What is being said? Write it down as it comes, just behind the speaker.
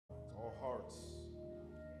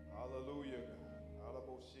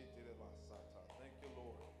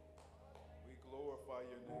glorify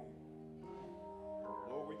your name.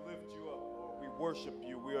 Lord, we lift you up, Lord. We worship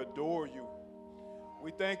you. We adore you.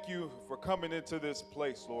 We thank you for coming into this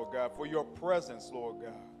place, Lord God, for your presence, Lord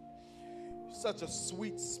God. Such a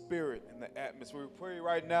sweet spirit in the atmosphere. We pray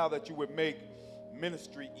right now that you would make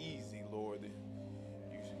ministry easy, Lord.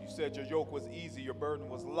 You said your yoke was easy, your burden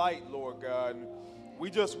was light, Lord God. And we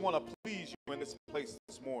just want to please you in this place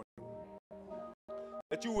this morning.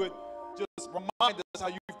 That you would just remind us how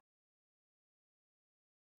you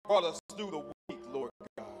brought us through the week, Lord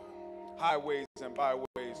God. Highways and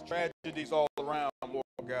byways, tragedies all around, Lord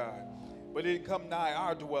God. But it didn't come nigh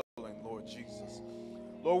our dwelling, Lord Jesus.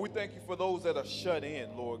 Lord, we thank you for those that are shut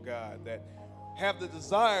in, Lord God, that have the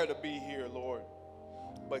desire to be here, Lord,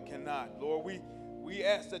 but cannot. Lord, we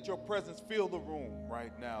ask that your presence fill the room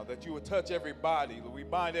right now, that you would touch every body. We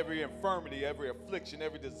bind every infirmity, every affliction,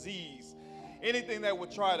 every disease, anything that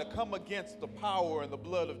would try to come against the power and the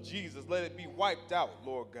blood of Jesus. Let it be wiped out,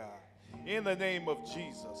 Lord God, in the name of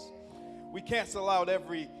Jesus. We cancel out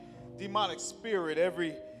every demonic spirit,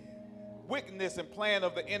 every wickedness and plan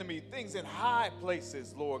of the enemy, things in high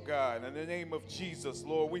places, Lord God, in the name of Jesus,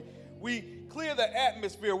 Lord. We clear the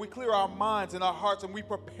atmosphere, we clear our minds and our hearts, and we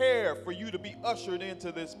prepare for you to be ushered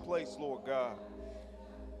into this place, Lord God.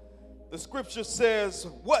 The scripture says,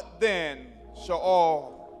 what then shall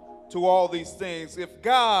all these things? If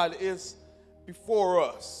God is before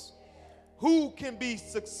us, who can be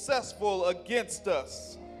successful against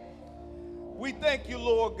us? We thank you,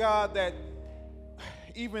 Lord God, that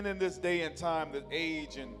even in this day and time, the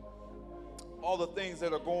age and all the things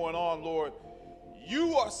that are going on, Lord,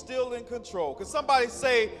 you are still in control. Can somebody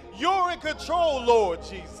say, you're in control, Lord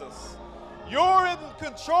Jesus? You're in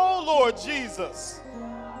control, Lord Jesus.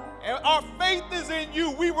 And our faith is in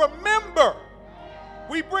you. We remember.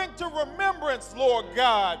 We bring to remembrance, Lord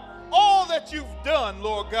God, all that you've done,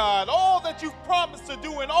 Lord God, all that you've promised to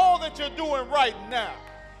do and all that you're doing right now.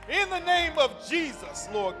 In the name of Jesus,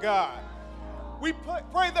 Lord God. We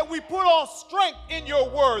pray that we put on strength in your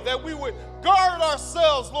word, that we would guard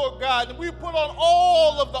ourselves, Lord God, and we put on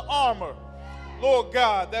all of the armor, Lord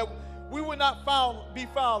God, that we would not be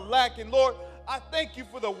found lacking. Lord, I thank you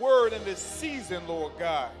for the word in this season, Lord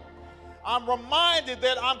God. I'm reminded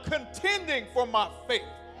that I'm contending for my faith.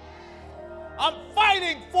 I'm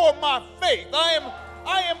fighting for my faith. I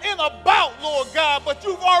am in a bout, Lord God, but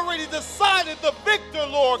you've already decided the victor,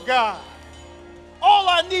 Lord God. All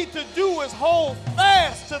I need to do is hold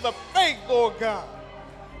fast to the faith, Lord God.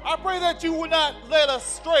 I pray that you would not let us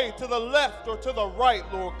stray to the left or to the right,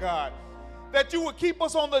 Lord God. That you would keep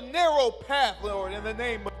us on the narrow path, Lord, in the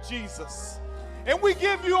name of Jesus. And we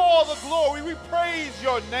give you all the glory. We praise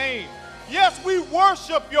your name. Yes, we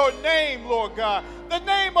worship your name, Lord God. The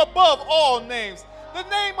name above all names. The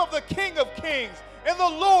name of the King of Kings and the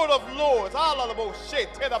Lord of Lords.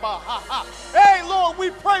 Hey, Lord,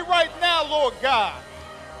 we pray right now, Lord God,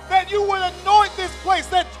 that you would anoint this place,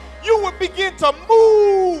 that you would begin to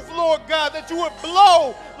move, Lord God, that you would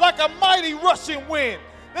blow like a mighty rushing wind,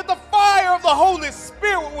 that the fire of the Holy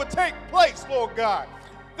Spirit would take place, Lord God,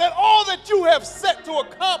 that all that you have set to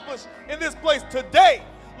accomplish in this place today,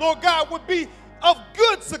 Lord God, would be of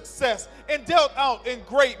good success and dealt out in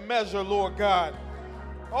great measure, Lord God.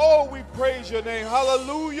 Oh, we praise your name.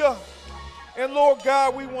 Hallelujah. And Lord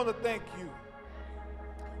God, we want to thank you.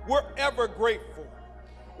 We're ever grateful.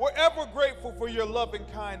 We're ever grateful for your loving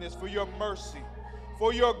kindness, for your mercy,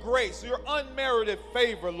 for your grace, your unmerited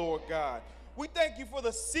favor, Lord God. We thank you for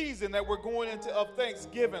the season that we're going into of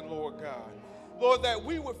Thanksgiving, Lord God. Lord, that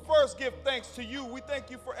we would first give thanks to you. We thank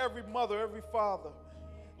you for every mother, every father,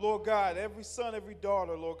 Lord God, every son, every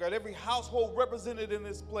daughter, Lord God, every household represented in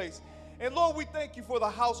this place. And Lord, we thank you for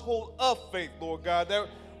the household of faith, Lord God, that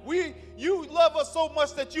you love us so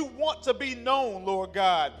much that you want to be known, Lord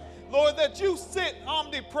God. Lord, that you sit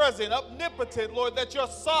omnipresent, omnipotent, Lord, that you're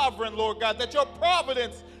sovereign, Lord God, that your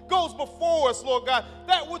providence goes before us, Lord God.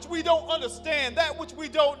 That which we don't understand, that which we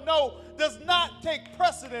don't know, does not take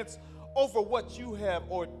precedence over what you have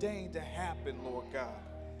ordained to happen, Lord God.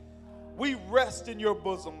 We rest in your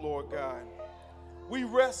bosom, Lord God. We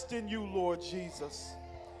rest in you, Lord Jesus.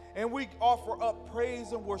 And we offer up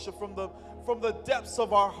praise and worship from the depths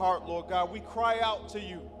of our heart, Lord God. We cry out to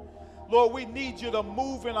you. Lord, we need you to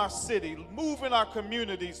move in our city, move in our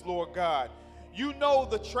communities, Lord God. You know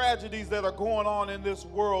the tragedies that are going on in this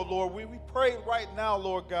world, Lord. We pray right now,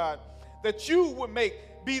 Lord God, that you would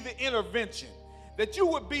be the intervention, that you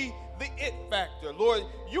would be the it factor, Lord.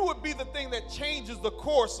 You would be the thing that changes the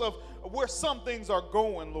course of where some things are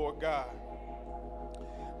going, Lord God.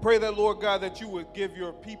 Pray that, Lord God, that you would give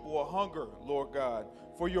your people a hunger, Lord God,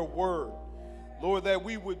 for your word. Lord, that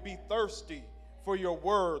we would be thirsty for your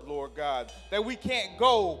word, Lord God, that we can't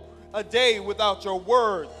go a day without your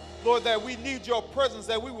word. Lord, that we need your presence,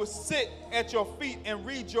 that we will sit at your feet and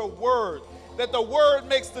read your word, that the word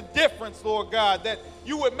makes the difference, Lord God, that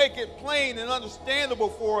you would make it plain and understandable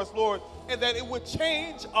for us, Lord, and that it would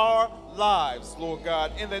change our lives, Lord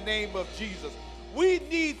God, in the name of Jesus. We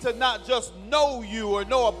need to not just know you or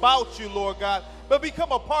know about you, Lord God, but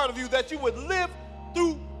become a part of you, that you would live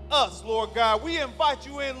through us, Lord God. We invite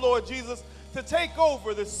you in, Lord Jesus, to take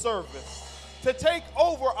over this service, to take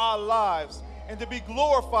over our lives, and to be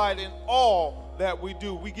glorified in all that we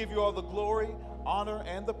do. We give you all the glory, honor,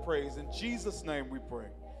 and the praise. In Jesus' name we pray.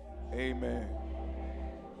 Amen.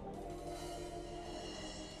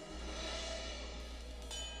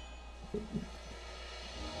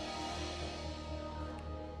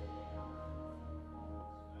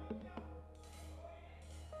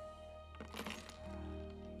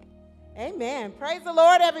 Amen. Praise the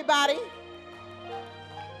Lord, everybody.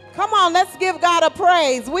 Come on, let's give God a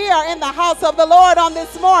praise. We are in the house of the Lord on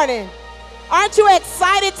this morning. Aren't you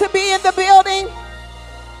excited to be in the building?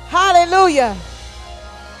 Hallelujah.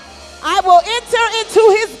 I will enter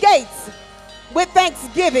into his gates with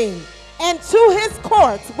thanksgiving and to his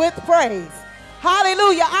courts with praise.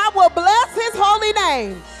 Hallelujah. I will bless his holy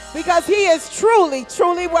name because he is truly,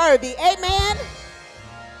 truly worthy. Amen.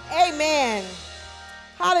 Amen.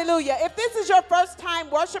 Hallelujah. If this is your first time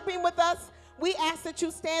worshiping with us, we ask that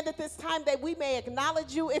you stand at this time that we may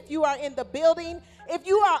acknowledge you if you are in the building. If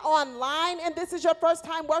you are online and this is your first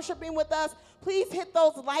time worshiping with us, please hit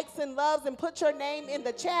those likes and loves and put your name in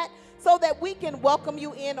the chat so that we can welcome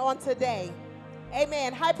you in on today.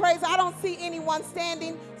 Amen. High praise. I don't see anyone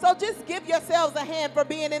standing, so just give yourselves a hand for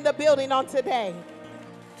being in the building on today.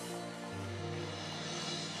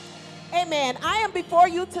 Amen. I am before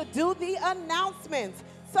you to do the announcements.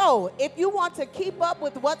 So if you want to keep up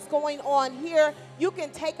with what's going on here, you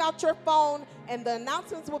can take out your phone and the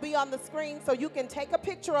announcements will be on the screen so you can take a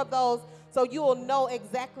picture of those so you will know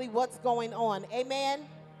exactly what's going on. Amen.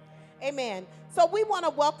 Amen. So we want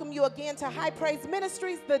to welcome you again to High Praise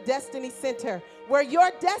Ministries, the Destiny Center, where your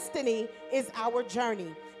destiny is our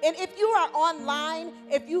journey. And if you are online,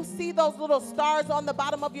 if you see those little stars on the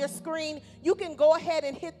bottom of your screen, you can go ahead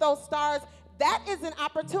and hit those stars. That is an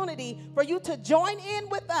opportunity for you to join in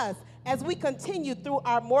with us as we continue through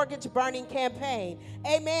our mortgage burning campaign.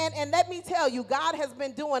 Amen. And let me tell you, God has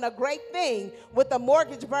been doing a great thing with the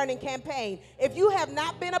mortgage burning campaign. If you have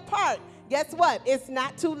not been a part, guess what? It's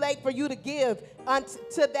not too late for you to give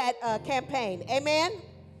to that campaign. Amen.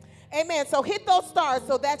 Amen. So hit those stars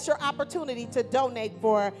so that's your opportunity to donate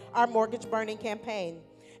for our mortgage burning campaign.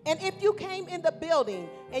 And if you came in the building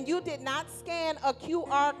and you did not scan a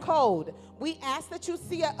QR code, we ask that you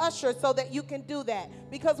see an usher so that you can do that,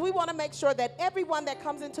 because we want to make sure that everyone that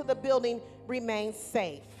comes into the building remains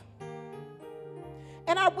safe.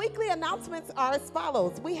 And our weekly announcements are as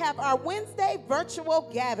follows. We have our Wednesday virtual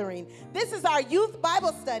gathering. This is our youth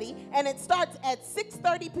Bible study, and it starts at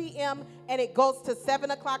 6:30 p.m. and it goes to 7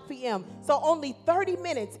 o'clock p.m. So only 30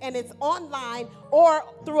 minutes, and it's online or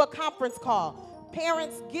through a conference call.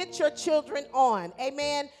 Parents, get your children on.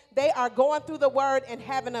 Amen. They are going through the word and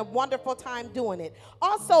having a wonderful time doing it.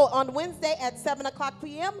 Also, on Wednesday at 7 o'clock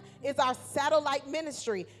p.m. is our satellite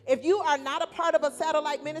ministry. If you are not a part of a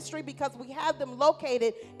satellite ministry, because we have them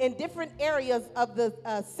located in different areas of the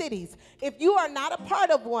cities, if you are not a part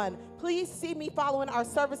of one, please see me following our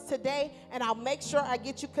service today, and I'll make sure I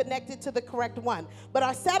get you connected to the correct one. But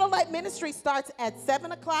our satellite ministry starts at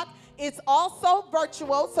 7 o'clock. It's also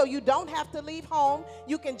virtual, so you don't have to leave home.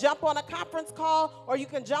 You can jump on a conference call or you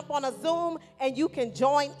can jump on a Zoom and you can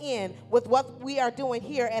join in with what we are doing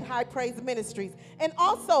here at High Praise Ministries. And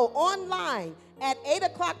also online at 8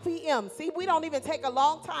 o'clock p.m. See, we don't even take a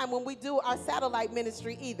long time when we do our satellite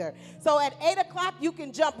ministry either. So at 8 o'clock, you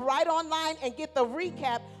can jump right online and get the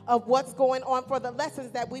recap of what's going on for the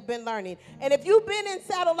lessons that we've been learning. And if you've been in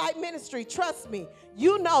satellite ministry, trust me,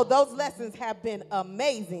 you know those lessons have been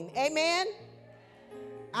amazing. Amen?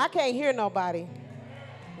 I can't hear nobody.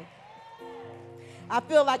 I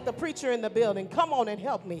feel like the preacher in the building. Come on and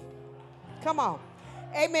help me. Come on.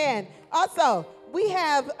 Amen. Also, we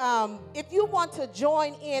have, if you want to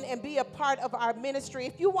join in and be a part of our ministry,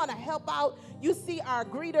 if you want to help out, you see our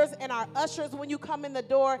greeters and our ushers when you come in the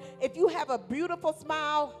door. If you have a beautiful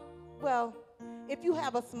smile, well, if you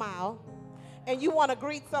have a smile and you want to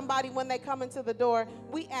greet somebody when they come into the door,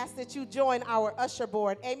 we ask that you join our usher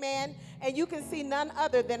board. Amen. And you can see none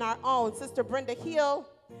other than our own Sister Brenda Hill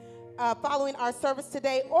following our service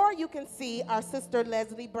today, or you can see our Sister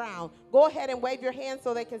Leslie Brown. Go ahead and wave your hand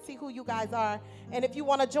so they can see who you guys are. And if you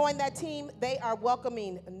want to join that team, they are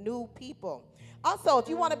welcoming new people. Also, if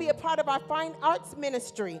you want to be a part of our fine arts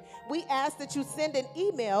ministry, we ask that you send an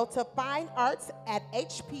email to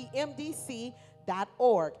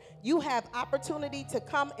finearts@hpmdc.org. You have opportunity to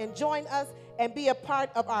come and join us and be a part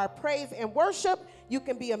of our praise and worship. You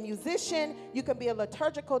can be a musician, you can be a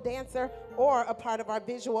liturgical dancer, or a part of our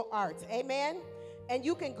visual arts. Amen. And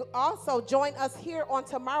you can also join us here on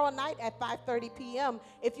tomorrow night at 5:30 p.m.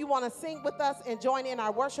 If you want to sing with us and join in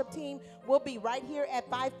our worship team, we'll be right here at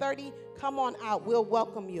 5:30. Come on out. We'll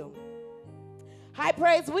welcome you. High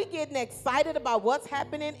Praise, we're getting excited about what's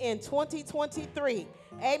happening in 2023.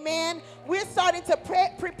 Amen. We're starting to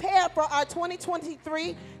prepare for our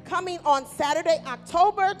 2023 coming on Saturday,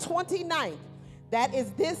 October 29th. That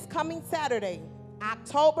is this coming Saturday,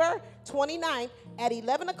 October 29th. At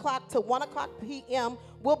 11 o'clock to 1 o'clock p.m.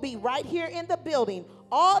 We'll be right here in the building.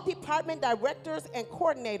 All department directors and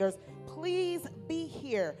coordinators, please be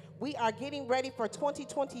here. We are getting ready for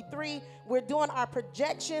 2023. We're doing our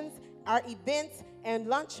projections, our events, and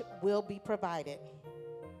lunch will be provided.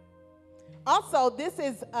 Also, this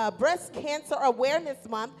is Breast Cancer Awareness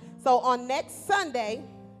Month. So on next Sunday,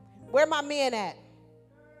 where my men at?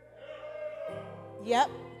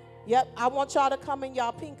 Yep. I want y'all to come in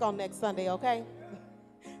y'all pink on next Sunday, okay?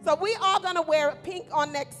 So we are going to wear pink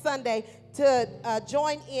on next Sunday to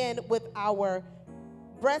join in with our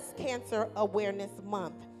Breast Cancer Awareness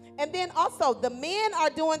Month. And then also, the men are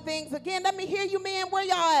doing things. Again, let me hear you men. Where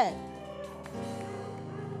y'all at?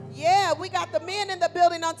 Yeah, we got the men in the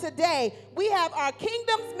building on today. We have our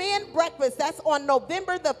Kingdom's Men Breakfast. That's on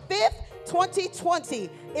November the 5th, 2020.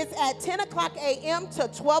 It's at 10 o'clock a.m. to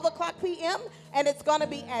 12 o'clock p.m., and it's going to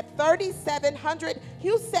be at 3700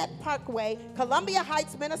 Husett Parkway, Columbia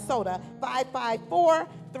Heights, Minnesota,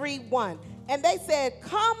 55431. And they said,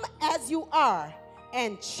 come as you are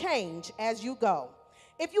and change as you go.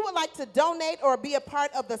 If you would like to donate or be a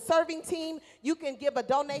part of the serving team, you can give a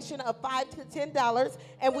donation of $5 to $10.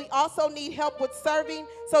 And we also need help with serving.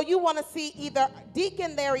 So you want to see either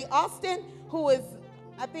Deacon Larry Austin, who is,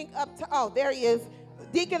 I think, there he is,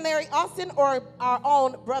 Deacon Larry Austin, or our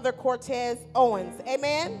own Brother Cortez Owens.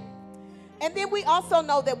 Amen. And then we also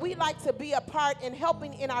know that we like to be a part in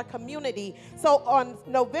helping in our community. So on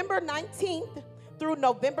November 19th through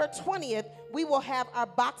November 20th, we will have our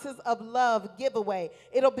Boxes of Love giveaway.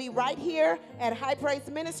 It'll be right here at High Praise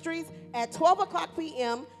Ministries at 12 o'clock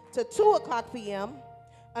p.m. to 2 o'clock p.m.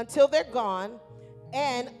 until they're gone,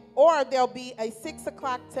 or there'll be a 6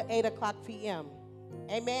 o'clock to 8 o'clock p.m.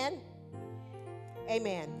 Amen.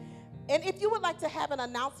 Amen. And if you would like to have an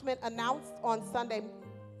announcement announced on Sunday,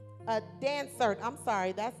 dance cert, I'm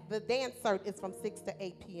sorry, that's the dance cert is from 6 to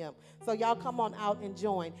 8 p.m. So y'all come on out and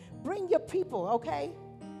join. Bring your people, okay?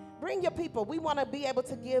 Bring your people. We want to be able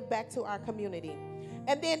to give back to our community.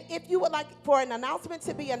 And then if you would like for an announcement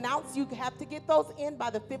to be announced, you have to get those in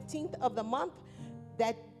by the 15th of the month.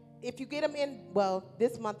 That if you get them in, well,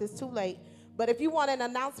 this month is too late. But if you want an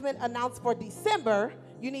announcement announced for December,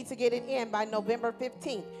 you need to get it in by November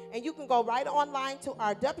 15th. And you can go right online to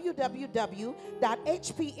our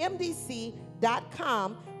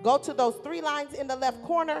www.hpmdc.com. Go to those three lines in the left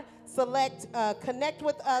corner, select Connect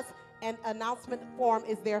with Us, and announcement form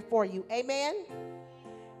is there for you. Amen?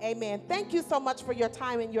 Amen. Thank you so much for your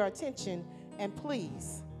time and your attention. And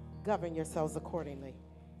please govern yourselves accordingly.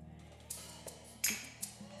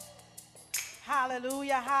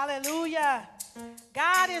 Hallelujah, hallelujah.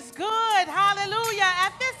 God is good. Hallelujah.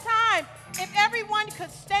 At this time, if everyone could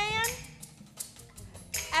stand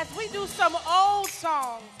as we do some old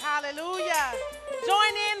songs. Hallelujah.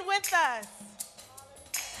 Join in with us.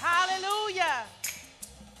 Hallelujah.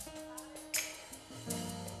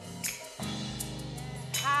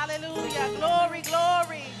 Hallelujah. Glory,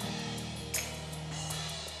 glory.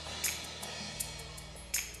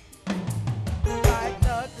 Like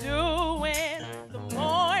the dew in the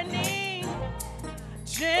morning,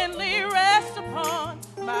 gently rest upon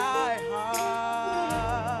my heart.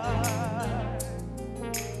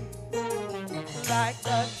 Like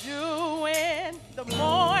the dew in the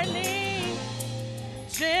morning,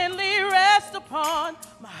 gently rest upon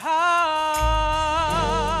my heart.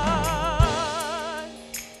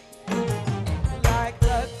 Like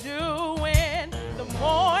the dew in the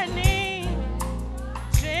morning,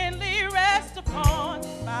 gently rest upon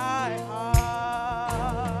my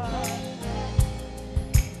heart.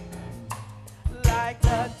 Like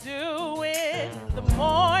the dew in the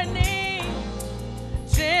morning,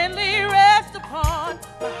 gently rest upon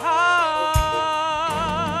my heart.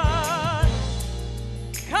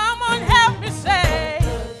 Come on, help me say.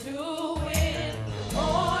 The dew in the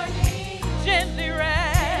morning, gently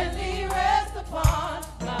rest upon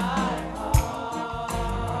my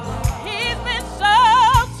heart. He's been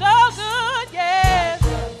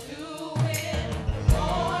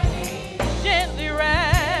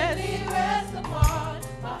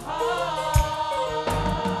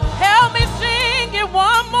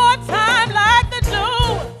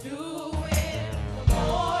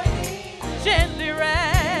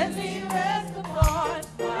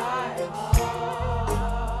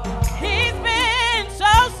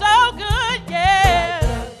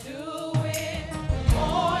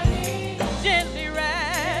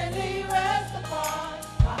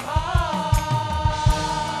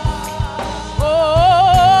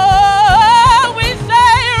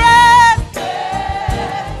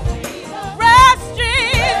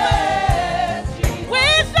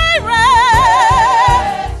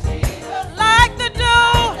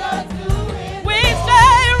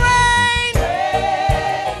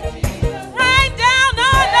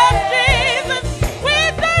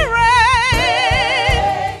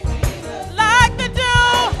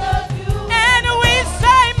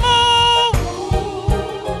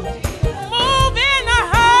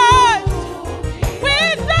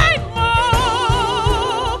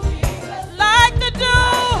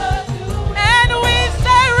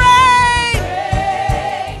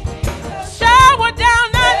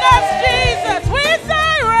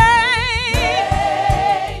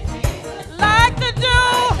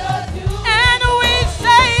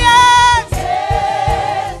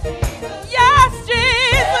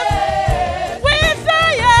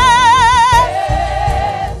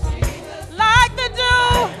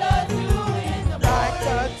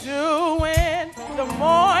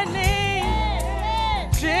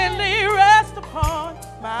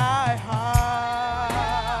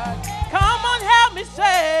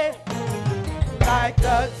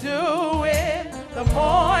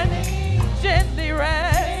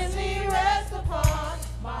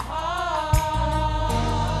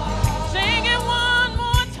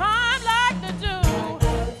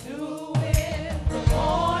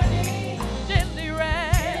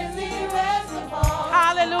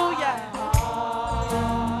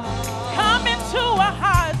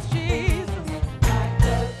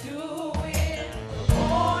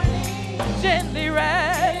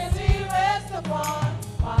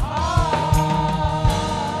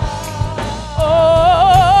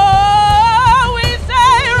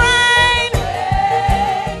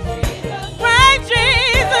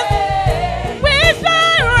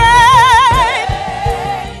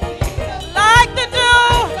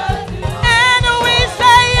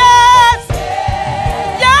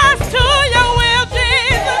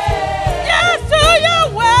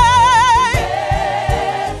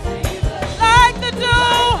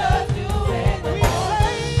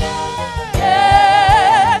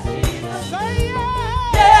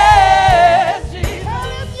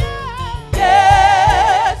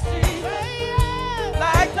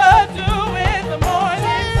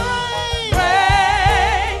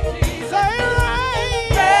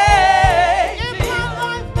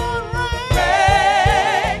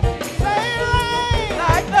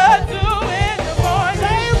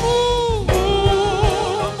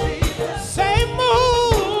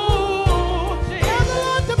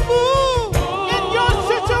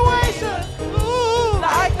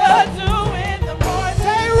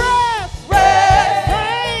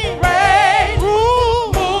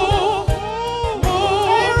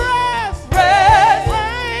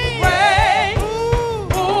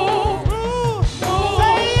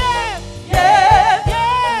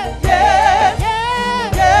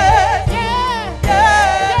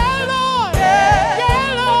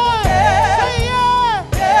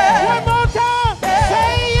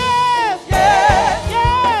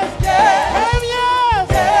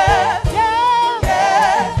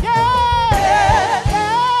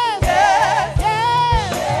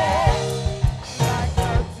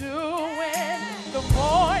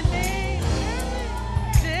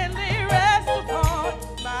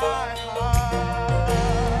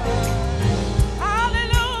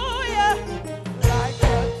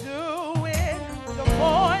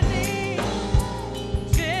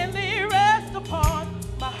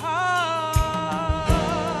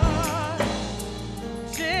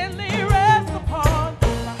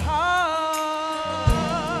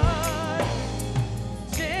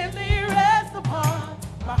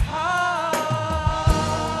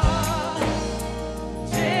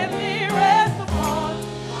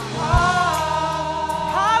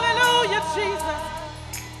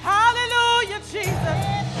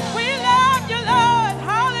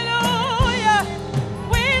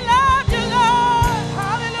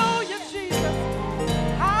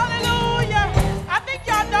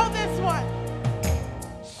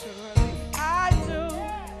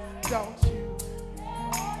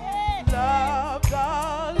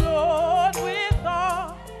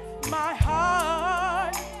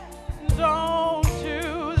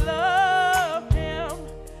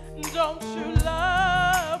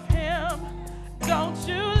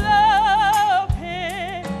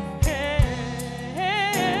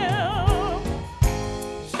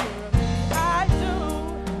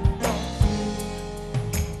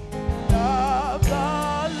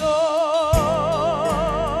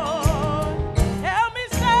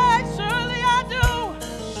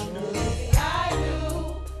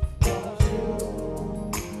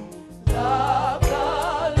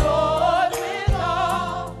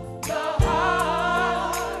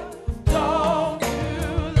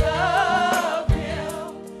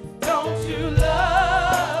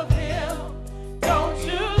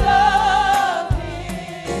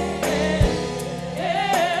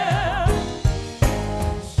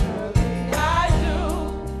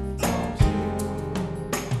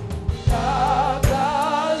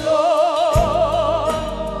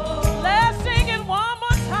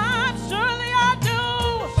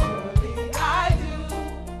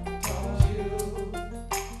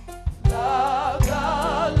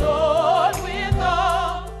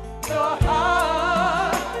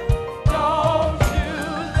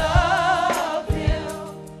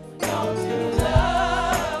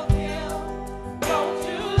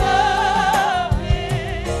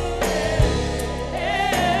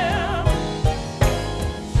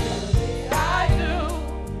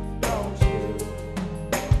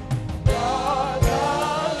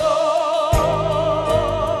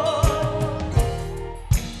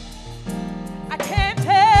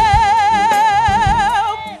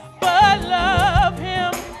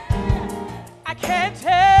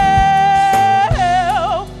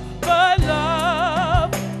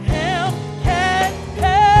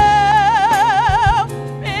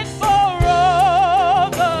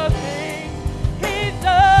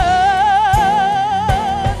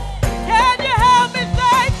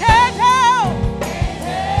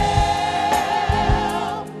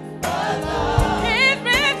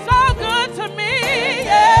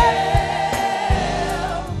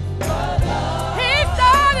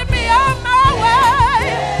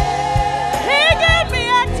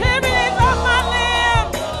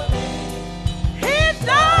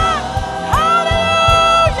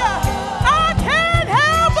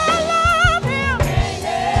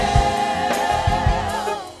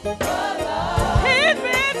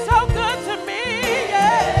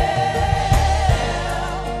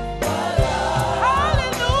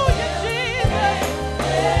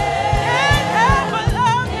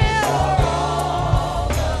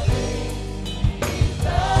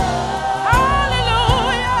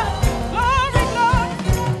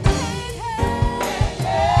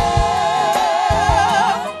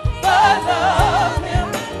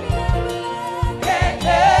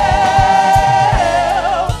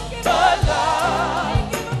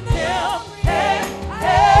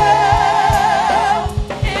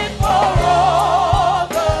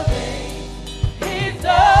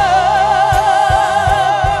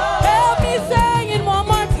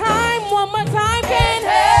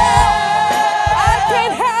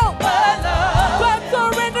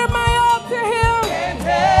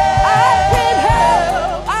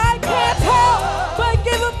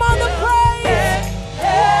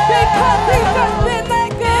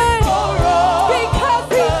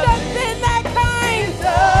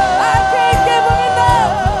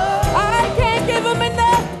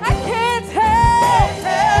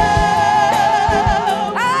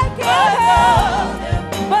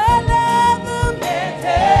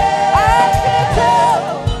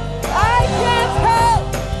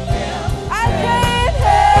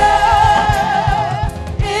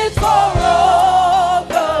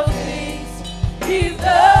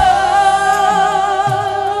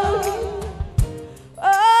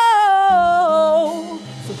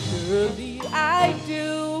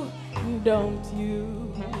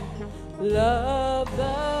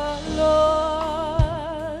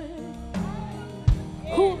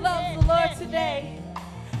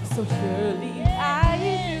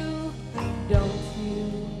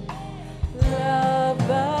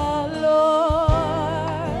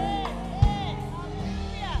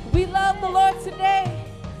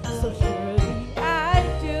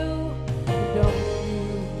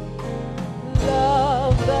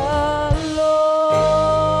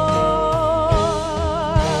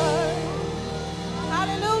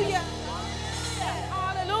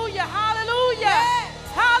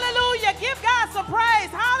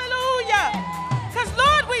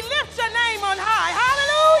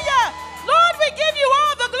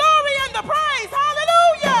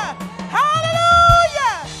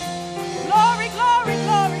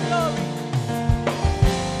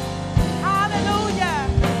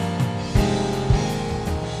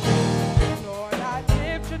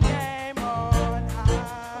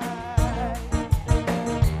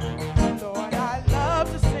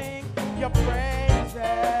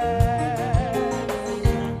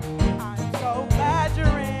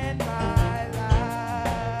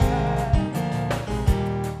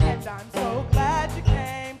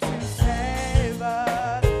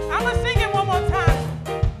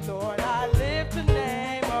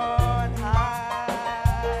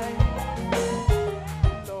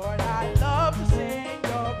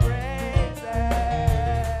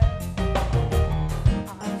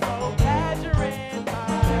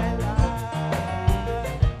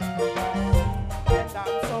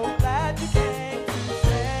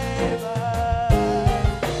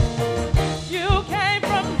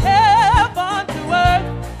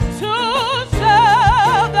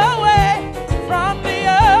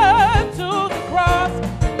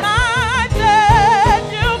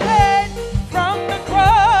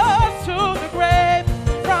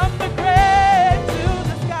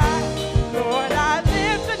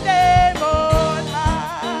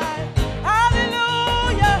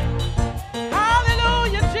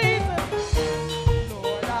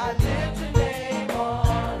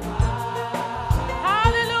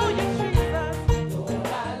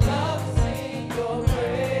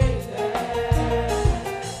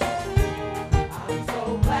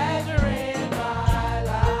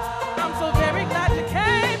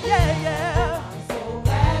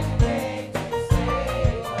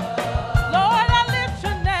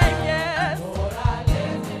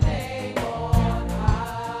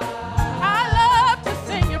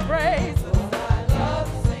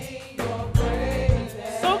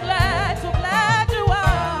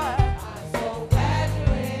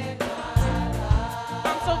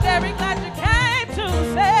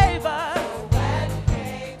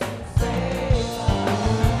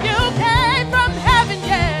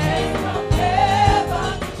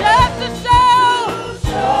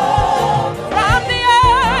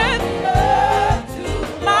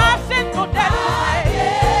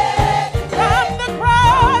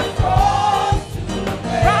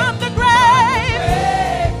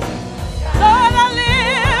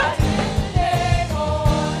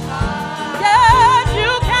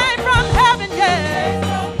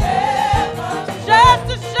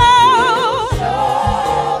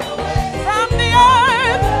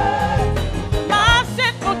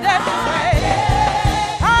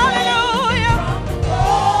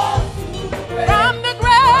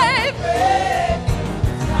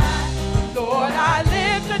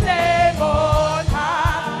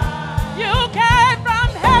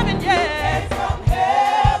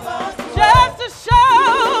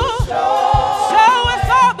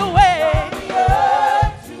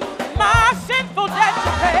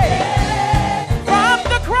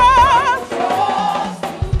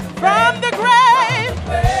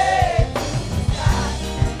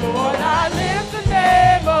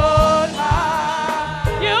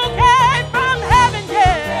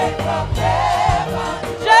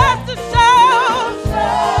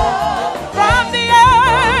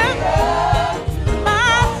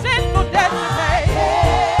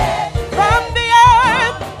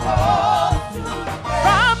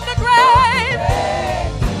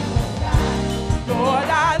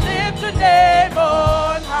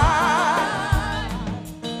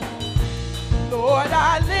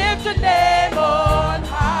your name on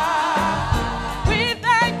high. We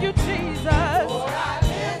thank you, Jesus. Lord, I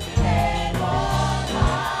lift your name on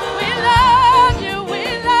high. We love you, we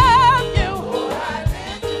love you. Lord, I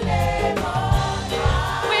lift your name on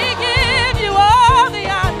high. We give you all the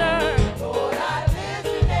honor. Lord, I lift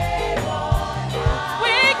your name on high.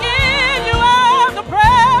 We give you all the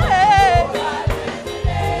praise. Lord, I lift your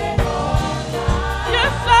name on high.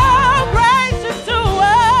 You're so gracious to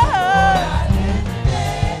us.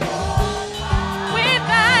 We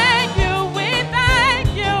thank you, we thank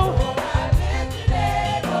you.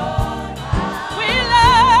 We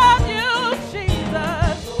love you,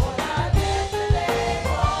 Jesus.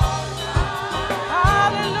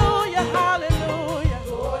 Hallelujah, hallelujah.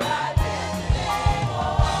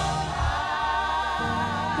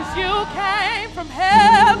 'Cause you came from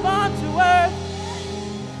heaven to earth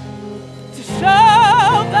to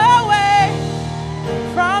show the way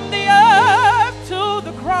from the earth to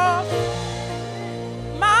the cross.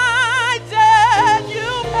 My debt you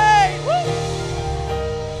paid. Woo!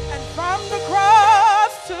 And from the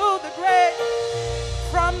cross to the grave,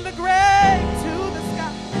 from the grave to the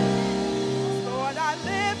sky. Lord, I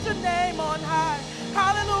lift your name on high.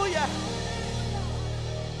 Hallelujah.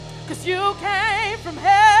 'Cause you came from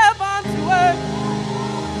heaven to earth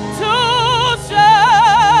to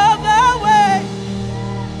show the way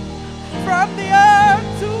from the earth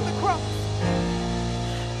to the cross.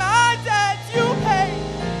 My debt you paid.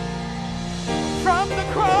 From the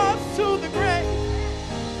cross to the grave,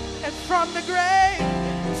 and from the grave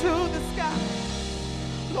to the sky.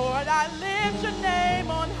 Lord, I lift your name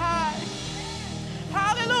on high.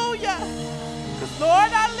 Hallelujah. 'Cause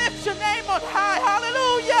Lord, I lift your name on high.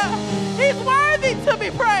 Hallelujah. He's worthy to be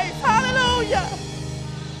praised. Hallelujah.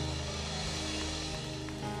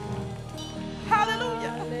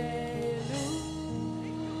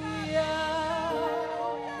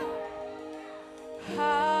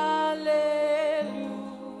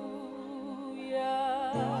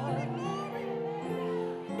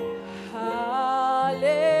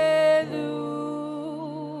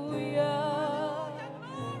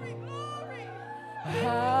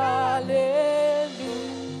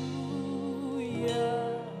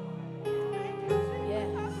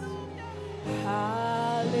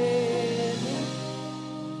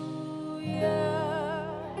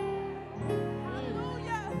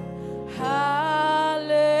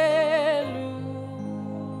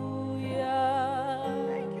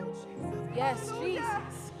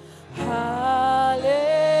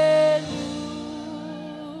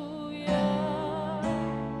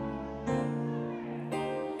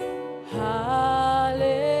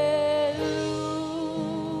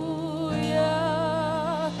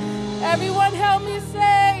 Hallelujah. Everyone help me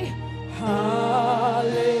say,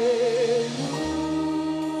 hallelujah.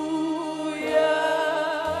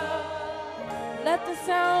 Let the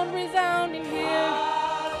sound resound in here.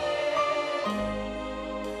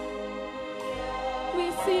 We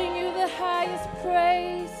sing you the highest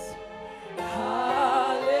praise. Hallelujah.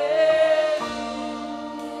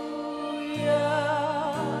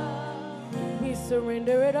 We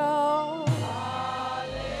surrender it all.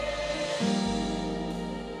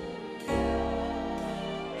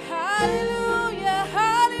 Hallelujah,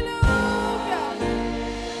 hallelujah.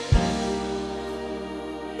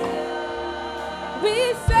 We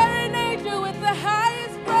serenade you with the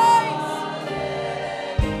highest praise.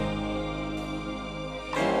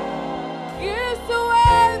 You're so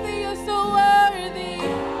worthy, you're so worthy.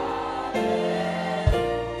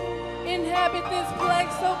 Inhabit this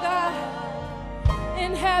place, oh God.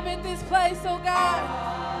 Inhabit this place, oh God.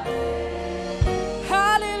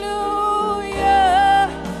 Hallelujah.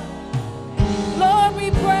 Lord, we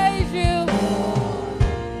praise you.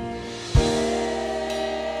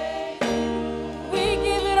 We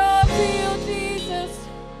give it all to you, Jesus.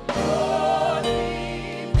 Lord,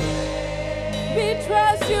 we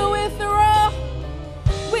trust you with the raw.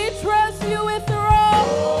 We trust you with the raw.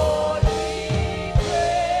 Lord,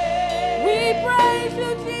 we praise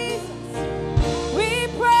you, Jesus. We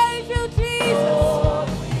praise you, Jesus. Lord,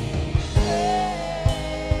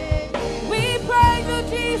 we praise you,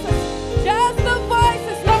 Jesus. Just the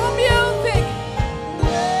voices, no music.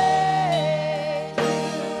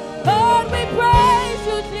 Lord, we praise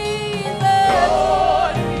you, Jesus.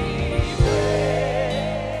 Lord,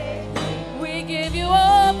 we give you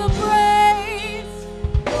all the praise.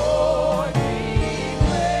 Lord, we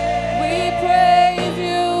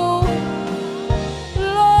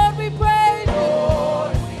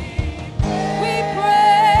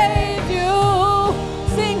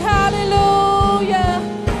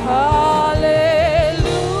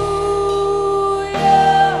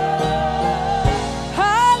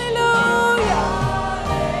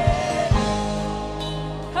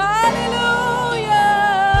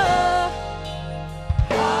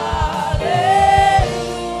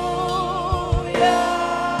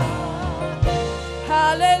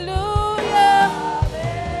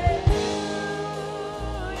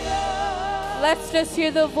Let's just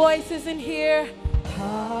hear the voices in here.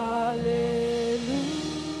 Hallelujah.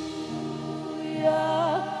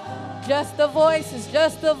 Just the voices,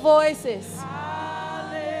 just the voices.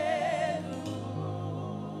 Hallelujah.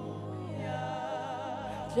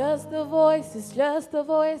 Just the voices, just the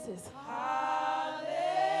voices. Hallelujah.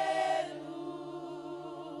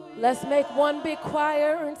 Let's make one big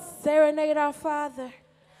choir and serenade our Father.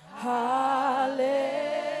 Hallelujah.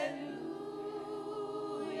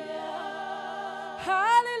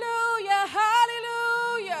 Hallelujah,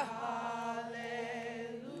 hallelujah.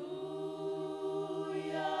 Hallelujah.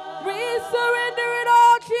 We surrender it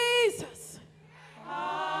all, Jesus.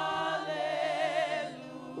 Hallelujah.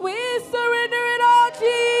 We surrender it all,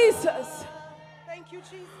 Jesus. Thank you,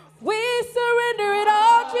 Jesus. We surrender it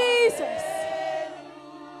all, Jesus.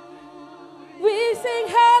 We sing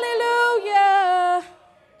hallelujah.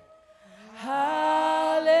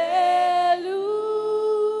 Hallelujah.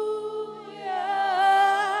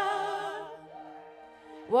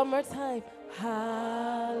 One more time.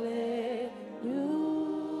 Hallelujah.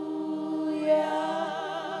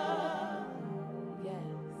 Yes.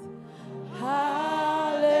 Hallelujah.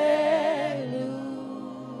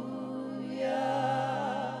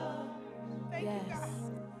 Thank you, God.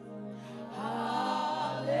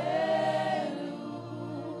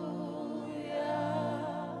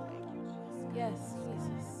 Yes,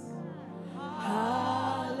 Jesus.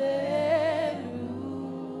 Hallelujah.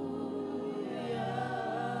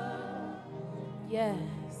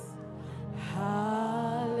 Yes.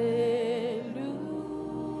 Hallelujah.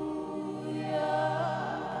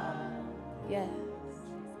 Yes.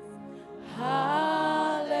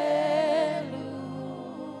 Hallelujah.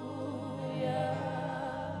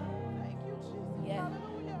 Thank you, Jesus. Yes.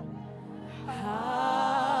 Hallelujah.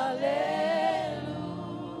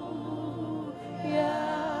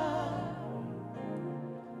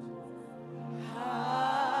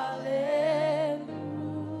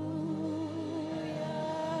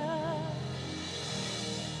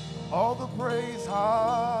 All the praise,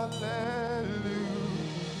 hallelujah.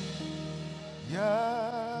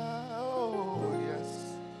 Oh,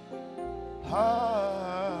 yes.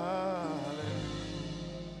 Hallelujah.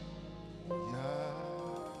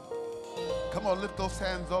 Come on, lift those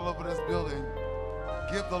hands all over this building.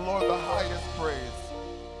 Give the Lord the highest praise.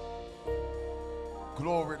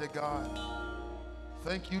 Glory to God.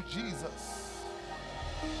 Thank you, Jesus.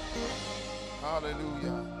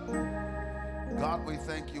 Hallelujah. God, we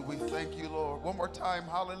thank you. We thank you, Lord. One more time.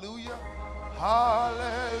 Hallelujah.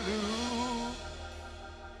 Hallelujah.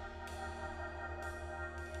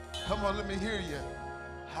 Come on, let me hear you.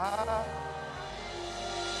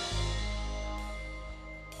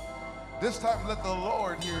 This time, let the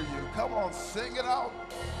Lord hear you. Come on, sing it out.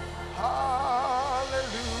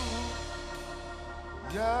 Hallelujah.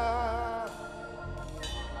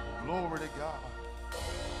 Glory to God.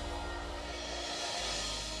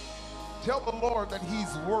 Tell the Lord that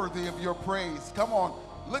he's worthy of your praise. Come on,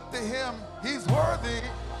 look to him. He's worthy.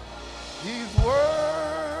 He's worthy.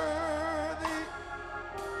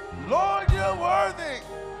 Lord, you're worthy.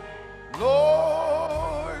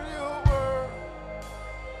 Lord, you're worthy.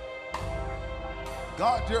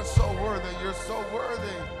 God, you're so worthy. You're so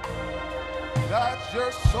worthy. God,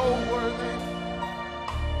 you're so worthy.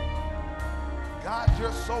 God,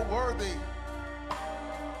 you're so worthy.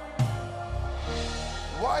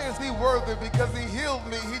 Why is he worthy? Because he healed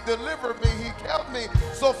me, he delivered me, he kept me.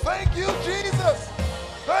 So thank you, Jesus.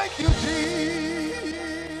 Thank you,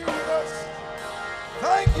 Jesus.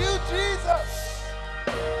 Thank you, Jesus.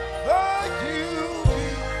 Thank you,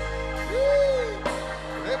 Jesus.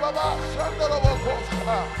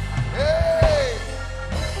 Hey.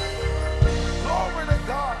 Glory to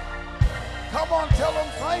God. Come on, tell him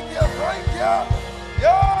thank you, thank you.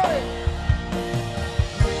 Yay.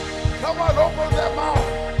 Come on, open that mouth.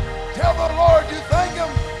 Tell the Lord you thank him.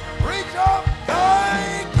 Reach up.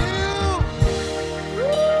 Thank you.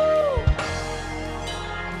 Woo.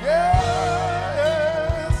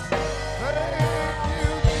 Yes. Thank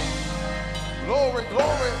you. Glory,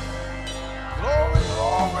 glory. Glory,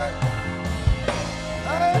 glory.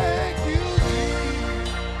 Thank you,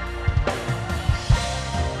 Jesus.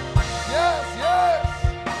 Yes, yes.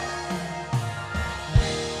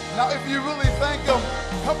 Now, if you really thank him,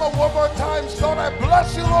 come on, one more time. Lord, I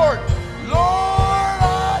bless you.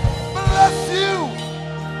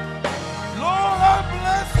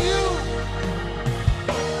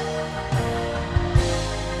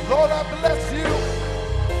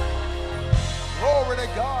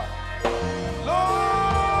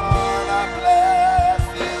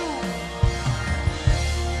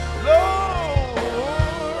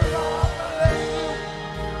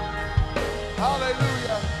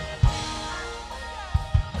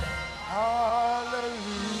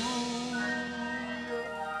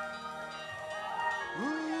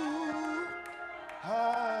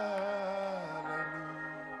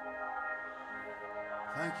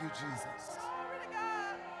 Jesus.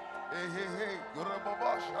 Hey, hey, hey.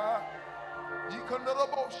 Gorababasha.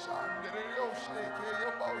 Yikandarabosha. Ndereyoshe.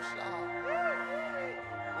 Keyabosha.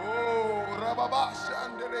 Oh, Rababasha.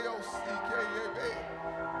 Ndereyosi. Keyebe.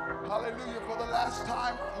 Hallelujah. For the last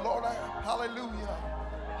time, Lord, hallelujah.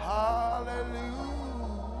 Hallelujah.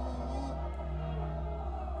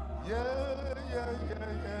 Yeah, yeah,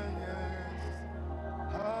 yeah, yeah, yes.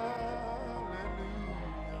 Hallelujah.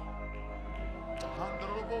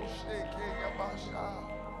 Handroboshe Keyabasha.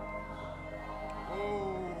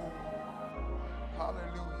 Oh,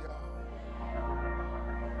 hallelujah.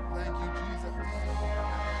 Thank you, Jesus.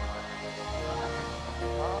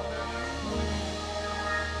 Hallelujah.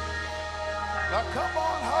 Now come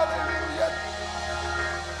on, hallelujah.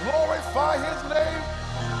 Glorify his name.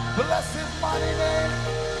 Bless his mighty name.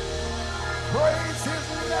 Praise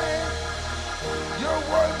his name. You're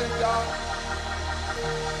worthy, God.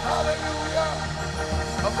 Hallelujah.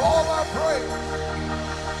 Of all our praise.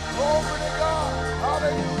 Glory to God.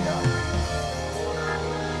 Hallelujah.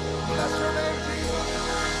 Bless your name, Jesus.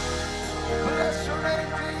 Bless your name,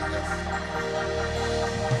 Jesus.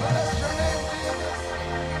 Bless your name, Jesus.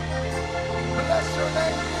 Bless your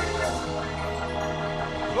name, Jesus.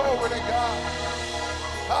 Glory to God.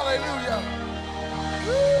 Hallelujah.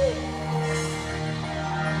 Woo.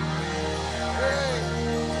 Hey.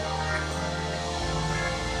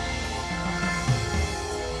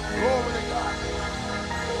 Glory to God.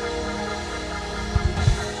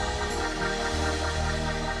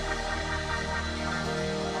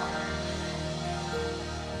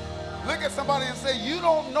 Look at somebody and say, you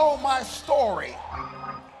don't know my story.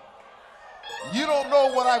 You don't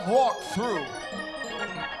know what I've walked through.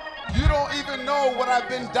 You don't even know what I've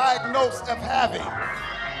been diagnosed of having.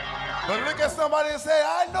 But look at somebody and say,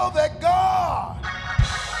 I know that God.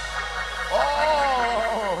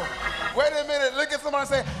 Oh, wait a minute. Look at somebody and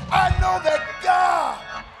say, I know that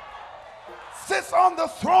God sits on the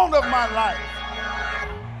throne of my life.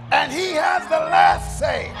 And he has the last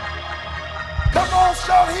say. Come on,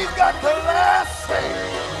 shout, he's got the last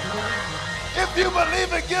say. If you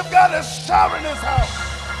believe it, give God a shout in his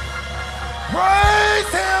house.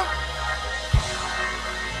 Praise him.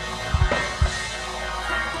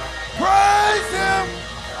 Praise him.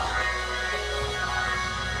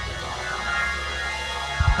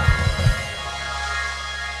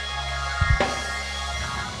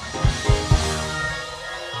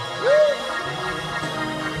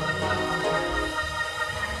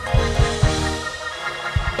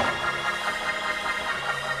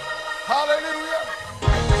 Hallelujah.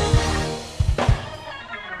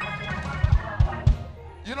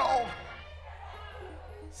 You know,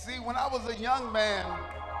 see, when I was a young man,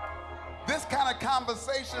 this kind of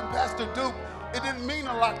conversation, Pastor Duke, it didn't mean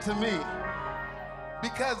a lot to me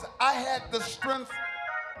because I had the strength.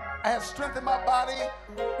 I had strength in my body.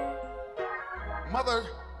 Mother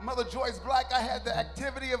Joyce Black, I had the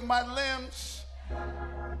activity of my limbs.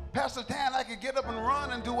 Pastor Tan, I could get up and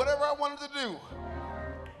run and do whatever I wanted to do.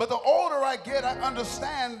 But the older I get, I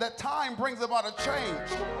understand that time brings about a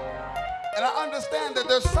change. And I understand that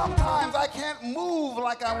there's sometimes I can't move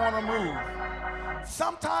like I want to move.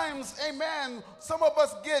 Sometimes, amen, some of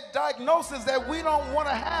us get diagnoses that we don't want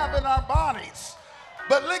to have in our bodies.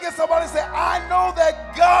 But look at somebody and say, I know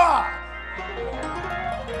that God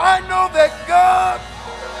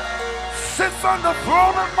sits on the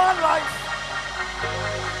throne of my life.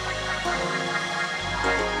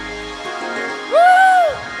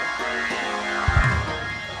 Woo!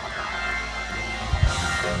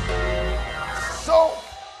 So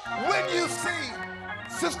when you see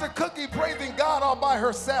Sister Cookie praising God all by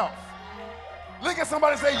herself, look at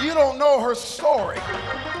somebody and say, you don't know her story.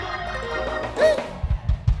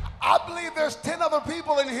 I believe there's 10 other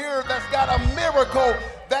people in here that's got a miracle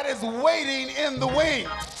that is waiting in the wings.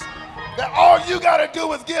 That all you got to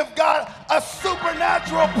do is give God a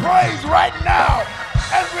supernatural praise right now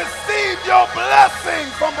and receive your blessing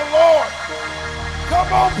from the Lord.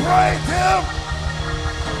 Come on, praise him.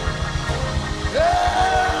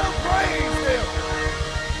 Yeah, praise him.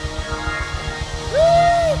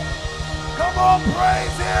 Woo! Come on,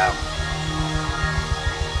 praise him.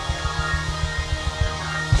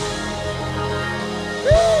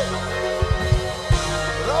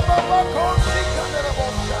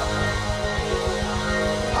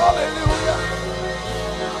 Hallelujah.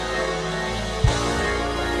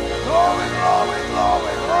 Glory, glory,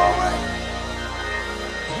 glory, glory.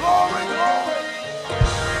 Glory, glory.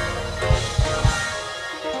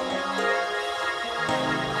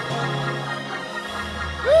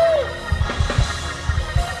 Woo.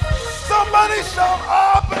 Somebody shout,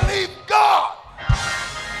 I believe God.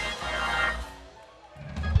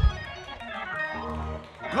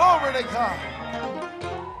 say, God,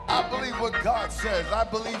 I believe what God says. I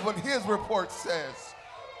believe what his report says.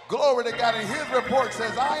 Glory to God. And his report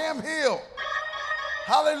says, I am healed.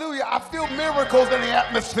 Hallelujah. I feel miracles in the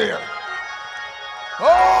atmosphere.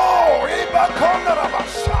 Oh,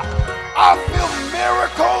 I feel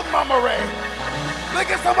miracles, Mama Ray. Look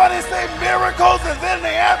at somebody and say, miracles is in the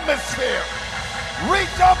atmosphere.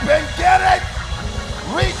 Reach up and get it.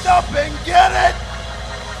 Reach up and get it.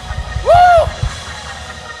 Woo!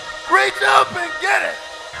 Reach up and get it.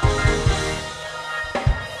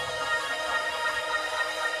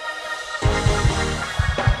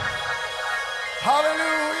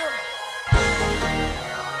 Hallelujah.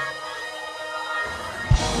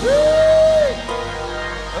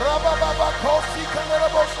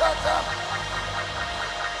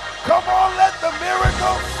 Come on, let the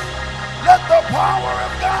miracles, let the power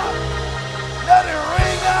of God, let it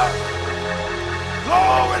ring out.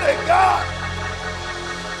 Glory to God.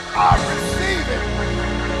 I receive it.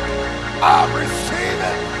 I receive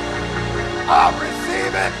it. I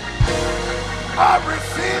receive it. I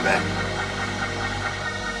receive it.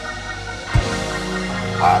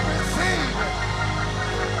 I receive it.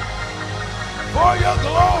 For your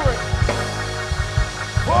glory.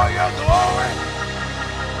 For your glory.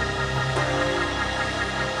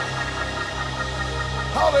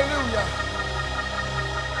 Hallelujah.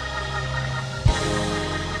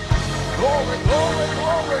 Glory, glory,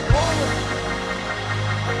 glory, glory.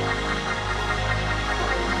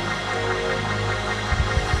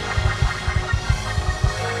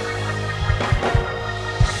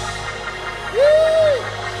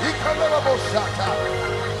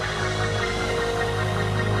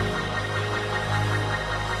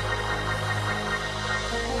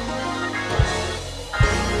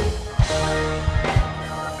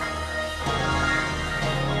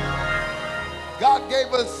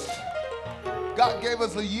 God gave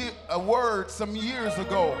us a word some years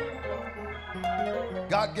ago.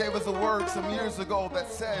 God gave us a word some years ago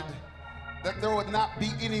that said that there would not be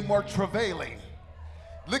any more travailing.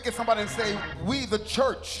 Look at somebody and say, we the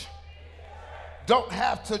church don't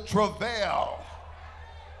have to travail.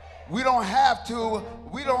 We don't have to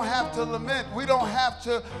lament. We don't have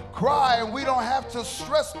to cry, and we don't have to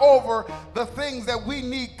stress over the things that we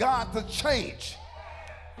need God to change.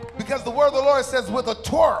 Because the word of the Lord says, with a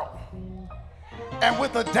twirl and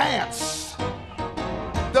with a dance,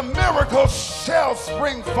 the miracles shall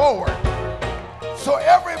spring forward. So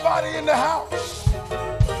everybody in the house,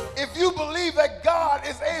 if you believe that God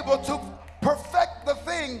is able to perfect the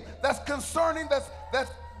thing that's concerning, that's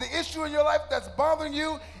the issue in your life that's bothering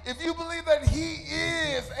you, if you believe that he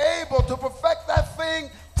is able to perfect that thing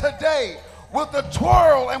today with the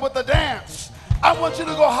twirl and with the dance, I want you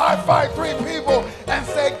to go high five 3 people and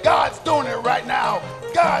say, God's doing it right now.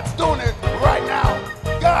 God's doing it right now.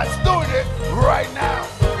 God's doing it right now.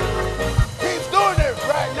 He's doing it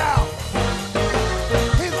right now.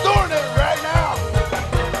 He's doing it right now.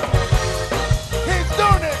 He's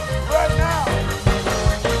doing it right now.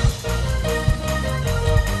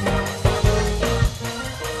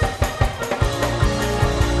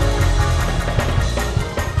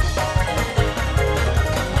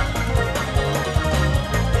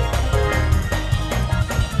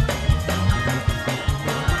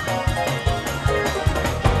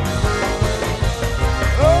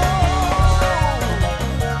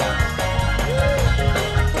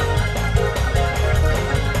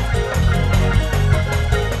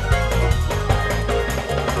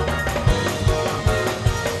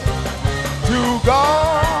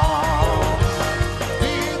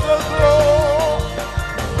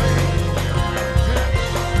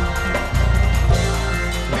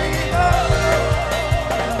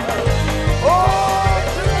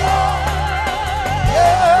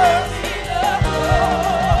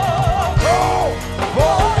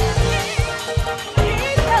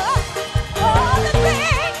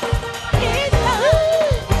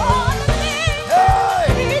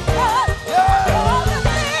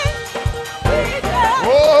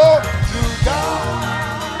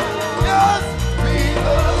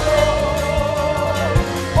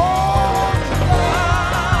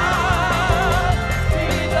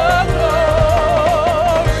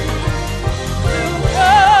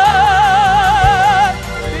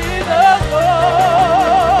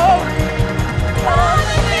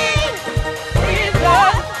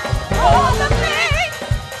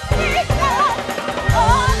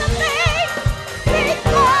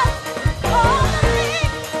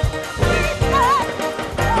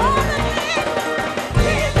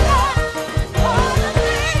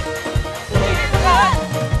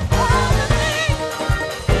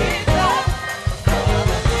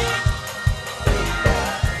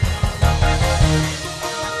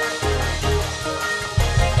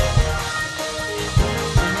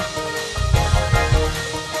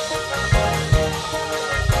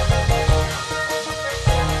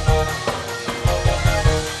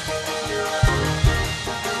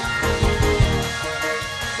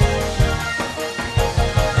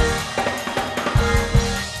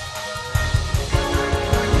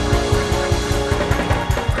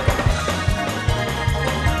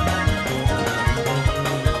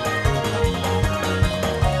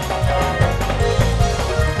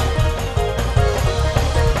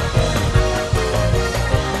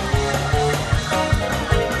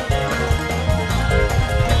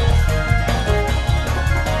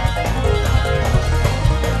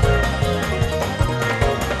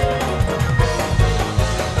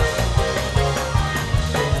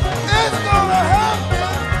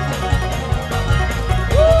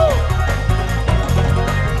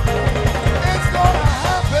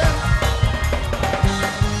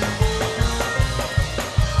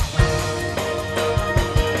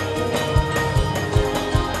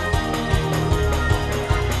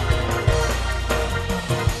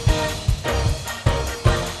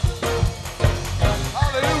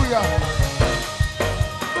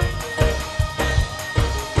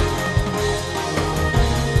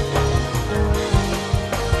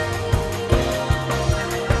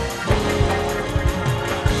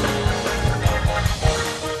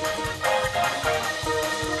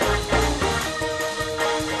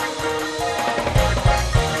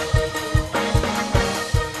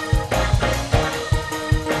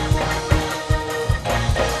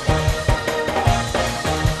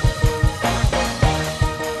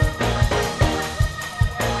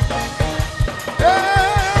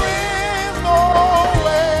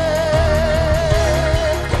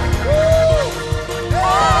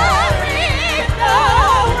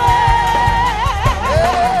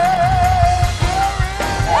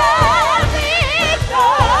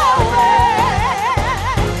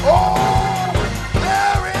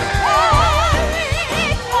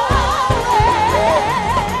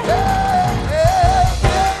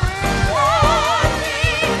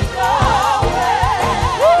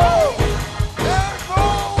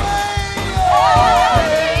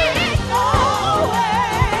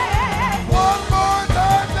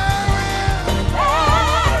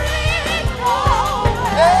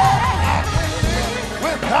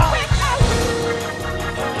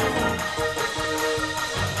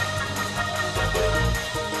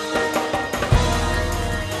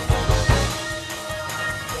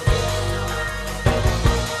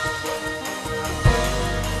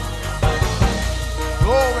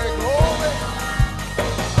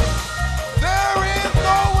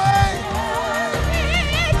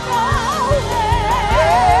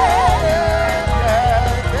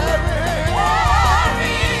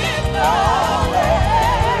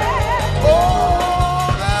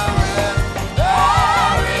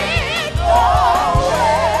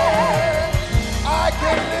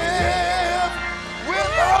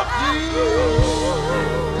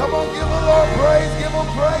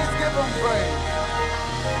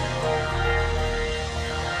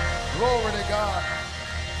 Glory to God.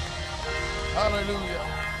 Hallelujah.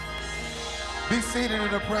 Be seated in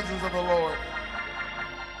the presence of the Lord.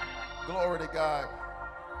 Glory to God.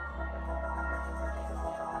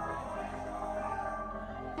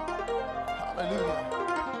 Hallelujah.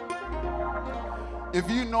 If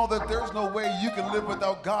you know that there's no way you can live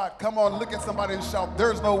without God, come on, look at somebody and shout,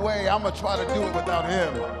 there's no way I'm going to try to do it without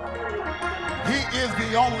him. He is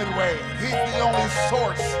the only way. He's the only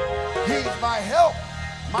source. He's my help,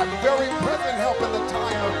 my very present help in the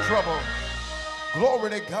time of trouble.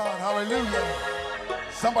 Glory to God. Hallelujah.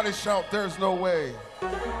 Somebody shout, there's no way.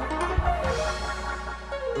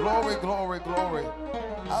 Glory, glory, glory.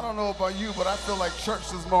 I don't know about you, but I feel like church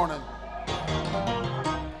this morning.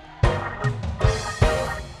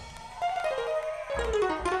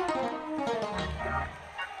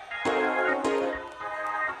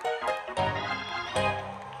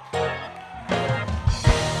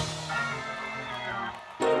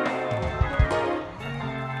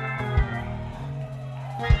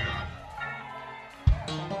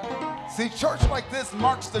 See, church like this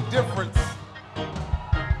marks the difference.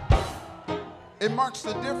 It marks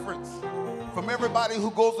the difference from everybody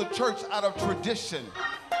who goes to church out of tradition,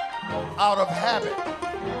 out of habit,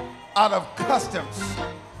 out of customs.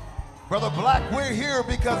 Brother Black, we're here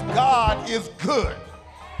because God is good.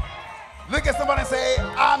 Look at somebody and say,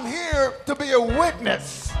 I'm here to be a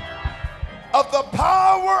witness of the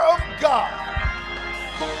power of God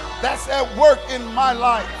that's at work in my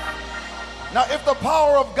life. Now, if the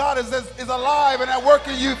power of God is alive and at work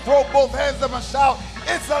in you, throw both hands up and shout,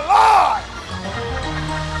 it's alive!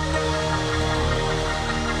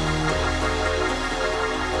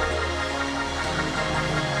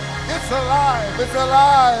 It's alive, it's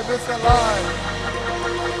alive, it's alive.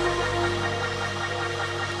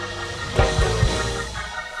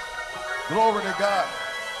 Glory to God.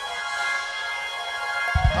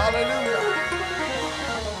 Hallelujah.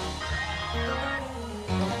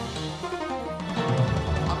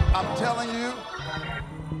 I'm telling you,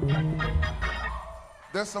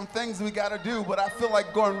 there's some things we got to do, but I feel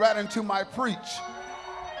like going right into my preach.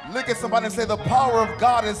 Look at somebody and say, the power of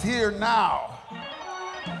God is here now.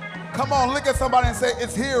 Come on, look at somebody and say,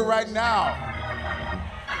 it's here right now.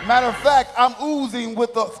 Matter of fact, I'm oozing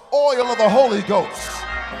with the oil of the Holy Ghost.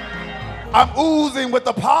 I'm oozing with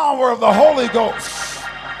the power of the Holy Ghost.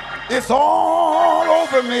 It's all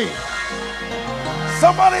over me.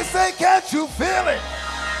 Somebody say, can't you feel it?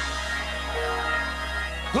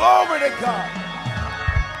 Glory to God.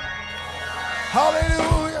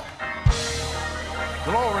 Hallelujah.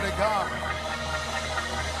 Glory to God.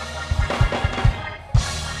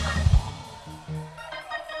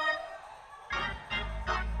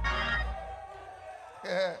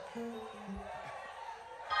 Yeah.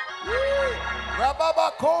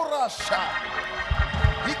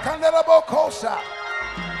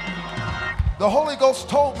 The Holy Ghost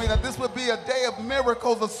told me that this would be a day of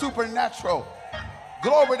miracles, of supernatural.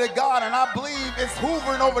 Glory to God, and I believe it's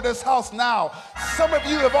hovering over this house now. Some of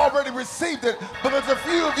you have already received it, but there's a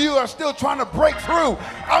few of you are still trying to break through.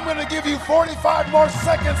 I'm going to give you 45 more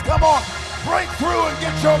seconds. Come on, break through and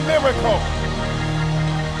get your miracle.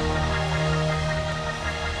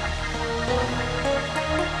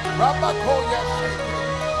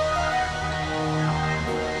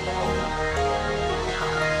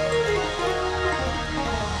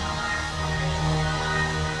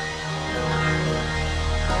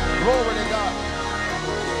 Glory to God.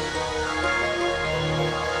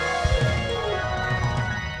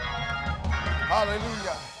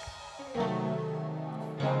 Hallelujah.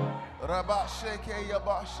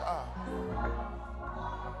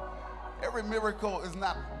 Every miracle is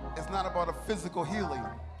not about a physical healing.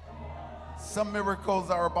 Some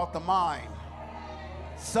miracles are about the mind.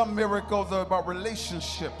 Some miracles are about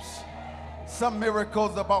relationships. Some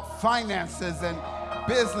miracles are about finances and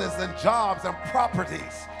business and jobs and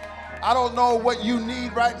properties. I don't know what you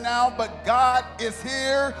need right now, but God is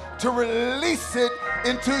here to release it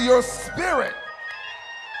into your spirit.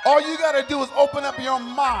 All you got to do is open up your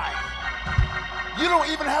mind. You don't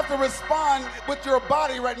even have to respond with your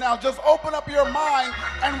body right now. Just open up your mind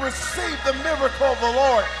and receive the miracle of the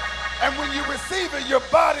Lord. And when you receive it, your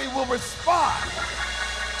body will respond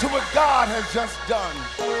to what God has just done.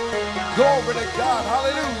 Glory to God.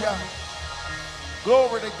 Hallelujah.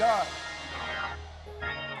 Glory to God.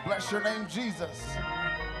 Bless your name, Jesus.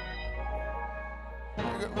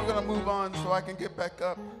 We're going to move on so I can get back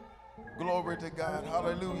up. Glory to God.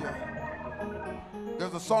 Hallelujah.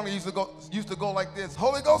 There's a song that used to go like this.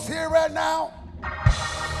 Holy Ghost here right now.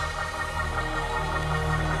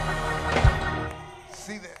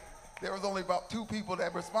 See that? There was only about 2 people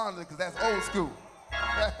that responded because that's old school.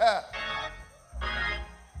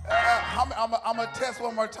 I'm going to test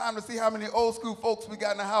one more time to see how many old school folks we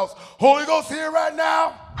got in the house. Holy Ghost here right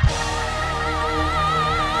now.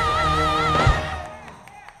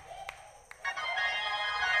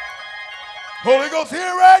 Holy Ghost here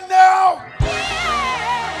right now.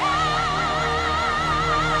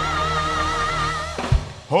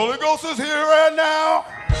 Holy Ghost is here right now.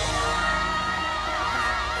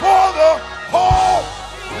 For the Holy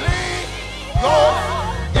Ghost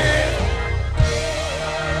is.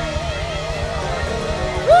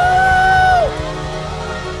 Woo!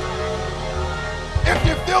 If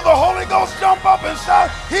you feel the Holy Ghost, jump up and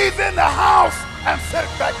shout, he's in the house, and sit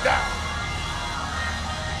back down.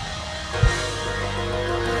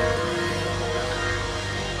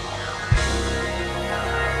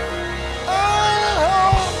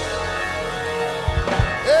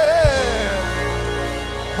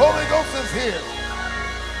 Holy Ghost is here.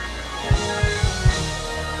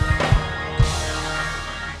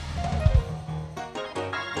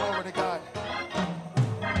 Glory to God.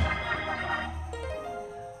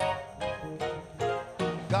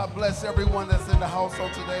 God bless everyone that's in the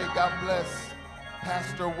household today. God bless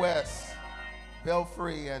Pastor Wes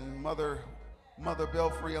Belfry and Mother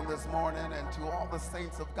Belfry on this morning, and to all the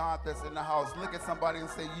saints of God that's in the house. Look at somebody and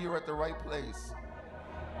say, you're at the right place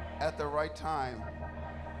at the right time.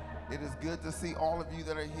 It is good to see all of you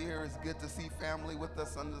that are here. It's good to see family with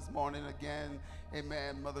us on this morning again.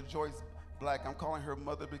 Amen. Mother Joyce Black, I'm calling her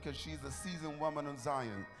mother because she's a seasoned woman of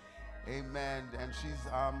Zion. Amen. And she's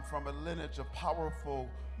from a lineage of powerful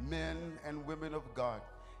men and women of God.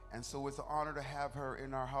 And so it's an honor to have her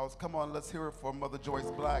in our house. Come on, let's hear it for Mother Joyce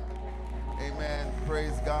Black. Amen.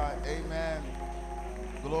 Praise God. Amen.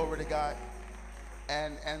 Glory to God.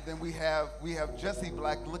 And then we have Jesse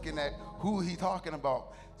Black looking at who he talking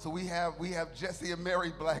about. So we have Jesse and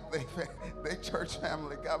Mary Black, they church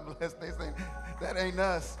family. God bless. They say that ain't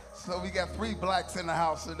us. So we got 3 blacks in the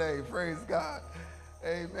house today. Praise God.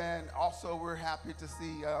 Amen. Also, we're happy to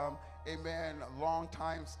see, amen, a long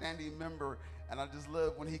time standing member. And I just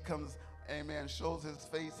love when he comes, amen, shows his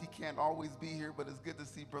face. He can't always be here, but it's good to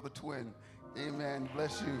see Brother Twin. Amen.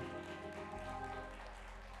 Bless you.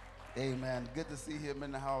 Amen. Good to see him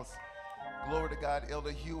in the house. Glory to God.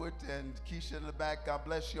 Elder Hewitt and Keisha in the back. God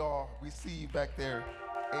bless y'all. We see you back there.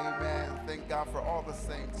 Amen. Thank God for all the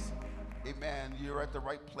saints. Amen. You're at the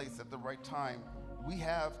right place at the right time. We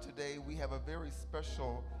have a very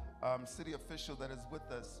special city official that is with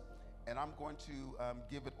us, and I'm going to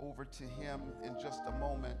give it over to him in just a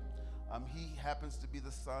moment. He happens to be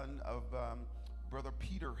the son of Brother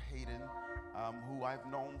Peter Hayden, who I've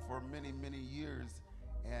known for many, many years,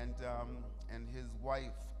 and his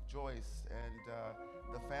wife Joyce, and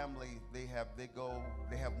the family. They have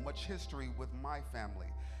much history with my family.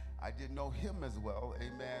 I didn't know him as well,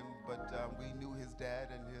 amen, but we knew his dad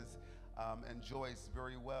and Joyce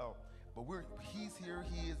very well. But he's here.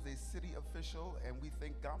 He is a city official, and we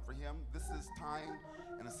thank God for him. This is time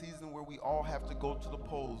and a season where we all have to go to the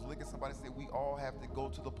polls. Look at somebody say, we all have to go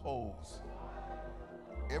to the polls.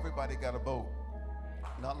 Everybody got to vote.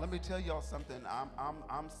 Now let me tell y'all something.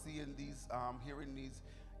 I'm seeing these, hearing these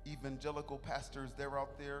evangelical pastors. They're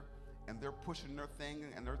out there and they're pushing their thing,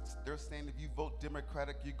 and they're saying if you vote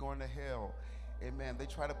Democratic, you're going to hell. Amen. They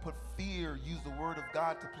try to put fear, use the word of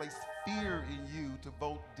God to place fear in you to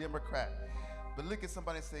vote Democrat. But look at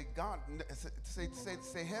somebody and say, God,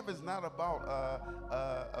 say heaven's not about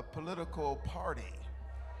a political party.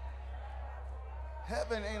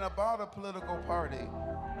 Heaven ain't about a political party.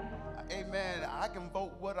 Amen. I can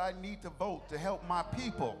vote what I need to vote to help my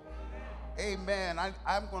people. Amen.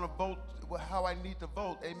 I'm going to vote how I need to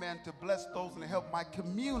vote. Amen. To bless those and help my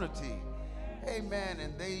community. Amen.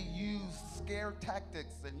 And they use scare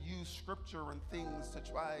tactics and use scripture and things to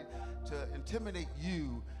try to intimidate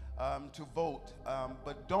you to vote.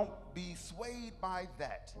 But don't be swayed by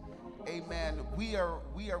that. Amen. We are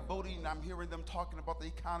voting. I'm hearing them talking about the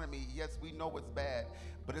economy. Yes, we know it's bad,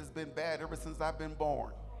 but it's been bad ever since I've been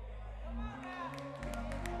born.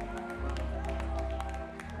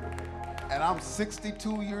 And I'm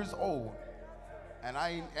 62 years old. And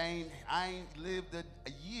I ain't lived a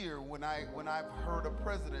year when I've heard a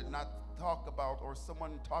president not talk about, or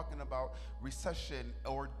someone talking about recession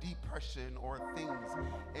or depression or things.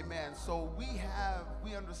 Amen. So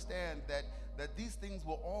we understand that these things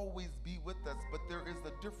will always be with us, but there is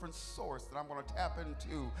a different source that I'm going to tap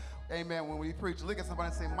into. Amen. When we preach, look at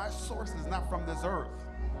somebody and say, my source is not from this earth.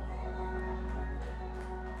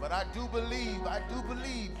 But I do believe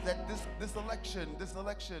that this election,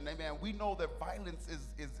 amen, we know that violence is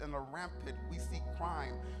in a rampant. We see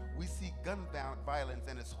crime, we see gun violence,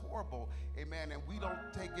 and it's horrible, amen, and we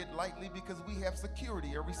don't take it lightly because we have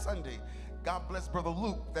security every Sunday. God bless Brother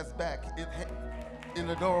Luke that's back in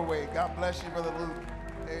the doorway. God bless you, Brother Luke,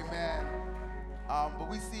 amen. But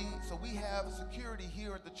we have security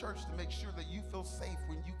here at the church to make sure that you feel safe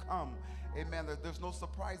when you come. Amen. There's no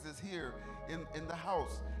surprises here in the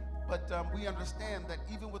house. But we understand that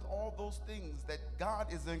even with all those things, that God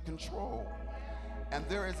is in control. And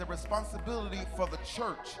there is a responsibility for the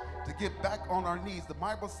church to get back on our knees. The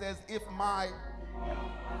Bible says,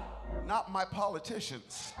 not my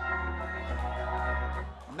politicians,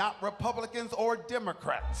 not Republicans or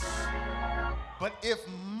Democrats, but if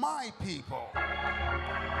my people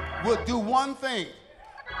would do one thing,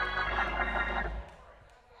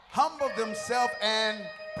 humble themselves and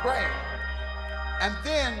pray, and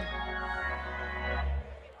then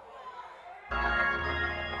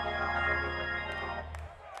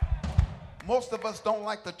most of us don't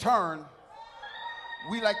like to turn.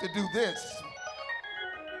 We like to do this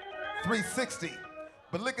 360.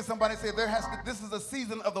 But look at somebody and say, this is a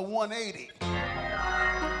season of the 180.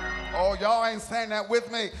 Oh, y'all ain't saying that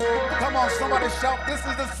with me. Come on, somebody shout, this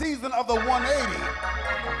is the season of the 180.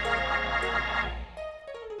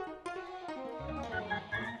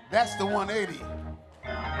 That's the 180.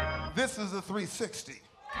 This is the 360.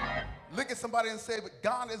 Look at somebody and say, but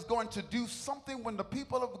God is going to do something when the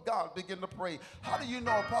people of God begin to pray. How do you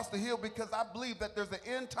know, Apostle Hill? Because I believe that there's an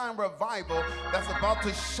end time revival that's about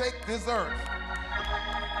to shake this earth.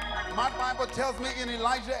 My Bible tells me in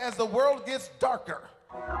Elijah, as the world gets darker,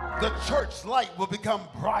 the church light will become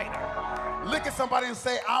brighter. Look at somebody and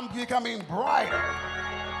say, I'm becoming brighter.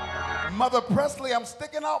 Mother Presley, I'm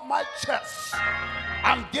sticking out my chest.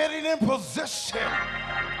 I'm getting in position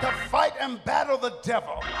to fight and battle the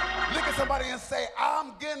devil. Look at somebody and say,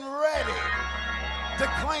 I'm getting ready to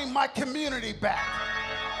claim my community back,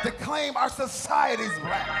 to claim our societies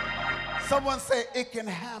back. Someone say, it can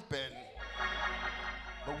happen.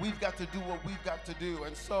 But we've got to do what we've got to do.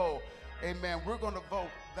 And so, amen, we're going to vote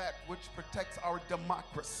that which protects our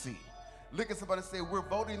democracy. Look at somebody and say, we're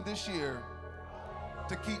voting this year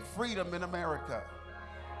to keep freedom in America.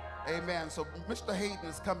 Amen. So Mr. Hayden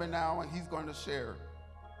is coming now, and he's going to share.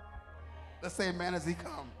 Let's say amen as he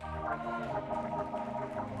comes.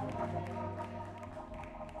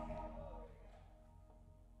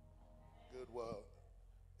 Good. Well,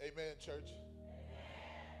 amen, church.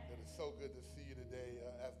 It is so good to see you today.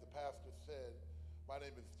 As the pastor said, my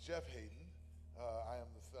name is Jeff Hayden. I am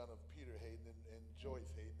the son of Peter Hayden and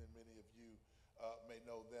Joyce Hayden, and many of you may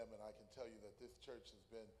know them. And I can tell you that this church has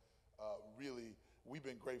been we've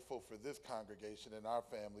been grateful for this congregation and our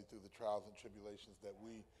family through the trials and tribulations that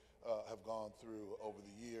we have gone through over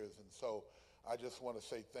the years. And so I just want to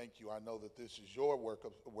say thank you. I know that this is your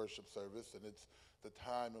worship service, and it's the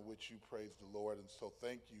time in which you praise the Lord. And so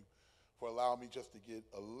thank you for allowing me just to get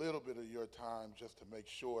a little bit of your time just to make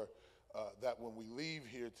sure that when we leave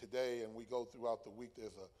here today and we go throughout the week,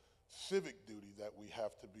 there's a civic duty that we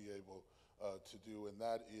have to be able to do, and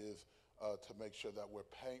that is to make sure that we're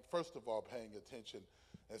first of all, paying attention,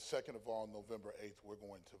 and second of all, November 8th, we're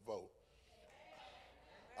going to vote.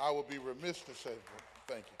 I will be remiss to say,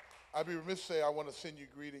 thank you. I'd be remiss to say I want to send you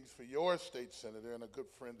greetings for your state senator and a good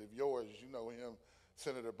friend of yours. You know him,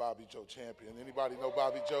 Senator Bobby Joe Champion. Anybody know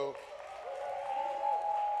Bobby Joe?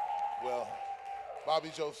 Well,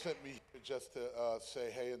 Bobby Joe sent me just to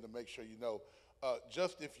say hey and to make sure you know.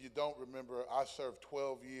 Just if you don't remember, I served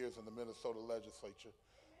 12 years in the Minnesota legislature,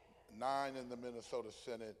 9 in the Minnesota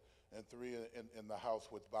Senate, and 3 in the House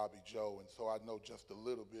with Bobby Joe. And so I know just a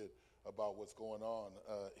little bit about what's going on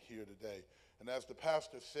here today. And as the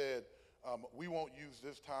pastor said, we won't use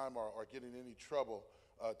this time or get in any trouble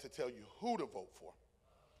to tell you who to vote for.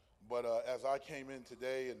 But as I came in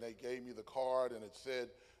today and they gave me the card and it said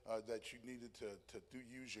that you needed to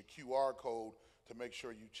use your QR code to make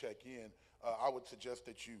sure you check in, I would suggest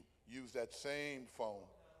that you use that same phone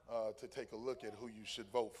to take a look at who you should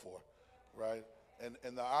vote for, right? And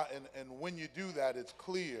when you do that, it's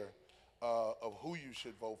clear of who you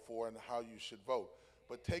should vote for and how you should vote.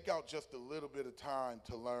 But take out just a little bit of time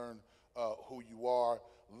to learn who you are.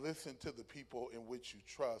 Listen to the people in which you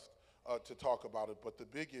trust to talk about it. But the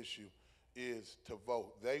big issue is to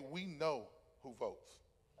vote. We know who votes.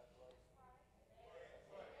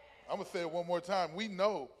 I'm going to say it one more time. We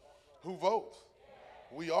know who votes.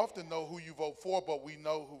 We often know who you vote for, but we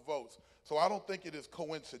know who votes. So I don't think it is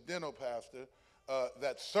coincidental, Pastor,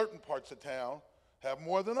 that certain parts of town have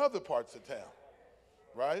more than other parts of town,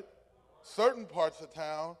 right? certain parts of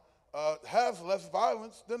town has less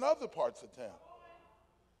violence than other parts of town.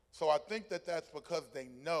 So I think that that's because they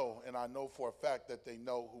know, and I know for a fact that they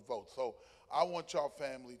know who votes. So I want y'all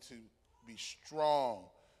family to be strong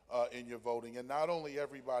in your voting, and not only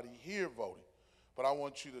everybody here voting, but I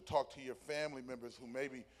want you to talk to your family members who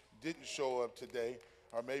maybe didn't show up today,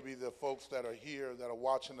 or maybe the folks that are here that are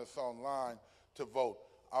watching us online to vote.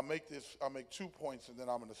 I'll make 2 points, and then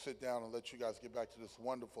I'm going to sit down and let you guys get back to this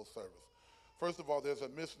wonderful service. First of all, there's a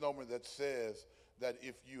misnomer that says that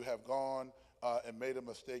if you have gone and made a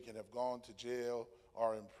mistake and have gone to jail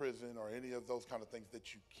or in prison or any of those kind of things,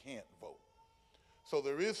 that you can't vote. So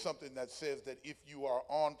there is something that says that if you are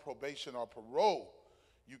on probation or parole,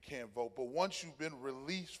 you can't vote. But once you've been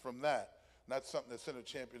released from that, and that's something that Senator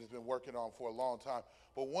Champion has been working on for a long time,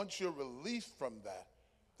 but once you're released from that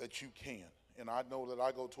you can. And I know that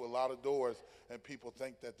I go to a lot of doors and people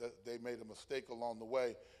think that they made a mistake along the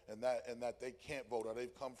way and that they can't vote, or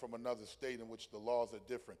they've come from another state in which the laws are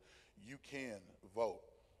different. You can vote.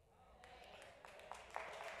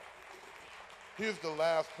 Here's the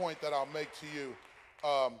last point that I'll make to you.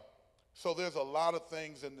 So there's a lot of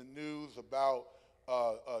things in the news about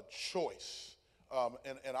choice.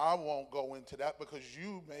 And I won't go into that because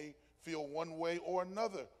you may feel one way or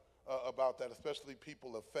another about that, especially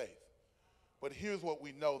people of faith. But here's what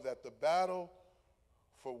we know, that the battle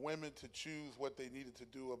for women to choose what they needed to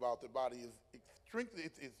do about their body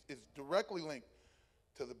is directly linked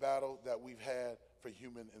to the battle that we've had for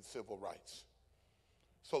human and civil rights.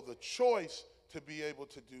 So the choice to be able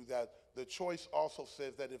to do that, the choice also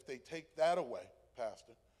says that if they take that away,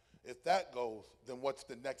 Pastor, if that goes, then what's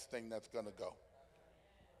the next thing that's going to go?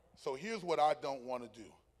 So here's what I don't want to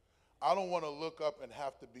do. I don't want to look up and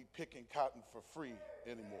have to be picking cotton for free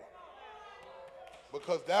anymore.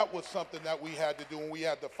 Because that was something that we had to do and we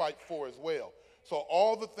had to fight for as well. So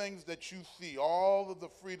all the things that you see, all of the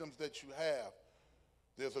freedoms that you have,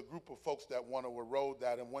 there's a group of folks that want to erode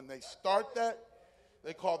that. And when they start that,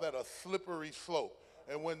 they call that a slippery slope.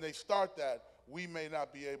 And when they start that, we may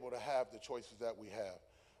not be able to have the choices that we have.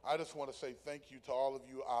 I just want to say thank you to all of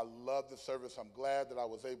you. I love the service. I'm glad that I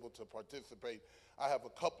was able to participate. I have a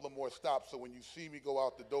couple of more stops, so when you see me go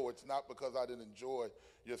out the door, it's not because I didn't enjoy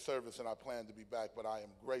your service and I plan to be back, but I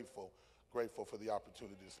am grateful for the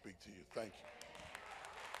opportunity to speak to you. Thank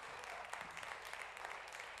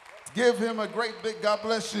you. Give him a great big God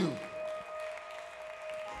bless you.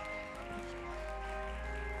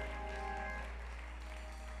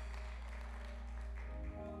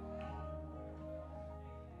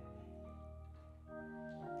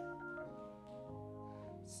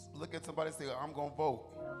 Look at somebody and say, I'm going to vote.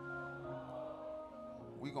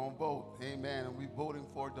 We're going to vote. Amen. And we're voting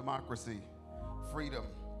for democracy, freedom.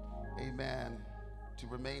 Amen. To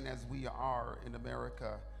remain as we are in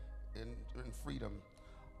America in freedom.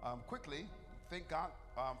 Quickly, thank God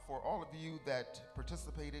for all of you that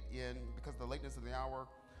participated in, because of the lateness of the hour,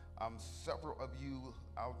 several of you,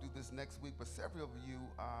 I'll do this next week, but several of you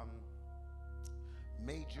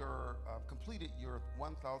completed your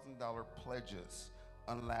 $1,000 pledges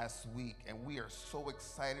on last week, and we are so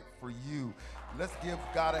excited for you. Let's give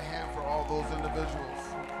God a hand for all those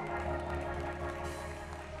individuals.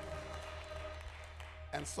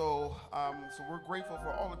 And so we're grateful for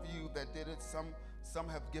all of you that did it. Some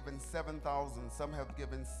have given 7,000, some have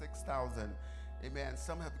given 6,000. Amen.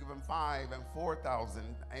 Some have given 5,000 and 4,000.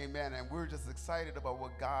 Amen. And we're just excited about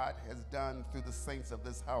what God has done through the saints of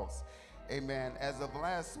this house. Amen. As of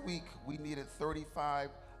last week, we needed 35.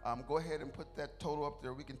 Go ahead and put that total up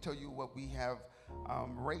there. We can tell you what we have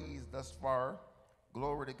raised thus far.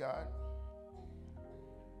 Glory to God.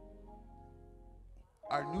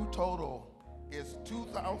 Our new total is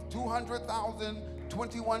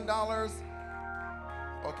 $200,021.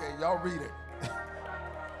 Okay, y'all read it.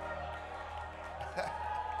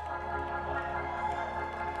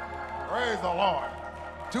 Praise the Lord.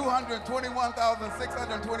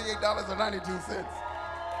 $221,628.92.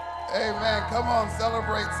 Amen. Come on,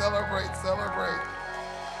 celebrate, celebrate, celebrate.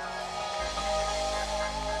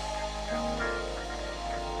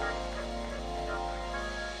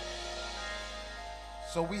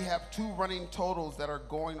 So we have 2 running totals that are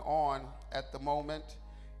going on at the moment,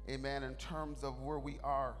 amen, in terms of where we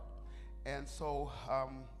are. And so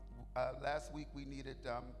last week we needed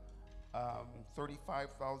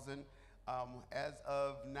 35,000. As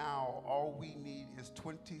of now, all we need is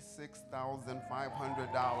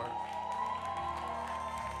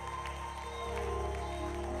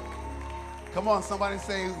 $26,500. Come on, somebody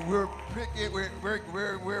say, we're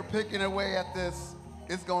picking away at this.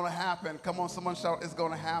 It's going to happen. Come on, someone shout, it's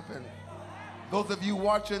going to happen. Those of you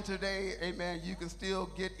watching today, amen, you can still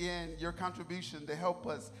get in your contribution to help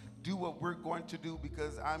us do what we're going to do,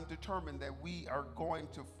 because I'm determined that we are going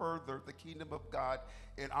to further the kingdom of God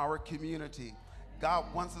in our community. God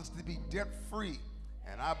wants us to be debt-free,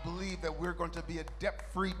 and I believe that we're going to be a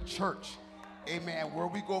debt-free church. Amen. Where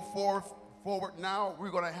we go forward now,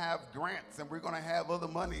 we're going to have grants and we're going to have other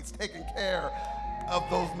monies taking care of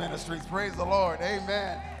those ministries. Praise the Lord.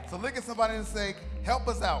 Amen. So look at somebody and say, help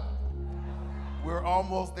us out. We're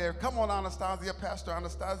almost there. Come on, Anastasia. Pastor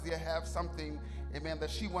Anastasia have something, amen, that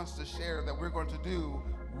she wants to share that we're going to do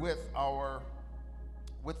with our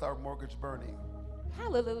mortgage burning.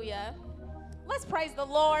 Hallelujah. Let's praise the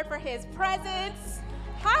Lord for his presence.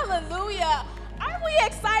 Hallelujah. Aren't we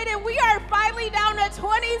excited? We are finally down to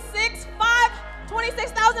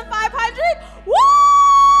 26,500. Woo!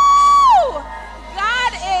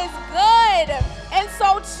 God is good. And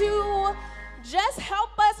so to just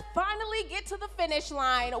help us finally get to the finish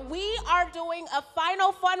line, we are doing a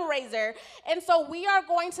final fundraiser. And so we are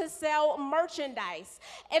going to sell merchandise.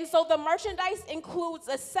 And so the merchandise includes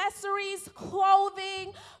accessories,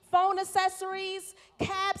 clothing, phone accessories,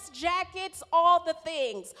 caps, jackets, all the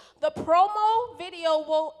things. The promo video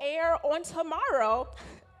will air on tomorrow.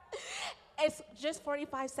 It's just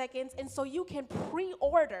 45 seconds, and so you can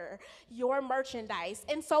pre-order your merchandise.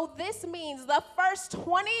 And so this means the first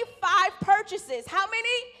 25 purchases, how many?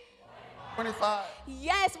 25.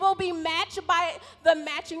 Yes, will be matched by the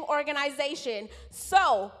matching organization.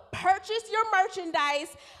 So purchase your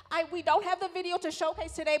merchandise. We don't have the video to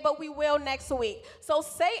showcase today, but we will next week. So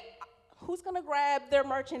say, who's gonna grab their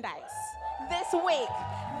merchandise this week?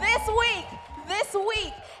 This week, this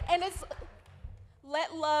week. And it's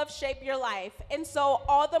Let Love Shape Your Life. And so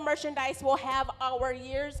all the merchandise will have our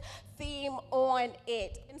year's theme on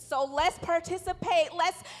it. And so let's participate.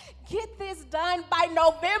 Let's get this done by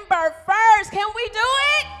November 1st. Can we do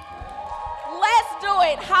it? Let's do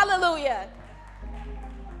it. Hallelujah.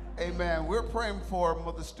 Amen. We're praying for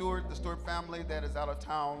Mother Stewart, the Stewart family that is out of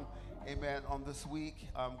town, amen, on this week.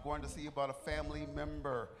 I'm going to see about a family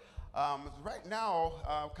member. Right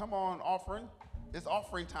now, come on, offering. It's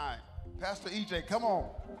offering time. Pastor EJ, come on.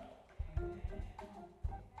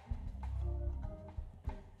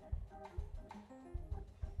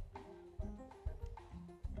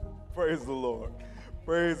 Praise the Lord.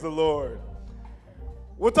 Praise the Lord.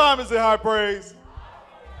 What time is it, High Praise?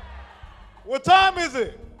 What time is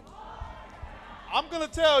it? I'm going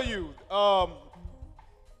to tell you, and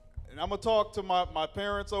I'm going to talk to my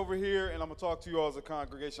parents over here, and I'm going to talk to you all as a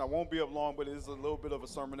congregation. I won't be up long, but it is a little bit of a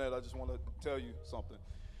sermonette. I just want to tell you something.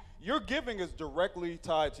 Your giving is directly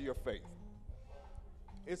tied to your faith.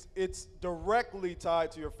 It's directly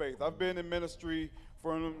tied to your faith. I've been in ministry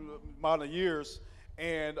for an amount of years,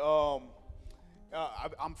 and I'm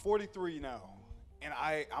 43 now, and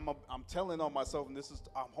I'm telling on myself, and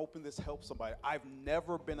I'm hoping this helps somebody. I've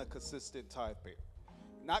never been a consistent tithe payer.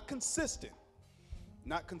 Not consistent.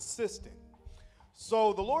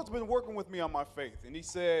 So the Lord's been working with me on my faith, and he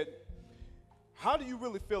said, how do you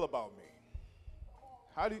really feel about me?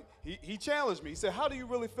 He challenged me. He said, how do you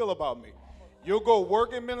really feel about me? You'll go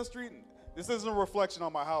work in ministry. This isn't a reflection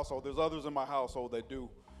on my household. There's others in my household that do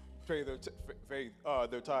pay their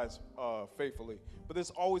tithes faithfully. But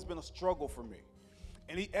there's always been a struggle for me.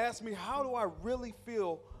 And he asked me, how do I really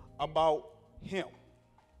feel about him?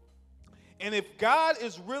 And if God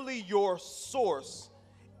is really your source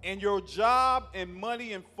and your job and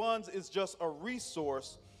money and funds is just a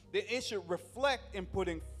resource, then it should reflect in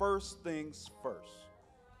putting first things first.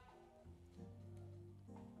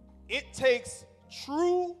 It takes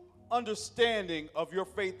true understanding of your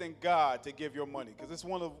faith in God to give your money, because it's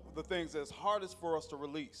one of the things that's hardest for us to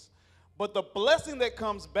release. But the blessing that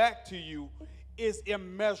comes back to you is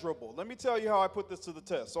immeasurable. Let me tell you how I put this to the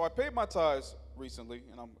test. So I paid my tithes recently,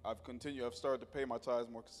 and I've started to pay my tithes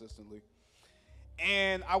more consistently.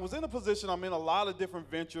 And I was in a position, I'm in a lot of different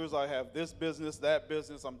ventures. I have this business, that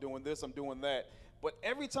business, I'm doing this, I'm doing that. But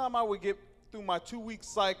every time I would get through my 2-week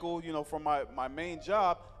cycle, from my main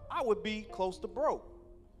job, I would be close to broke.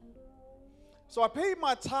 So I paid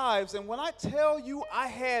my tithes, and when I tell you I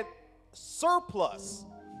had surplus,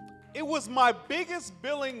 it was my biggest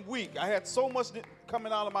billing week. I had so much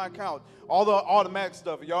coming out of my account. All the automatic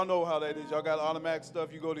stuff. Y'all know how that is. Y'all got automatic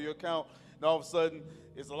stuff. You go to your account, and all of a sudden,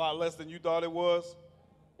 it's a lot less than you thought it was.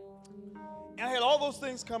 And I had all those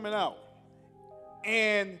things coming out.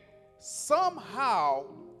 And somehow,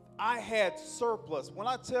 I had surplus. When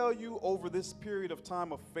I tell you over this period of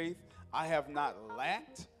time of faith, I have not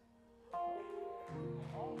lacked.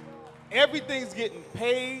 Everything's getting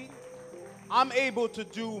paid. I'm able to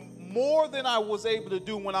do more than I was able to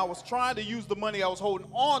do when I was trying to use the money I was holding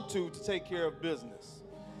on to take care of business.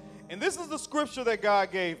 And this is the scripture that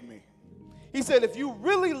God gave me. He said, if you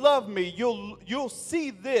really love me, you'll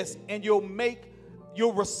see this and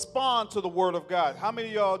you'll respond to the word of God. How many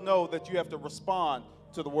of y'all know that you have to respond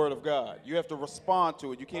to the word of God? You have to respond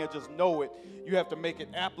to it. You can't just know it. You have to make it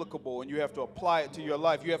applicable and you have to apply it to your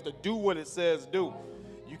life. You have to do what it says do.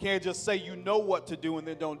 You can't just say you know what to do and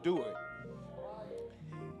then don't do it.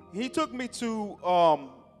 He took me to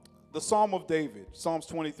the Psalm of David, Psalms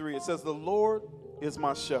 23. It says, the Lord is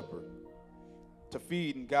my shepherd, to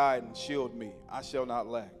feed and guide and shield me. I shall not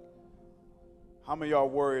lack. How many of y'all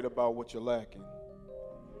worried about what you're lacking?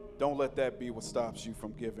 Don't let that be what stops you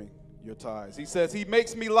from giving your tithes. He says, he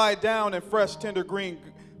makes me lie down in fresh, tender green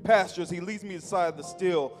pastures. He leads me beside the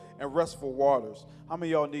still and restful waters. How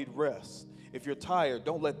many of y'all need rest? If you're tired,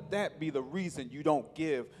 don't let that be the reason you don't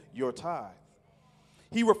give your tithe.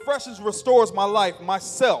 He refreshes, restores my life,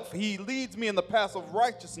 myself. He leads me in the path of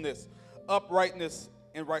righteousness, uprightness,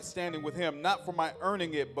 and right standing with him, not for my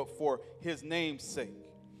earning it, but for his name's sake.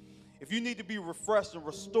 If you need to be refreshed and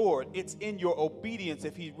restored, it's in your obedience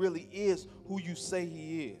if he really is who you say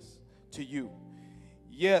he is to you.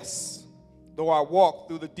 Yes, though I walk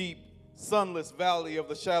through the deep, sunless valley of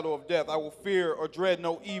the shadow of death, I will fear or dread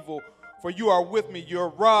no evil, for you are with me. Your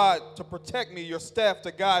rod to protect me, your staff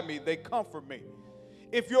to guide me, they comfort me.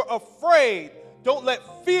 If you're afraid, don't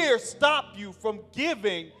let fear stop you from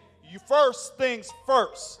giving you first things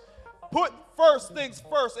first. Put first things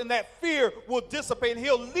first, and that fear will dissipate, and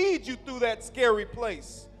he'll lead you through that scary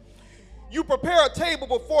place. You prepare a table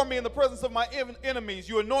before me in the presence of my enemies.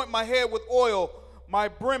 You anoint my head with oil. My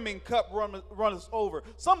brimming cup runneth over.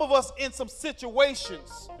 Some of us in some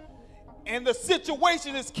situations, and the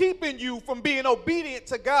situation is keeping you from being obedient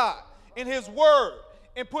to God in his word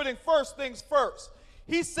and putting first things first.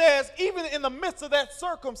 He says, even in the midst of that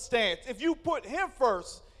circumstance, if you put him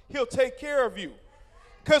first, he'll take care of you.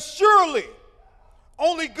 Because surely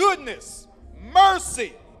only goodness,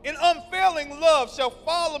 mercy, and unfailing love shall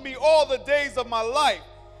follow me all the days of my life.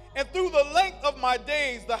 And through the length of my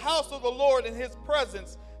days, the house of the Lord and his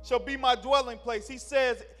presence shall be my dwelling place. He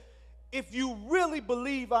says, if you really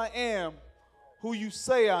believe I am who you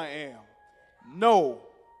say I am, know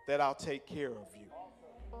that I'll take care of you.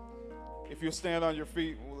 If you stand on your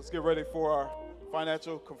feet, let's get ready for our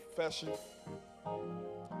financial confession.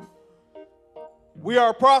 We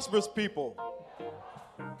are a prosperous people.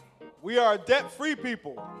 We are a debt-free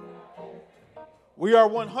people. We are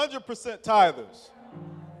 100% tithers.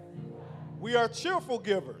 We are cheerful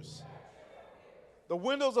givers. The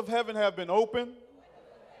windows of heaven have been opened,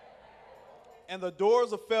 and the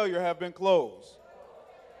doors of failure have been closed.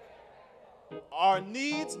 Our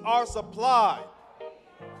needs are supplied.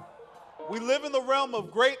 We live in the realm of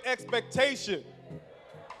great expectation.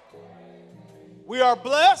 We are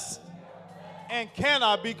blessed and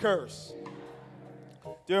cannot be cursed.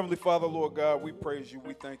 Dear Heavenly Father, Lord God, we praise you.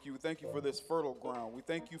 We thank you. We thank you for this fertile ground. We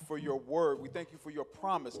thank you for your word. We thank you for your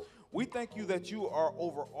promise. We thank you that you are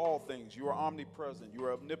over all things. You are omnipresent. You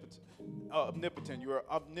are omnipotent. You are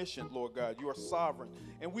omniscient, Lord God. You are sovereign.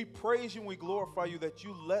 And we praise you and we glorify you that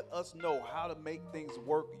you let us know how to make things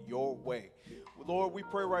work your way. Lord, we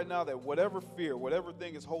pray right now that whatever fear, whatever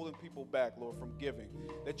thing is holding people back, Lord, from giving,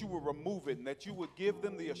 that you would remove it and that you would give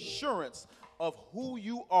them the assurance of who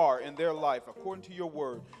you are in their life according to your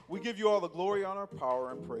word. We give you all the glory, honor,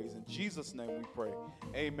 power, and praise. In Jesus' name we pray.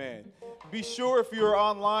 Amen. Be sure if you're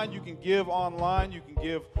online, you can give online. You can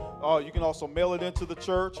give. You can also mail it into the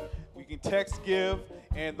church. You can text give.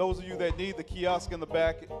 And those of you that need, the kiosk in the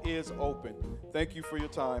back is open. Thank you for your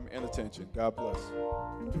time and attention. God bless.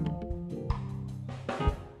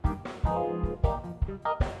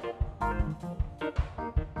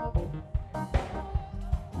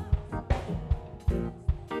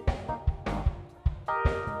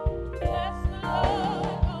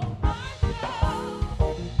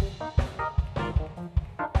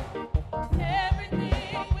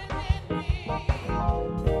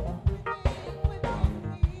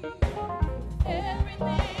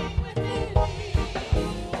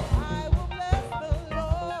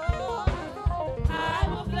 I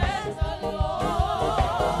will bless the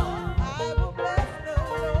Lord.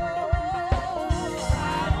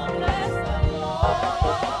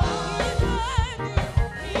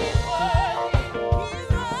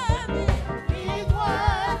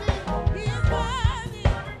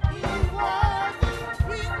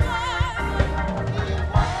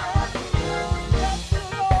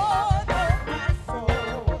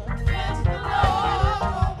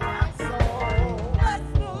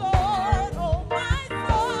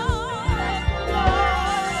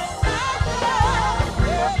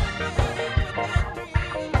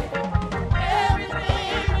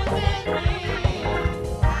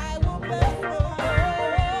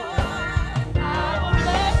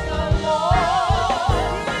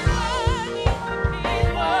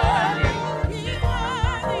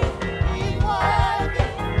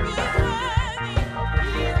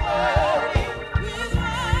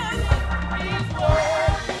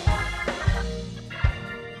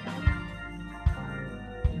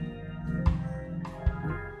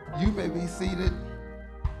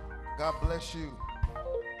 God bless you.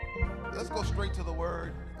 Let's go straight to the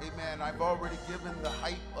word. Amen. I've already given the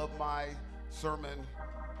height of my sermon.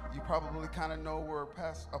 You probably kind of know where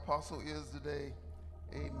Apostle is today.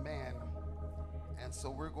 Amen. And so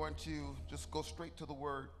we're going to just go straight to the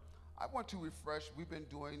word. I want to refresh. We've been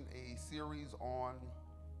doing a series on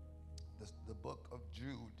the book of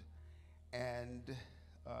Jude. And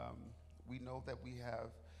we know that we have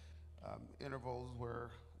intervals where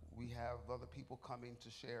we have other people coming to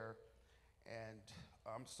share. And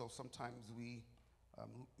so sometimes we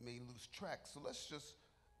may lose track. So let's to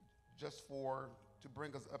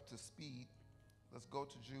bring us up to speed, let's go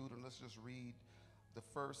to Jude and let's just read the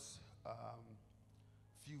first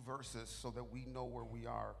few verses so that we know where we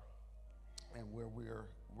are and where we're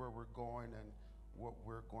going and what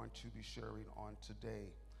we're going to be sharing on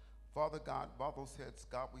today. Father God, bow those heads.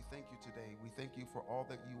 God, we thank you today. We thank you for all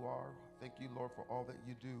that you are. Thank you, Lord, for all that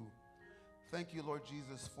you do. Thank you, Lord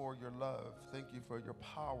Jesus, for your love. Thank you for your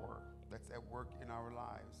power that's at work in our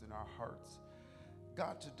lives, in our hearts.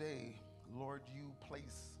 God, today, Lord, you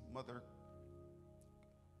place Mother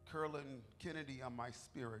Carolyn Kennedy on my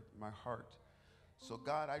spirit, my heart. So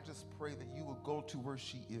God, I just pray that you will go to where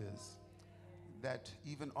she is, that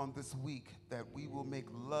even on this week, that we will make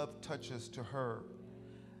love touches to her,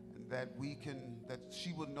 and that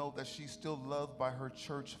she will know that she's still loved by her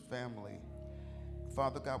church family.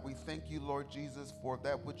 Father God, we thank you, Lord Jesus, for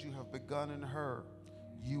that which you have begun in her,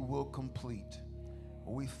 you will complete.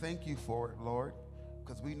 We thank you for it, Lord,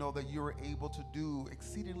 because we know that you are able to do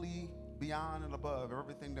exceedingly beyond and above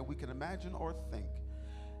everything that we can imagine or think.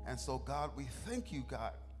 And so, God, we thank you,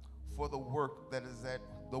 God, for the word that is at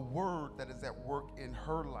work in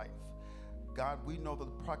her life. God, we know that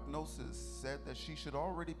the prognosis said that she should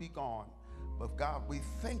already be gone. But God, we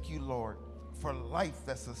thank you, Lord, for life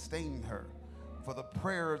that sustained her, for the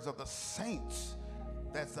prayers of the saints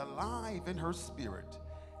that's alive in her spirit.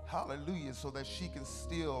 Hallelujah, so that she can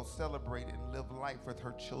still celebrate and live life with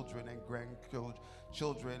her children and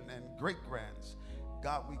grandchildren and great-grands.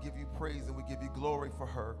 God, we give you praise and we give you glory for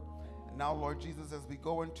her. And now, Lord Jesus, as we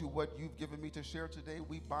go into what you've given me to share today,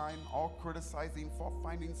 we bind all criticizing,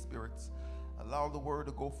 fault-finding spirits. Allow the word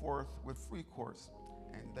to go forth with free course,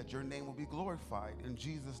 and that your name will be glorified. In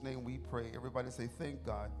Jesus' name we pray. Everybody say, thank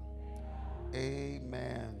God.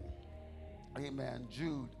 Amen. Amen.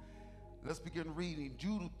 Jude. Let's begin reading.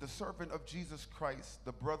 Jude, the servant of Jesus Christ,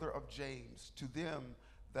 the brother of James, to them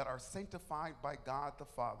that are sanctified by God the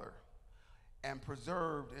Father and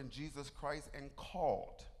preserved in Jesus Christ and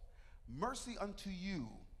called. Mercy unto you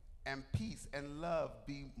and peace and love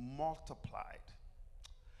be multiplied.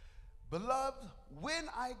 Beloved, when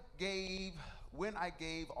I gave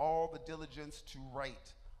all the diligence to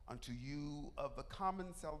write unto you of the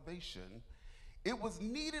common salvation, it was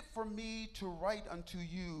needed for me to write unto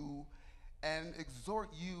you and exhort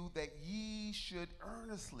you that ye should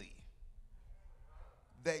earnestly,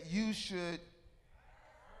 I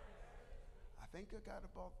think I got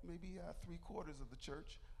about maybe 3/4 of the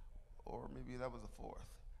church, or maybe that was a 4th.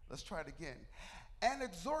 Let's try it again. And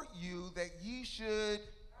exhort you that ye should,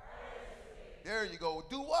 there you go,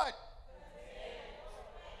 do what?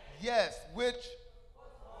 Yes, which,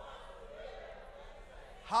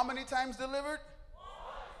 how many times delivered?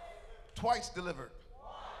 Twice delivered.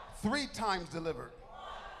 3 times delivered.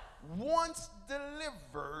 Once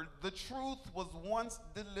delivered. The truth was once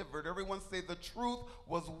delivered. Everyone say the truth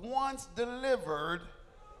was once delivered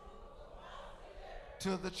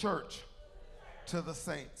to the church, to the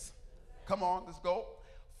saints. Come on, let's go.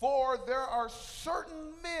 For there are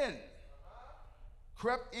certain men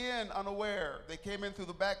crept in unaware. They came in through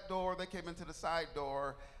the back door. They came into the side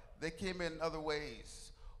door. They came in other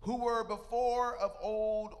ways, who were before of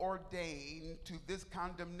old ordained to this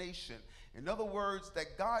condemnation. In other words,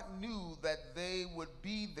 that God knew that they would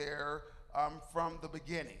be there from the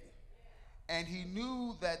beginning. And he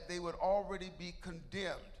knew that they would already be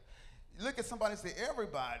condemned. Look at somebody and say,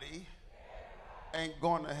 everybody ain't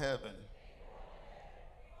going to heaven.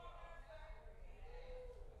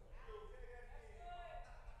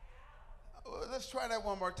 Let's try that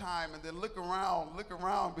one more time and then look around,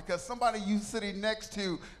 because somebody you sitting next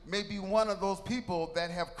to may be one of those people that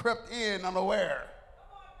have crept in unaware.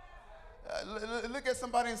 Look at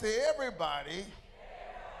somebody and say, everybody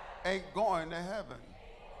ain't going to heaven.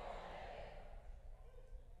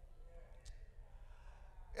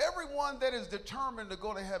 Everyone that is determined to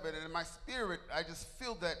go to heaven, and in my spirit, I just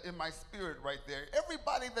feel that in my spirit right there.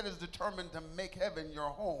 Everybody that is determined to make heaven your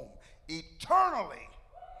home eternally,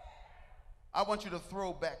 I want you to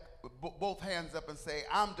throw back both hands up and say,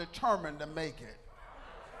 I'm determined to make it.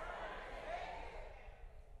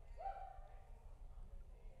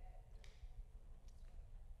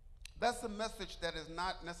 That's a message that is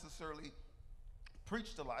not necessarily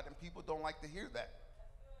preached a lot, and people don't like to hear that.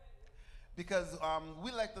 Because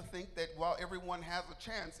we like to think that while everyone has a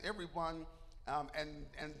chance, everyone,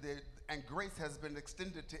 and grace has been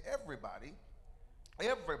extended to everybody,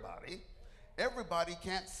 everybody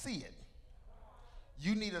can't see it.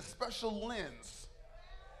 You need a special lens.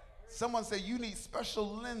 Someone say you need special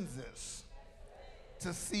lenses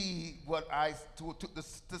to see what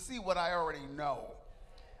to see what I already know.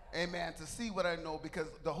 Amen. To see what I know, because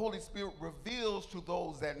the Holy Spirit reveals to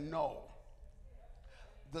those that know.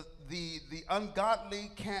 The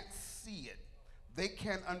ungodly can't see it. They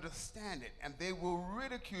can't understand it, and they will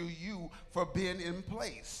ridicule you for being in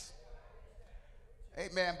place.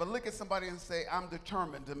 Amen. But look at somebody and say, I'm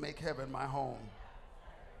determined to make heaven my home.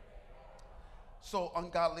 So,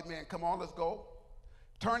 ungodly men, come on, let's go.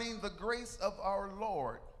 Turning the grace of our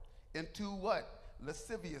Lord into what?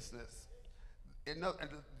 Lasciviousness.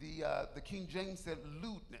 The King James said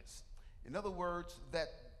lewdness. In other words, that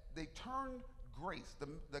they turned grace,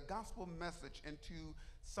 the gospel message, into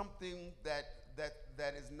something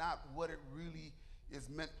that is not what it really is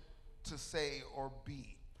meant to say or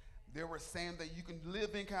be. They were saying that you can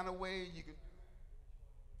live any kind of way, you can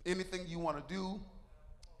anything you want to do,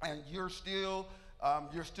 and you're still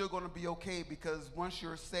going to be okay, because once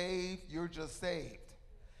you're saved, you're just saved.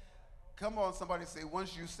 Come on, somebody say,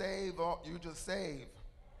 once you save, you just saved.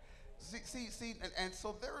 See, and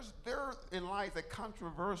so therein lies a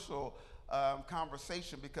controversial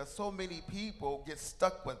conversation, because so many people get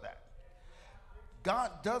stuck with that.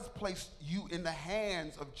 God does place you in the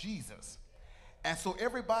hands of Jesus. And so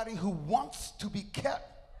everybody who wants to be kept,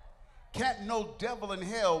 can't no devil in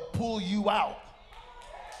hell pull you out.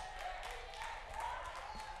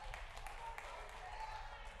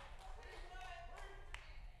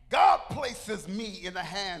 God places me in the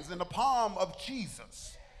hands, in the palm of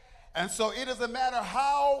Jesus. And so it doesn't matter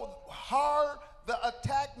how hard the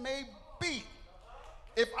attack may be.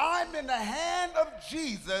 If I'm in the hand of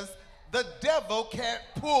Jesus, the devil can't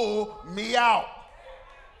pull me out.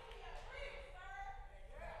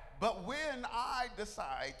 But when I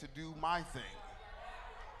decide to do my thing,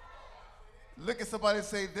 look at somebody and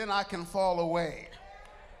say, then I can fall away.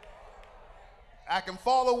 I can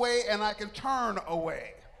fall away and I can turn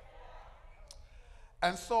away.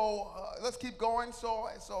 And so let's keep going.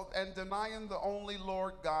 And denying the only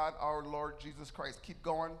Lord God, our Lord Jesus Christ. Keep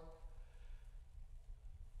going.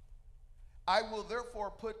 I will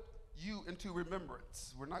therefore put you into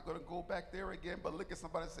remembrance. We're not going to go back there again, but look at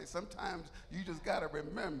somebody and say, sometimes you just got to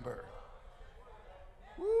remember.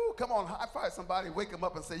 Woo, come on, high five somebody, wake them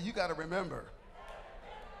up and say, you got to remember.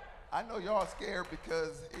 I know y'all scared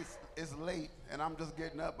because it's late and I'm just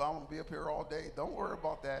getting up. I'm going to be up here all day. Don't worry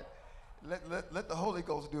about that. Let the Holy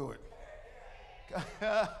Ghost do it.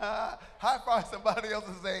 High five somebody else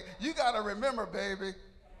and say, you got to remember, baby.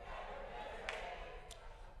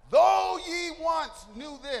 Though ye once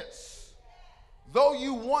knew this, though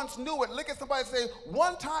you once knew it, look at somebody and say,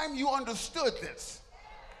 one time you understood this.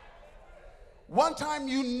 One time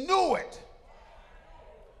you knew it.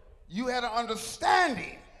 You had an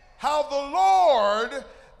understanding how the Lord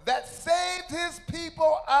that saved his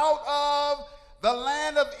people out of the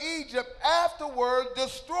land of Egypt afterward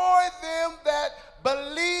destroyed them that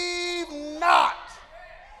believe not.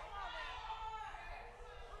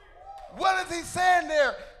 What is he saying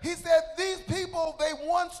there? He said these people, they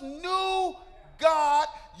once knew God.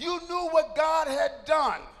 You knew what God had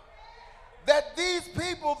done. That these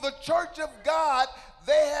people, the church of God,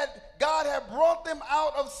 God had brought them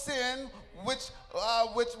out of sin, which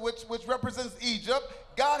represents Egypt.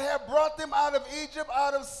 God had brought them out of Egypt,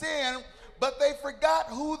 out of sin, but they forgot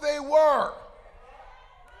who they were.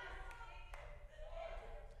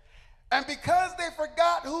 And because they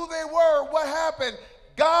forgot who they were, what happened?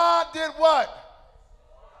 God did what?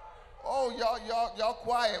 Oh, y'all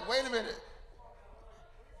quiet. Wait a minute.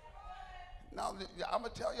 Now, I'm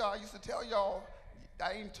going to tell y'all, I used to tell y'all,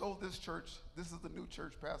 I ain't told this church, this is the new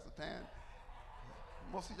church, Pastor Tan.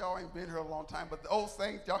 Most of y'all ain't been here a long time, but the old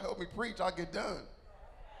saints, y'all help me preach, I'll get done.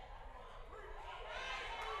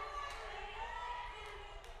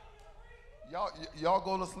 Y'all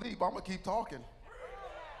go to sleep, I'm going to keep talking.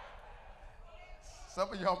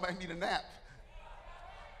 Some of y'all might need a nap.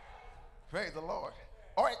 Praise the Lord.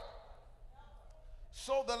 All right.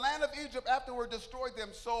 So the land of Egypt afterward destroyed them.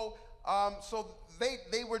 So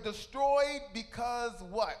they were destroyed because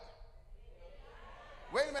what?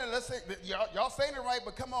 Wait a minute. Let's say y'all saying it right,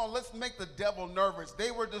 but come on, let's make the devil nervous.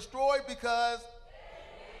 They were destroyed because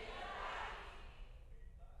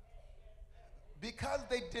because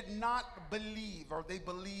they did not believe, or they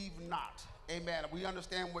believe not. Amen. We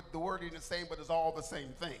understand what the wording is saying, but it's all the same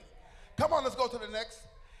thing. Come on, let's go to the next.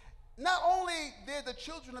 Not only did the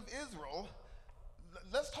children of Israel,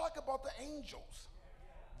 let's talk about the angels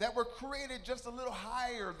that were created just a little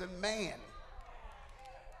higher than man.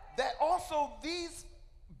 That also these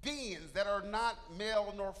beings that are not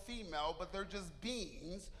male nor female, but they're just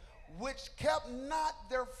beings, which kept not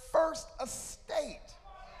their first estate.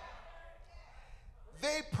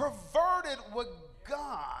 They perverted what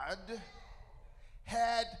God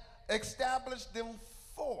had established them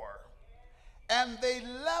for. And they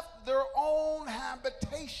left their own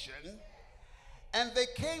habitation, and they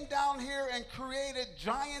came down here and created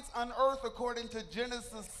giants on earth according to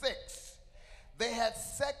Genesis 6. They had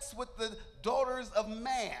sex with the daughters of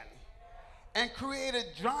man and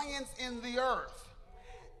created giants in the earth.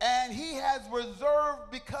 And he has reserved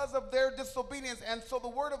because of their disobedience. And so the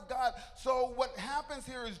word of God, so what happens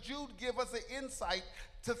here is Jude give us an insight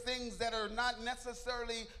to things that are not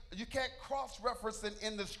necessarily, you can't cross-reference it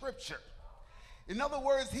in the scripture. In other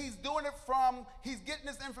words, he's doing it he's getting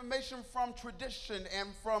this information from tradition and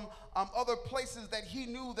from other places that he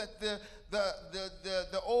knew that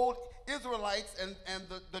the old Israelites and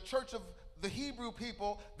the church of the Hebrew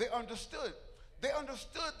people, they understood. They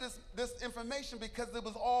understood this information because it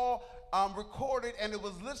was all recorded and it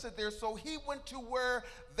was listed there. So he went to where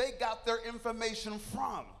they got their information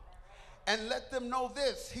from and let them know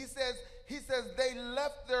this. He says they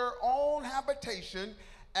left their own habitation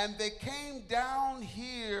and they came down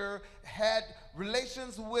here, had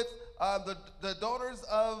relations with the daughters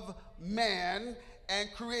of man, and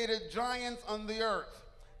created giants on the earth.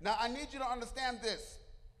 Now, I need you to understand this.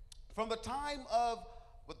 From the time of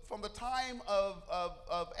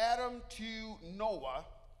Adam to Noah,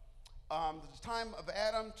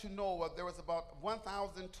 there was about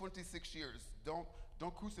 1,026 years. Don't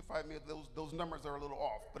crucify me if those numbers are a little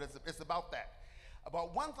off, but it's about that.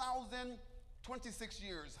 About 1,026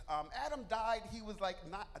 years. Adam died, he was like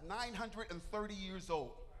 930 years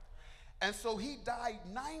old. And so he died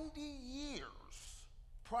 90 years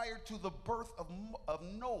prior to the birth of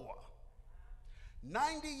Noah.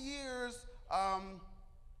 90 years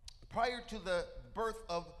prior to the birth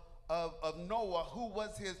of Noah, who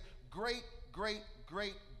was his great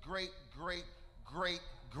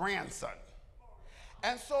grandson.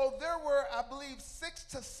 And so there were, I believe, 6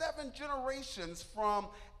 to 7 generations from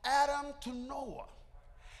Adam to Noah.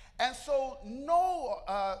 And so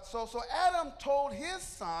so Adam told his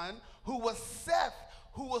son, who was Seth,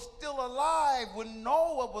 who was still alive when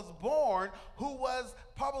Noah was born, who was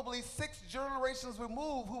probably 6 generations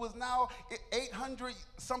removed, who was now 800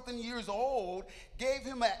 something years old, gave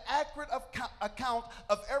him an accurate account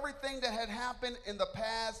of everything that had happened in the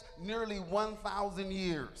past nearly 1,000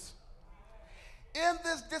 years. In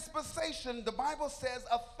this dispensation, the Bible says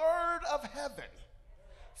a third of heaven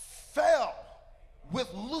fell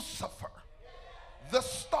with Lucifer, the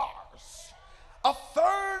stars. A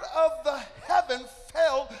third of the heaven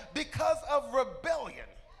fell because of rebellion,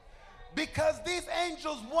 because these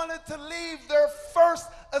angels wanted to leave their first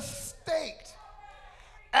estate.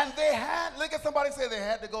 And they had, look at somebody say, they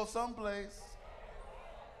had to go someplace.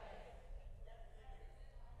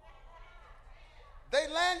 They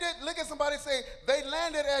landed, look at somebody say, they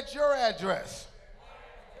landed at your address.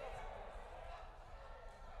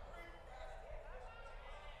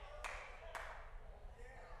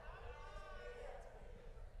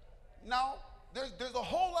 Now, there's a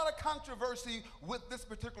whole lot of controversy with this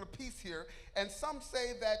particular piece here, and some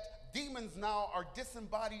say that demons now are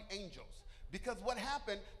disembodied angels. Because what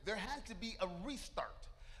happened, there had to be a restart.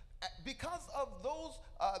 Because of those,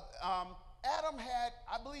 Adam had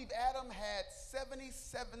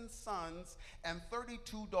 77 sons and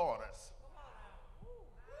 32 daughters.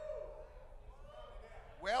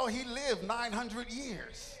 Well, he lived 900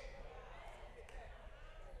 years.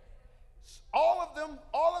 All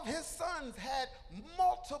of his sons had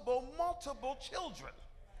multiple children.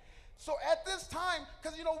 So at this time,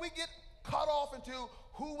 because we get caught off into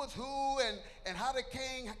who was who and how the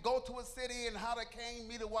king go to a city and how the king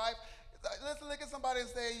meet a wife. Let's look at somebody and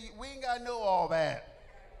say, we ain't got to know all that.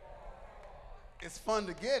 It's fun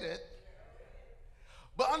to get it.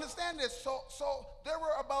 But understand this, so there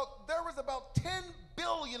was about 10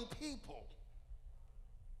 billion people.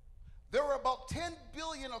 There were about 10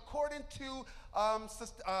 billion according to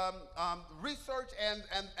research and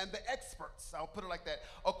the experts. I'll put it like that.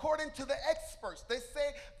 According to the experts, they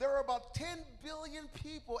say there were about 10 billion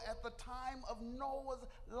people at the time of Noah's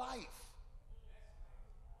life.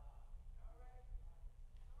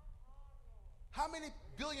 How many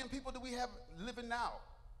billion people do we have living now?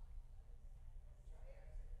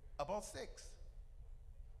 about 6,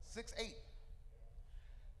 8.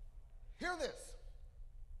 Hear this.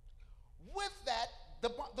 With that, the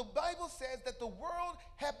Bible says that the world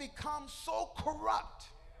had become so corrupt.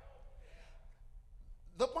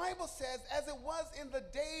 The Bible says, as it was in the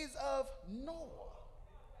days of Noah.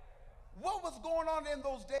 What was going on in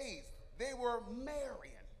those days? They were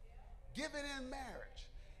marrying, giving in marriage.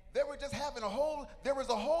 They were just having there was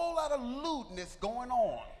a whole lot of lewdness going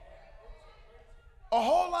on. A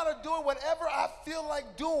whole lot of doing whatever I feel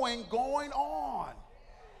like doing going on.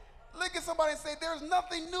 Look at somebody and say, there's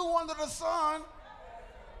nothing new under the sun.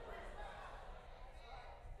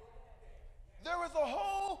 There was a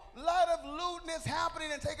whole lot of lewdness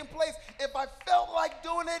happening and taking place. If I felt like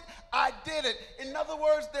doing it, I did it. In other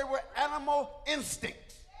words, there were animal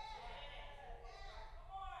instincts.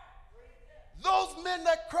 Those men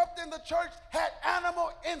that crept in the church had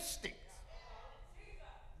animal instincts.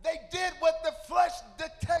 They did what the flesh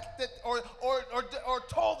detected or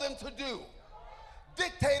told them to do,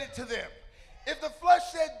 dictated to them. If the flesh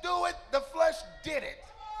said do it, the flesh did it.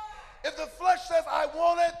 If the flesh says I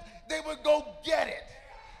want it, they would go get it.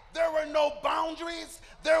 There were no boundaries.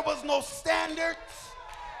 There was no standards.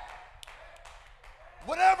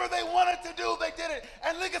 Whatever they wanted to do, they did it.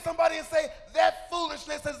 And look at somebody and say, that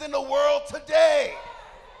foolishness is in the world today.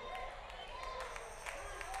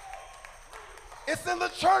 It's in the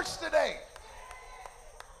church today.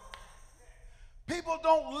 People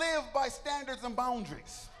don't live by standards and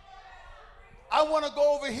boundaries. I want to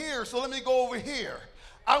go over here, so let me go over here.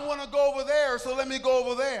 I want to go over there, so let me go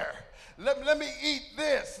over there. Let me eat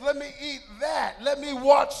this. Let me eat that. Let me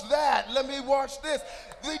watch that. Let me watch this.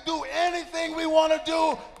 We do anything we want to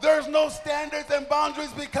do. There's no standards and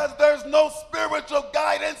boundaries because there's no spiritual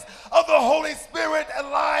guidance of the Holy Spirit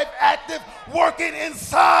alive, active, working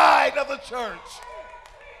inside of the church.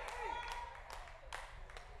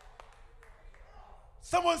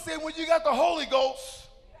 Someone said, when you got the Holy Ghost,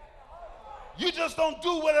 you just don't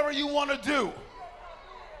do whatever you want to do.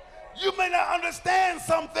 You may not understand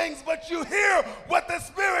some things, but you hear what the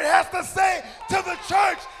Spirit has to say to the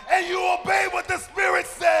church, and you obey what the Spirit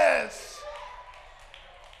says.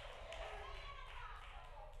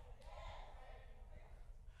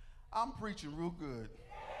 I'm preaching real good.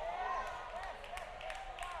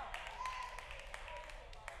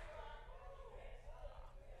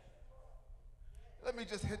 Let me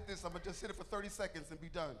just hit this. I'm going to just hit it for 30 seconds and be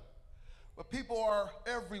done. But people are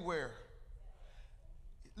everywhere.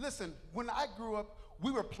 Listen, when I grew up, we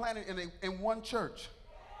were planted in one church.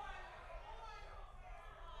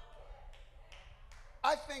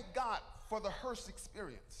 I thank God for the Hearst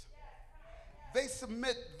experience. They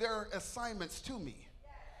submit their assignments to me.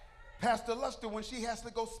 Pastor Luster, when she has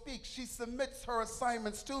to go speak, she submits her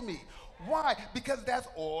assignments to me. Why? Because that's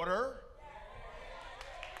order.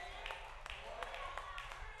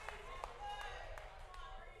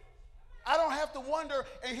 I don't have to wonder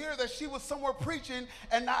and hear that she was somewhere preaching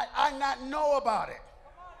and I not know about it.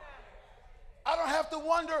 I don't have to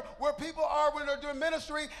wonder where people are when they're doing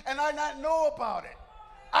ministry and I not know about it.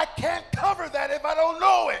 I can't cover that if I don't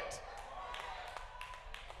know it.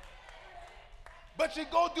 But you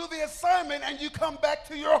go do the assignment and you come back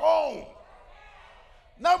to your home.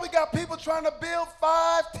 Now we got people trying to build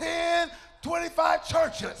 5, 10, 25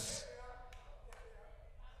 churches.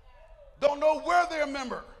 Don't know where they're a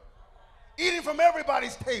member. Eating from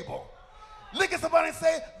everybody's table. Look at somebody and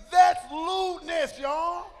say, that's lewdness,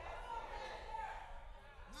 y'all.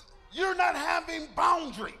 You're not having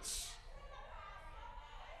boundaries.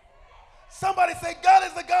 Somebody say, God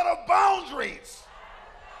is the God of boundaries.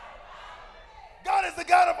 God is the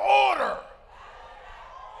God of order.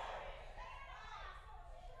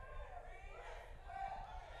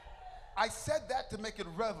 I said that to make it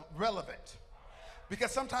relevant.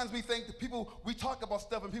 Because sometimes we think that we talk about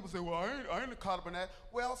stuff and people say, well, I ain't caught up in that.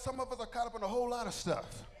 Well, some of us are caught up in a whole lot of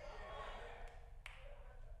stuff.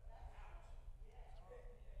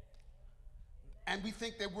 And we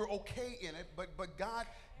think that we're okay in it, but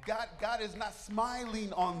God is not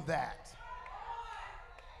smiling on that.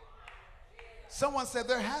 Someone said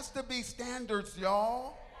there has to be standards,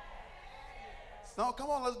 y'all. So come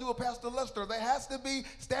on, let's do a Pastor Lester. There has to be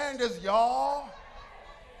standards, y'all.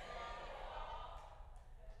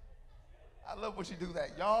 I love when she do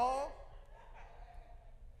that, y'all.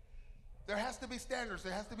 There has to be standards.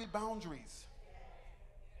 There has to be boundaries.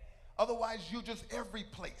 Otherwise, you just every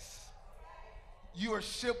place. You are a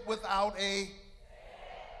ship without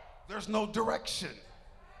there's no direction.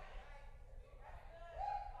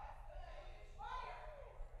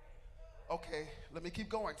 Okay, let me keep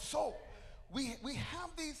going. So, we have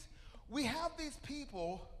these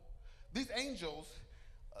people, these angels,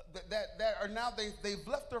 that are now they've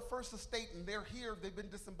left their first estate and they're here. They've been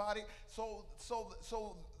disembodied. So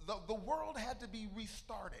the world had to be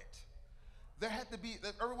restarted. There had to be,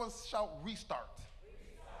 everyone shout restart.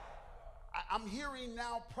 I'm hearing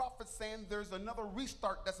now prophets saying there's another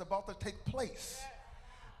restart that's about to take place.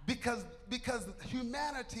 Because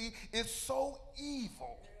humanity is so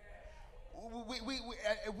evil.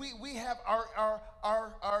 We have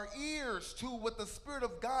our ears to what the Spirit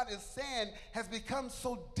of God is saying has become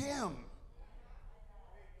so dim.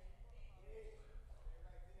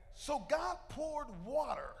 So God poured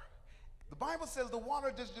water. The Bible says the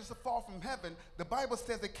water didn't just fall from heaven. The Bible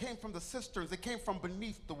says it came from the cisterns. It came from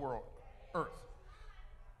beneath the earth.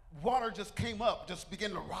 Water just came up, just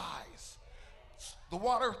began to rise. The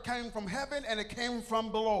water came from heaven and it came from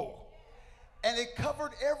below. And it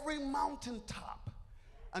covered every mountaintop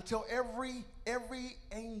until every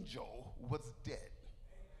angel was dead.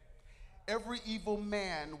 Every evil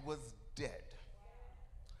man was dead.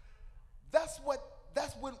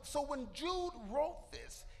 So when Jude wrote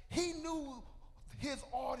this, he knew his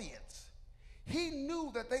audience. He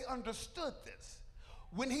knew that they understood this.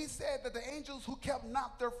 When he said that the angels who kept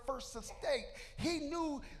not their first estate, he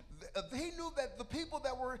knew that the people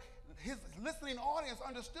that were his listening audience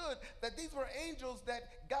understood that these were angels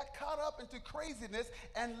that got caught up into craziness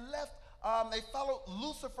and left. They followed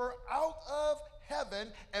Lucifer out of heaven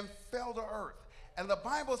and fell to earth. And the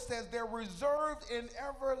Bible says they're reserved in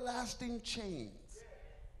everlasting chains.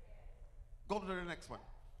 Go to the next one.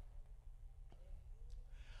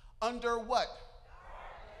 Under what?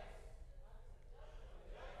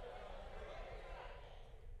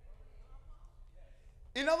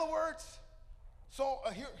 In other words, so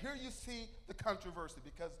here you see the controversy,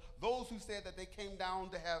 because those who said that they came down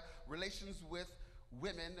to have relations with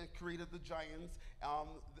women and created the giants,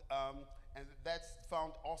 and that's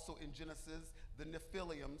found also in Genesis, the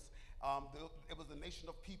Nephilims. It was a nation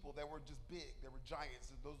of people that were just big. They were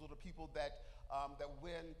giants. Those were the people that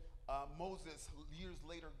when Moses years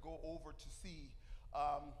later go over to see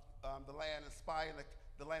the land and spy in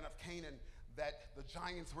the land of Canaan, that the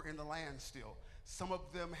giants were in the land still. Some of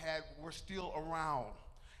them were still around.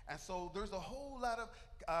 And so there's a whole lot of,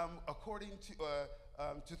 according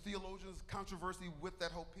to theologians, controversy with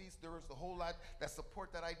that whole piece. There is a whole lot that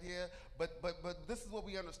support that idea. But this is what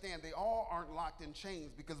we understand. They all aren't locked in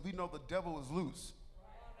chains, because we know the devil is loose.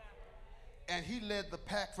 And he led the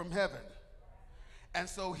pack from heaven. And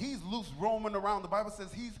so he's loose roaming around. The Bible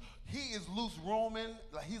says he is loose roaming.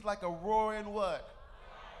 He's like a roaring what?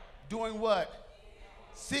 Doing what?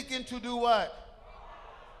 Seeking to do what?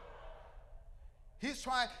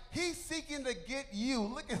 He's seeking to get you.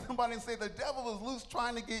 Look at somebody and say, the devil is loose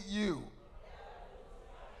trying to get you.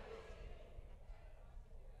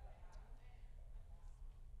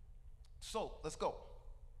 So, let's go.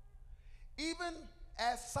 Even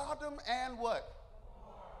as Sodom and what?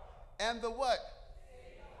 And the what?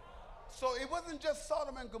 So it wasn't just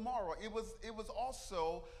Sodom and Gomorrah. It was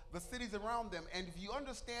also the cities around them. And if you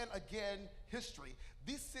understand, again, history,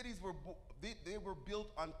 these cities were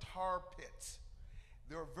built on tar pits.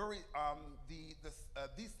 They were very,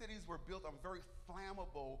 these cities were built on very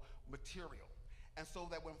flammable material. And so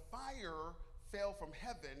that when fire fell from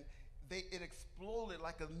heaven, it exploded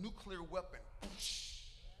like a nuclear weapon.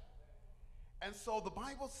 And so the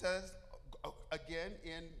Bible says, again,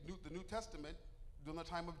 in the New Testament, during the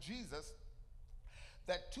time of Jesus,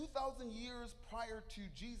 that 2,000 years prior to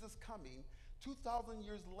Jesus coming, 2,000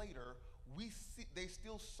 years later, they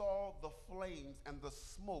still saw the flames and the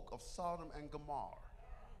smoke of Sodom and Gomorrah.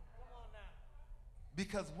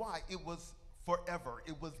 Because why? It was forever.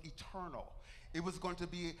 It was eternal. It was going to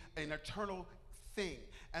be an eternal thing.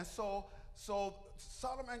 And so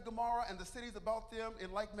Sodom and Gomorrah and the cities about them,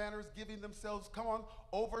 in like manners, giving themselves, come on,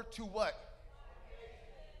 over to what?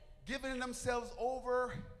 Giving themselves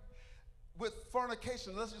over with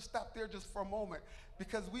fornication. Let's just stop there just for a moment,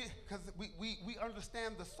 because we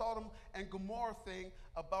understand the Sodom and Gomorrah thing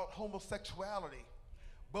about homosexuality.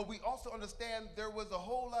 But we also understand there was a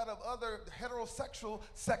whole lot of other heterosexual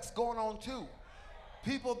sex going on too.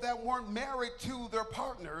 People that weren't married to their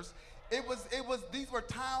partners. These were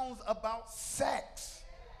towns about sex.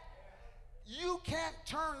 You can't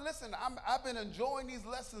listen, I've been enjoying these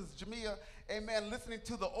lessons, Jamia, amen, listening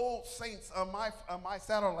to the old saints on my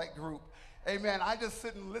satellite group. Amen. I just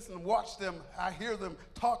sit and listen, watch them. I hear them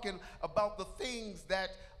talking about the things that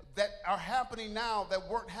are happening now that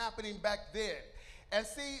weren't happening back then. And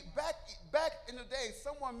see, back in the day,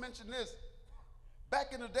 someone mentioned this.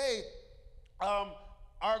 Back in the day,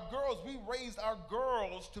 we raised our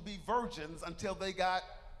girls to be virgins until they got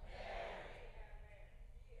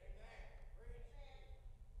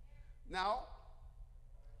Now,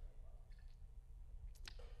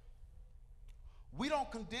 we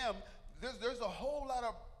don't condemn. There's a whole lot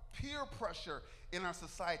of peer pressure in our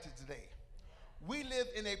society today. We live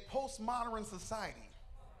in a postmodern society.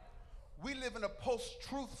 We live in a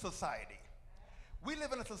post-truth society. We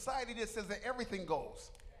live in a society that says that everything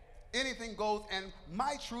goes. Anything goes, and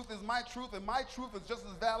my truth is my truth, and my truth is just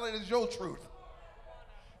as valid as your truth.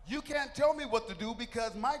 You can't tell me what to do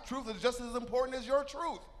because my truth is just as important as your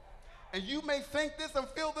truth. And you may think this and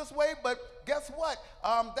feel this way, but guess what?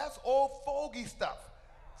 That's old fogey stuff.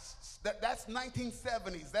 That's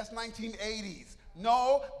 1970s, that's 1980s.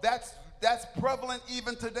 No, that's prevalent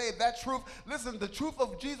even today. That truth, listen, the truth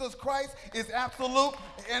of Jesus Christ is absolute,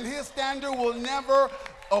 and his standard will never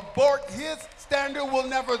abort. His standard will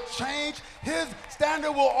never change. His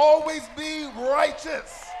standard will always be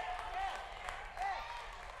righteous.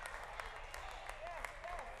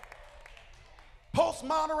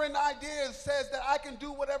 Postmodern ideas says that I can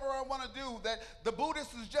do whatever I want to do, that the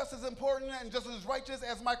Buddhist is just as important and just as righteous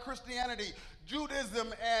as my Christianity,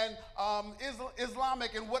 Judaism and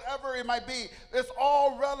Islamic and whatever it might be. It's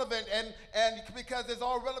all relevant, and because it's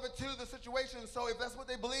all relevant to the situation. So if that's what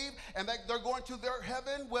they believe and that they're going to their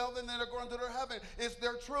heaven, well, then they're going to their heaven. It's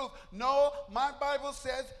their truth. No, my Bible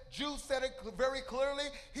says, Jude said it very clearly.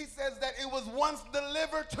 He says that it was once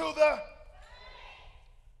delivered to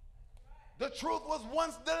the truth was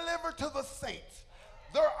once delivered to the saints.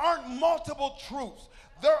 There aren't multiple truths.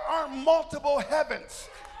 There aren't multiple heavens.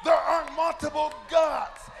 There aren't multiple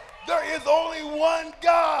gods. There is only one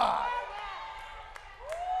God.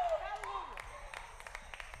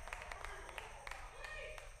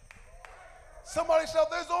 Somebody shout,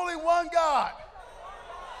 there's only one God.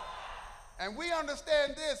 And we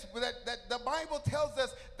understand this, that the Bible tells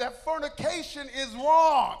us that fornication is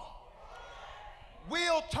wrong.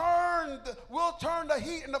 We'll turn the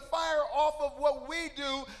heat and the fire off of what we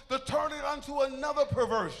do to turn it unto another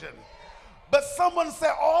perversion. But someone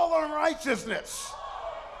said all unrighteousness.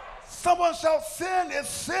 Someone shall sin is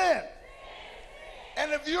sin.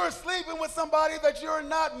 And if you're sleeping with somebody that you're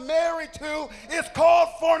not married to, it's called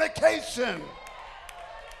fornication.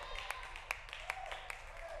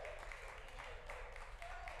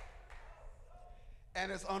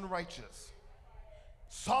 And it's unrighteous.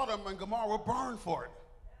 Sodom and Gomorrah were burned for it,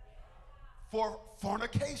 for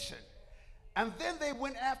fornication. And then they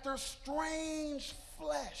went after strange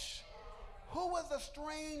flesh. Who was the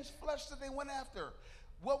strange flesh that they went after?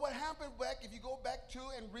 Well, what happened back, if you go back to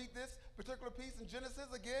and read this particular piece in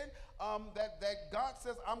Genesis again, that God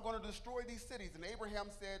says, I'm going to destroy these cities. And Abraham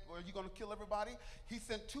said, well, are you going to kill everybody? He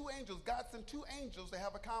sent two angels. God sent two angels to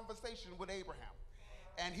have a conversation with Abraham.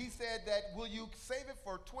 And he said that, will you save it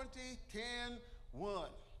for 20, 10, 1.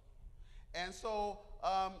 And so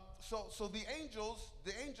the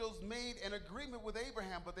angels made an agreement with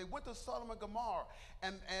Abraham, but they went to Sodom and Gomorrah.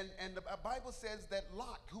 And the Bible says that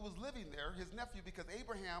Lot, who was living there, his nephew, because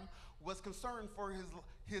Abraham was concerned for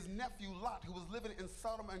his nephew Lot, who was living in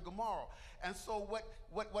Sodom and Gomorrah. And so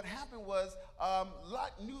what happened was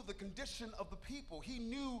Lot knew the condition of the people. He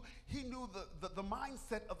knew the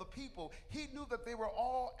mindset of the people. He knew that they were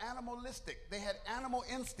all animalistic. They had animal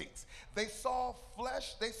instincts. They saw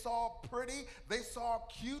flesh, they saw pretty, they saw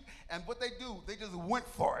cute, and what they do, they just went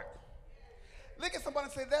for it. Look at somebody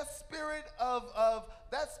and say, that spirit of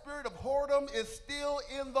whoredom is still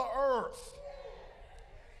in the earth.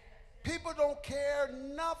 People don't care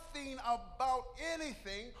nothing about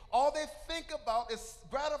anything. All they think about is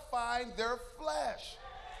gratifying their flesh.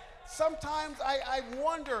 Sometimes I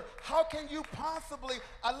wonder, how can you possibly,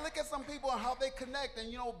 I look at some people and how they connect,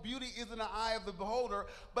 and you know, beauty is in the eye of the beholder,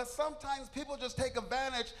 but sometimes people just take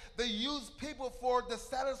advantage. They use people to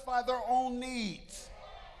satisfy their own needs.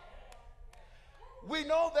 We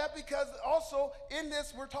know that because also in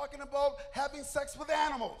this we're talking about having sex with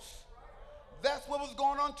animals. That's what was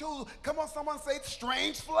going on too. Come on, someone say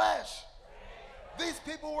strange flesh. These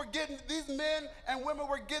men and women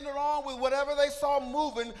were getting it on with whatever they saw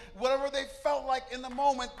moving, whatever they felt like in the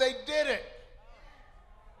moment, they did it.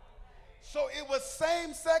 So it was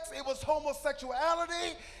same sex, it was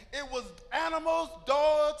homosexuality, it was animals,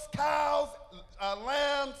 dogs, cows,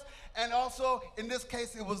 lambs, and also in this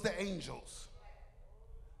case it was the angels.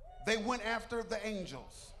 They went after the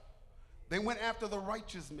angels. They went after the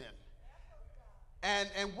righteous men.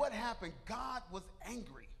 And what happened? God was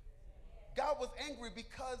angry. God was angry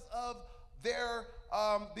because of their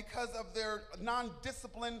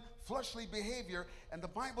non-disciplined fleshly behavior, and the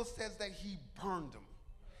Bible says that he burned them,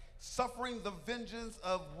 suffering the vengeance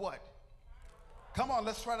of what? Come on,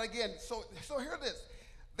 let's try it again. So hear this.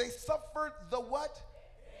 They suffered the what?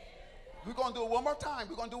 We're going to do it one more time.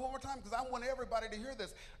 We're going to do it one more time because I want everybody to hear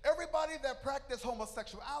this. Everybody that practice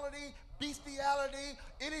homosexuality, bestiality,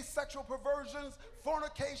 any sexual perversions,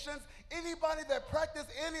 fornications, anybody that practice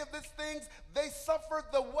any of these things, they suffer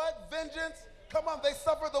the what? Vengeance? Come on, they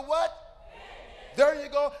suffer the what? Vengeance. There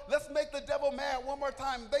you go. Let's make the devil mad one more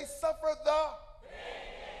time. They suffer the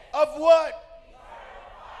vengeance. Of what?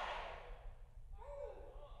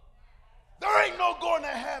 There ain't no going to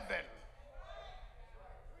heaven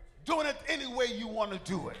doing it any way you want to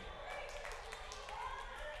do it.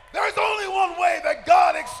 There's only one way that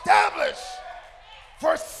God established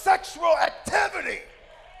for sexual activity.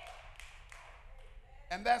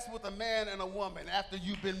 And that's with a man and a woman after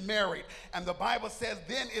you've been married. And the Bible says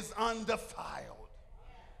then is undefiled.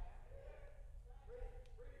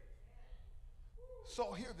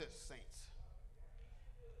 So hear this, saints.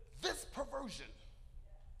 This perversion,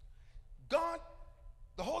 God,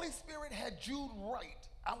 the Holy Spirit had Jude write.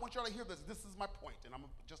 I want y'all to hear this. This is my point, and I'm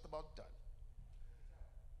just about done.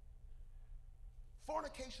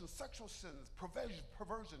 Fornication, sexual sins,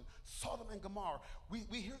 perversion, Sodom and Gomorrah.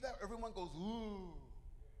 We hear that, everyone goes, ooh.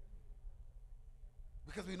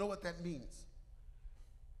 Because we know what that means.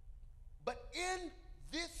 But in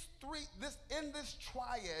this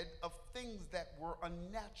triad of things that were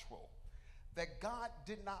unnatural, that God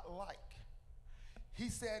did not like, he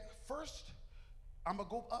said, first, I'm going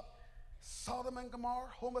to go up. Sodom and Gomorrah,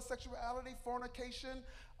 homosexuality, fornication,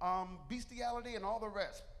 bestiality, and all the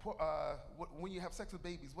rest. When you have sex with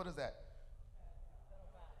babies, what is that?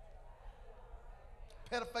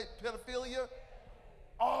 Pedophilia,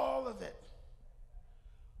 all of it.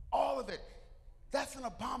 All of it. That's an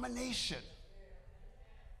abomination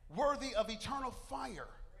worthy of eternal fire.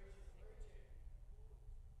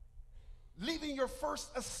 Leaving your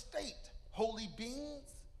first estate, holy beings,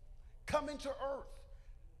 coming to earth,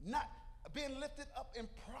 not being lifted up in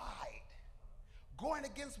pride, going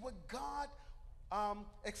against what God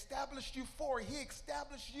established you for. He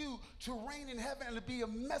established you to reign in heaven and to be a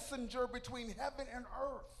messenger between heaven and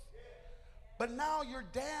earth. But now you're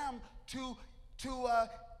damned to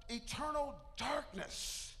eternal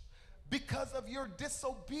darkness because of your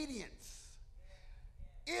disobedience.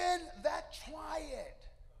 In that triad,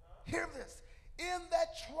 hear this, in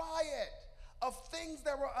that triad of things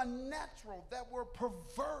that were unnatural, that were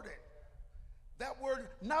perverted, that were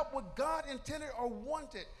not what God intended or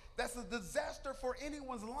wanted, that's a disaster for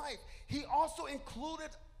anyone's life. He also included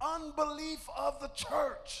unbelief of the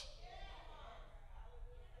church.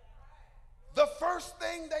 The first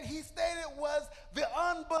thing that he stated was the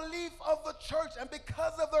unbelief of the church, and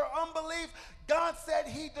because of their unbelief, God said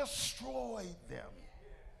he destroyed them.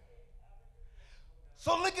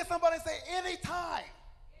 So look at somebody and say, anytime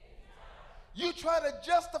you try to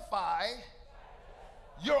justify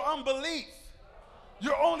your unbelief,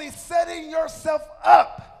 you're only setting yourself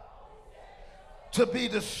up to be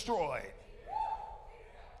destroyed.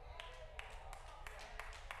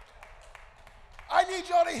 I need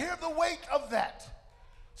y'all to hear the weight of that.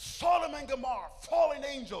 Sodom and Gomorrah, fallen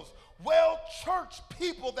angels. Well, church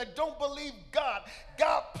people that don't believe God,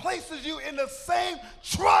 God places you in the same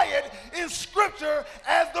triad in Scripture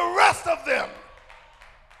as the rest of them.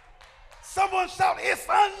 Someone shout, it's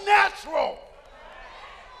unnatural.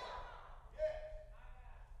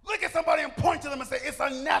 Look at somebody and point to them and say, it's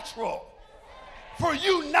unnatural for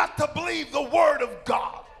you not to believe the word of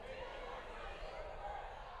God.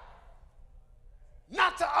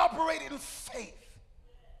 Not to operate in faith.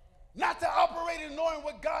 Not to operate in knowing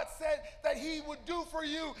what God said that he would do for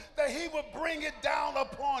you, that he would bring it down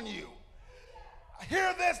upon you.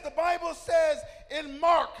 Hear this, the Bible says in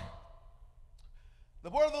Mark, the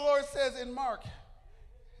word of the Lord says in Mark,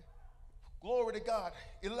 glory to God,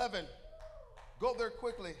 11, go there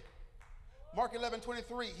quickly. Mark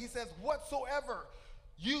 11:23, he says, whatsoever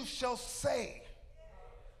you shall say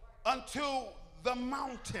unto the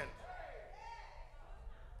mountain.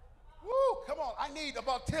 Woo, come on, I need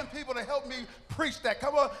about 10 people to help me preach that.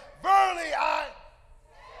 Come on, verily I,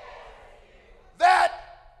 that,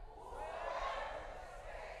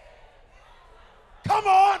 come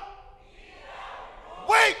on.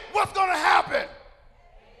 Wait, what's going to happen?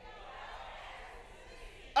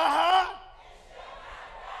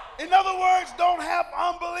 In other words, don't have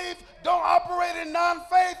unbelief, don't operate in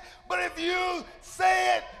non-faith, but if you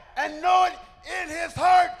say it and know it in his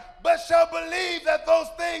heart, but shall believe that those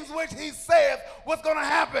things which he saith, what's going to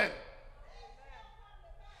happen?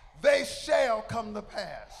 They shall come to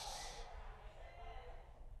pass.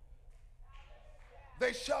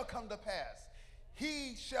 They shall come to pass.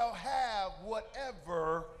 He shall have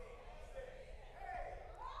whatever.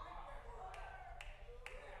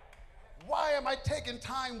 Why why am I taking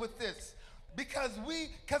time with this? Because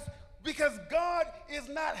God is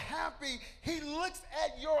not happy. He looks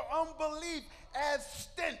at your unbelief as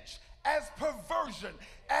stench, as perversion,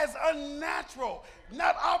 as unnatural,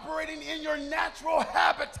 not operating in your natural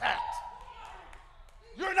habitat.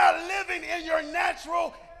 You're not living in your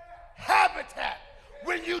natural habitat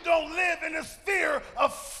when you don't live in the sphere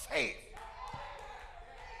of faith.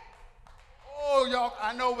 Oh, y'all,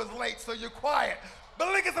 I know it was late, so you're quiet.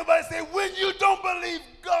 But look at somebody say, when you don't believe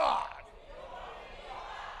God,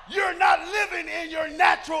 you're not living in your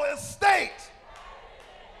natural estate.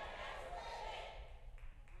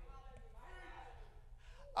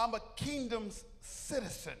 I'm a kingdom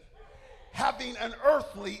citizen having an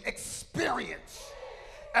earthly experience.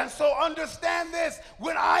 And so understand this,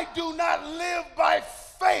 when I do not live by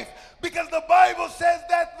faith, because the Bible says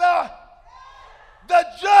that the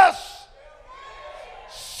just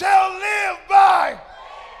shall live by.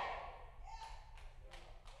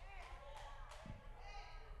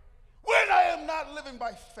 When I am not living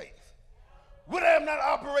by faith, when I am not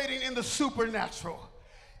operating in the supernatural,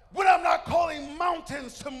 when I'm not calling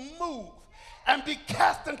mountains to move and be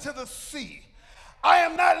cast into the sea, I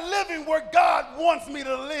am not living where God wants me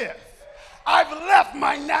to live. I've left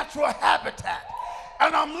my natural habitat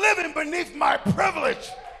and I'm living beneath my privilege.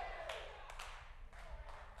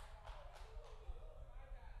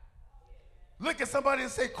 Look at somebody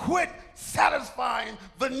and say, quit satisfying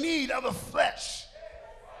the need of the flesh.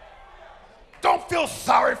 Don't feel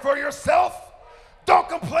sorry for yourself. Don't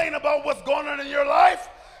complain about what's going on in your life.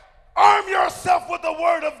 Arm yourself with the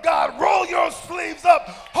word of God. Roll your sleeves up.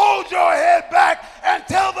 Hold your head back and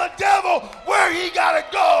tell the devil where he got to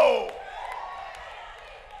go.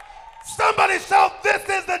 Somebody shout, this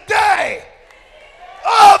is the day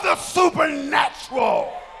of the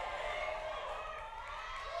supernatural.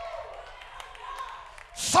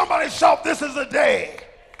 Somebody shout, this is the day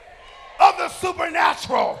of the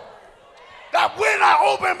supernatural. That when I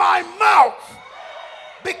open my mouth,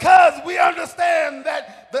 because we understand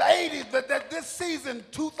that the 80s, that this season,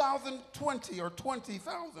 2020 or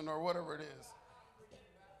 20,000 or whatever it is,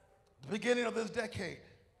 the beginning of this decade,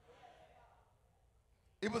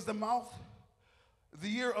 it was the mouth, the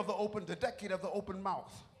year of the decade of the open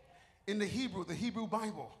mouth. In the Hebrew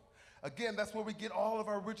Bible. Again, that's where we get all of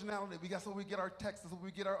our originality. That's where we get our text. That's where we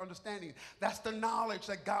get our understanding. That's the knowledge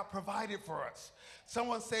that God provided for us.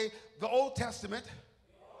 Someone say, the Old Testament,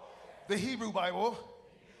 the Hebrew Bible,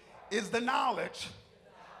 is the knowledge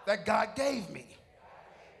that God gave me.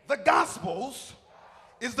 The Gospels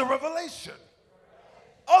is the revelation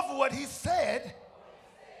of what he said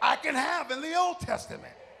I can have in the Old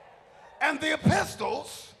Testament. And the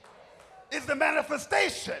epistles is the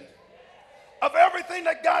manifestation of everything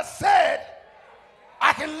that God said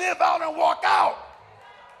I can live out and walk out.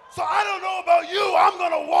 So I don't know about you, I'm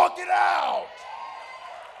going to walk it out.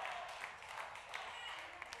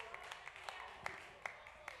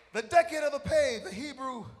 The decade of the pave, the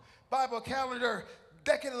Hebrew Bible calendar,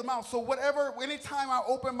 decade of the mouth. So whatever, anytime I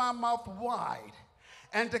open my mouth wide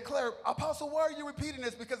and declare, Apostle, why are you repeating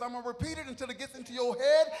this? Because I'm going to repeat it until it gets into your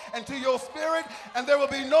head and to your spirit, and there will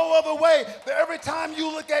be no other way. That every time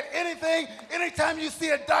you look at anything, anytime you see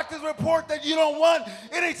a doctor's report that you don't want,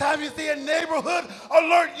 anytime you see a neighborhood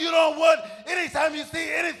alert you don't want, anytime you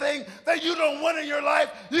see anything that you don't want in your life,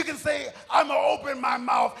 you can say, I'm going to open my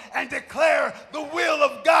mouth and declare the will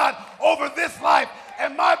of God over this life.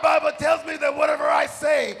 And my Bible tells me that whatever I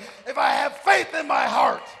say, if I have faith in my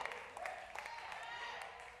heart,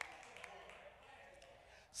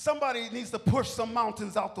 somebody needs to push some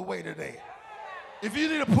mountains out the way today. If you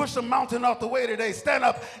need to push a mountain out the way today, stand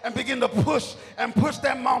up and begin to push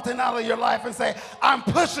that mountain out of your life and say, I'm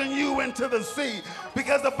pushing you into the sea.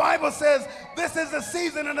 Because the Bible says this is the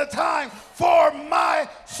season and the time for my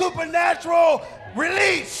supernatural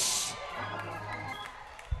release.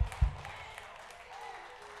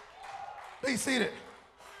 Be seated.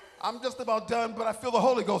 I'm just about done, but I feel the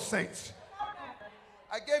Holy Ghost, saints.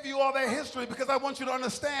 I gave you all that history because I want you to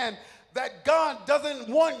understand that God doesn't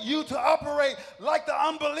want you to operate like the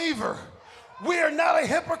unbeliever. We are not a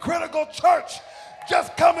hypocritical church,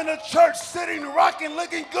 just coming to church, sitting, rocking,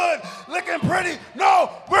 looking good, looking pretty.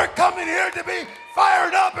 No, we're coming here to be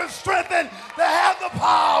fired up and strengthened, to have the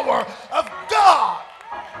power of God.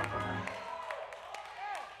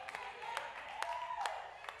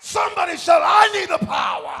 Somebody shout, I need the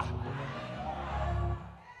power.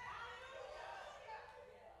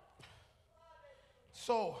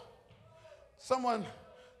 So, someone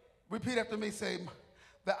repeat after me, say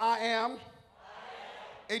that I am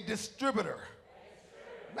a distributor.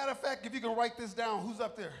 Matter of fact, if you can write this down, who's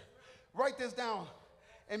up there? Write this down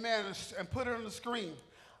amen, and put it on the screen.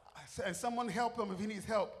 And someone help him if he needs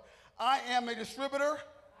help. I am a distributor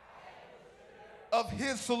of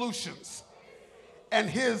his solutions and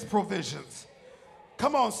his provisions.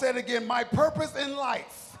 Come on, say it again. My purpose in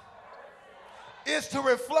life is to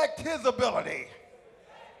reflect his ability.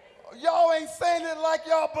 Y'all ain't saying it like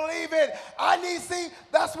y'all believe it.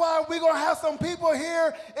 That's why we're going to have some people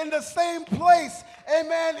here in the same place,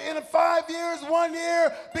 amen, in 5 years, 1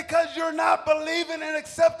 year, because you're not believing and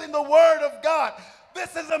accepting the word of God.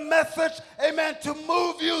 This is a message, amen, to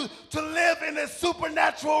move you to live in a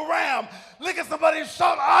supernatural realm. Look at somebody and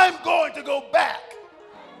shout, I'm going to go back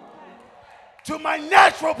to my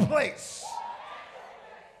natural place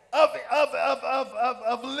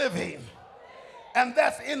of living. And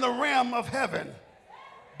that's in the realm of heaven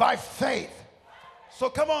by faith. So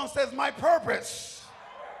come on, says my purpose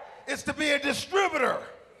is to be a distributor.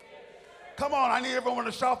 Come on, I need everyone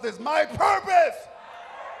to shout this. My purpose,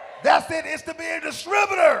 that's it, is to be a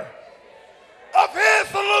distributor of his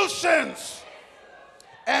solutions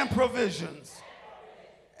and provisions.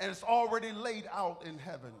 And it's already laid out in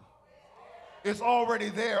heaven. It's already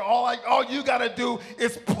there. All you got to do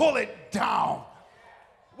is pull it down.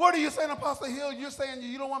 What are you saying, Apostle Hill? You're saying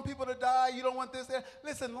you don't want people to die. You don't want this, that.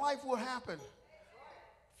 Listen, life will happen.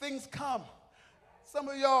 Things come. Some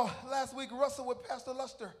of y'all last week wrestled with Pastor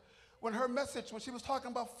Luster when her message, when she was talking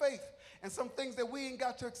about faith and some things that we ain't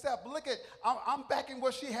got to accept. Look at, I'm backing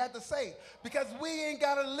what she had to say, because we ain't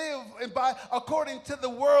got to live according to the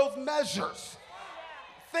world's measures.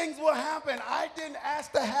 Things will happen. I didn't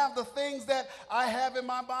ask to have the things that I have in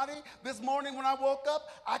my body. This morning when I woke up,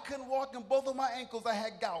 I couldn't walk in both of my ankles. I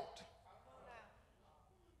had gout.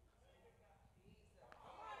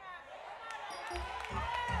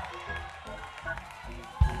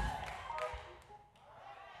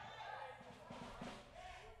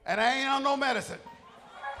 And I ain't on no medicine.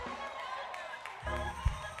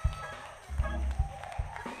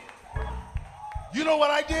 You know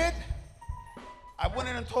what I did? I went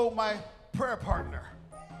in and told my prayer partner,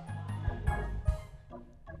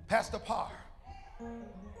 Pastor Parr,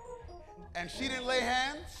 and she didn't lay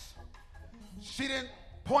hands. She didn't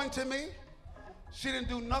point to me. She didn't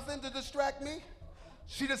do nothing to distract me.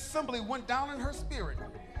 She just simply went down in her spirit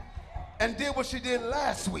and did what she did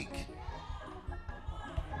last week.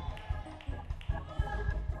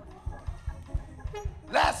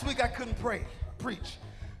 Last week I couldn't preach,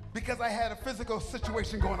 because I had a physical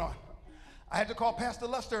situation going on. I had to call Pastor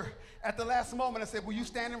Luster at the last moment. I said, will you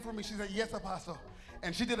stand in for me? She said, yes, Apostle.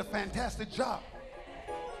 And she did a fantastic job.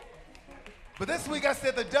 But this week I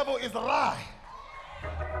said, the devil is a lie.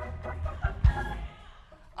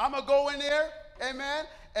 I'm going to go in there, amen,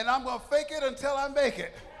 and I'm going to fake it until I make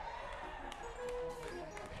it.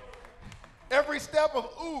 Every step of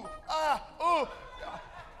ooh, ah, ooh,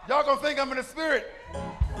 y'all going to think I'm in the spirit.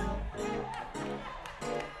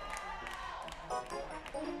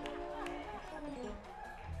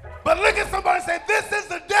 But look at somebody and say, this is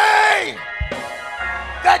the day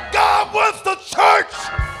that God wants the church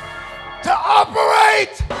to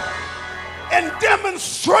operate in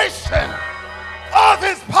demonstration of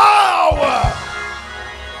his power.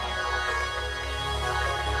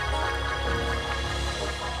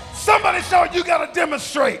 Somebody shout, you got to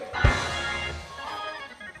demonstrate.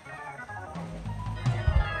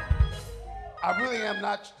 I really am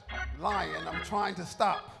not lying. I'm trying to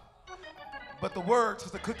stop. But the word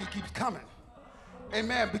says the cookie keeps coming.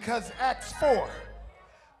 Amen. Because Acts 4,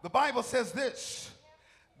 the Bible says this,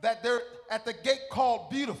 that they're at the gate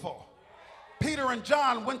called Beautiful. Peter and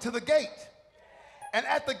John went to the gate. And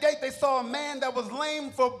at the gate, they saw a man that was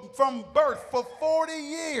lame from birth for 40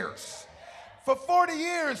 years. For 40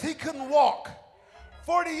 years, he couldn't walk.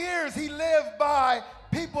 40 years, he lived by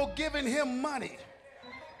people giving him money.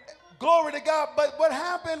 Glory to God. But what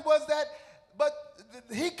happened was that,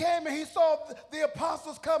 he came and he saw the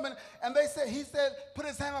apostles coming, and he said, put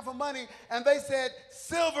his hand out for money, and they said,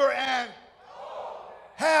 silver and gold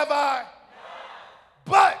have I,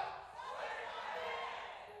 but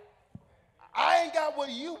I ain't got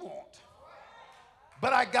what you want,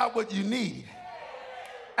 but I got what you need.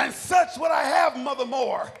 And such what I have, Mother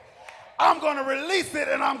Moore, I'm going to release it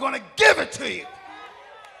and I'm going to give it to you.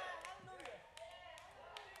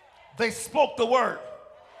 They spoke the word.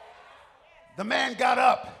 The man got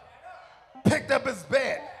up, picked up his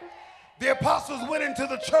bed. The apostles went into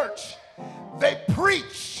the church. They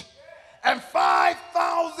preached, and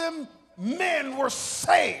 5,000 men were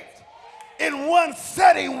saved in one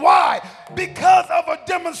setting. Why? Because of a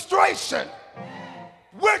demonstration.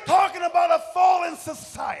 We're talking about a fallen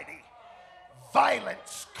society.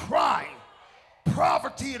 Violence, crime,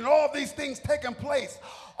 poverty and all these things taking place.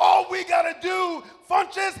 All we got to do,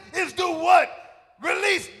 Funches, is do what?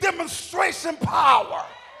 Release demonstration power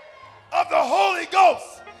of the Holy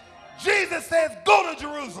Ghost. Jesus says, go to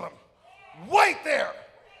Jerusalem. Wait there,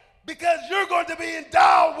 because you're going to be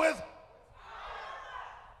endowed with.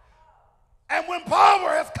 And when power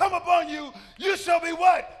has come upon you, you shall be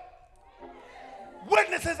what?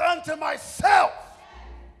 Witnesses unto myself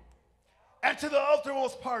and to the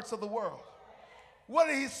uttermost parts of the world. What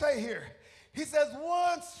did he say here? He says,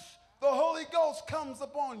 once the Holy Ghost comes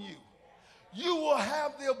upon you, you will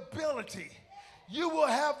have the ability, you will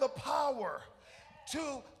have the power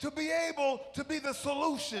to be able to be the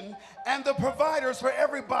solution and the providers for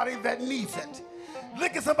everybody that needs it.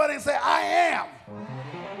 Look at somebody and say, I am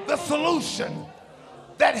the solution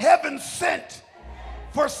that heaven sent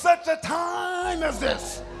for such a time as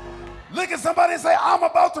this. Look at somebody and say, I'm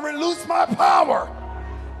about to release my power.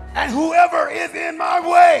 And whoever is in my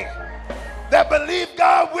way that believe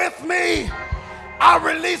God with me, I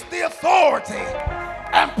release the authority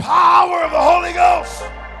and power of the Holy Ghost.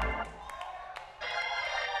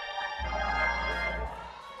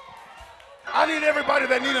 I need everybody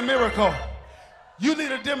that need a miracle. You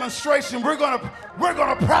need a demonstration. We're gonna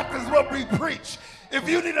practice what we preach. If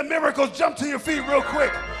you need a miracle, jump to your feet real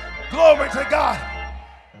quick. Glory to God.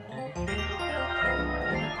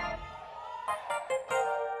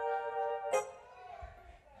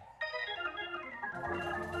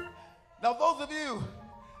 Now those of you,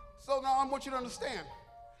 so now I want you to understand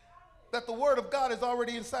that the word of God is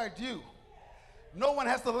already inside you. No one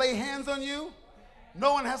has to lay hands on you.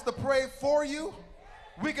 No one has to pray for you.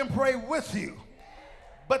 We can pray with you.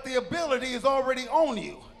 But the ability is already on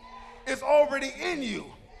you. It's already in you.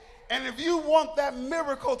 And if you want that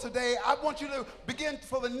miracle today, I want you to begin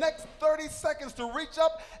for the next 30 seconds to reach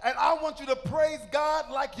up, and I want you to praise God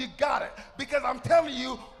like you got it. Because I'm telling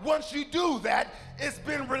you, once you do that, it's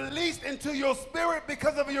been released into your spirit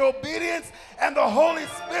because of your obedience, and the Holy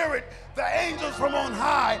Spirit, the angels from on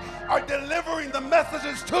high, are delivering the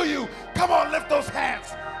messages to you. Come on, lift those hands.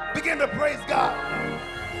 Begin to praise God.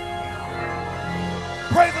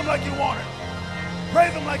 Praise him like you want it.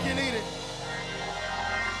 Praise him like you need it.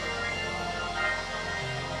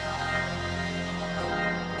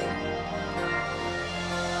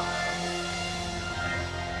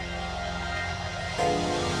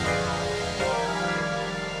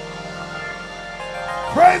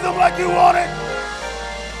 Praise him like you want it.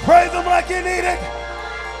 Praise him like you need it.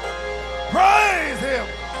 Praise him.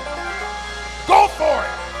 Go for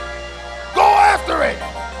it. Go after it.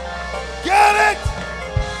 Get it.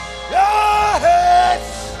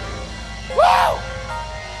 Yes. Woo.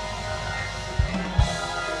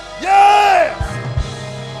 Yes.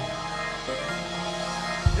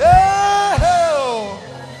 Yeah.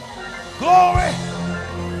 Glory.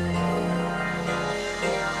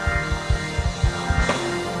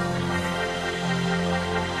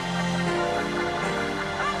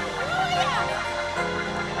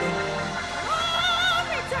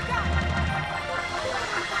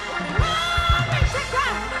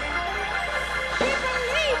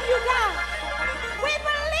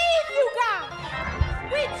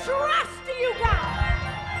 Trust you, God,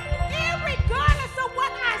 irregardless of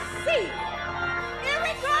what I see,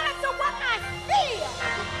 irregardless of what I feel,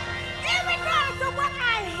 irregardless of what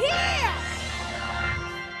I hear.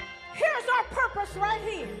 Here's our purpose right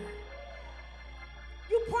here.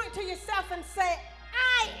 You point to yourself and say,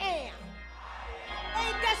 I am a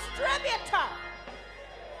distributor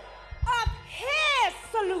of his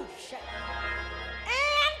solution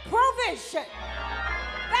and provision.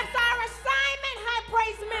 That's our assignment, High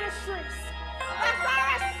Praise Ministries. That's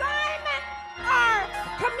our assignment, our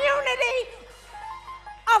community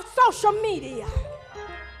of social media.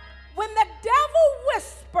 When the devil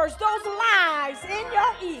whispers those lies in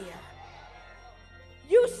your ear,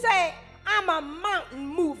 you say, I'm a mountain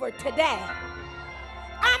mover today.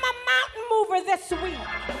 I'm a mountain mover this week.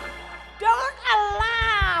 Don't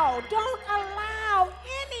allow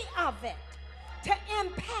any of it to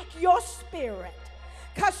impact your spirit.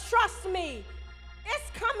 Because trust me,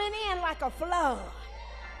 it's coming in like a flood.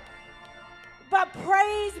 But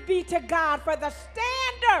praise be to God for the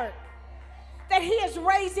standard that he is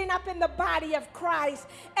raising up in the body of Christ.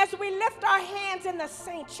 As we lift our hands in the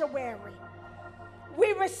sanctuary,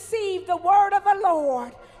 we receive the word of the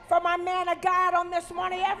Lord from our man of God on this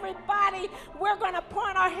morning. Everybody, we're going to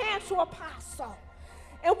point our hands to Apostle,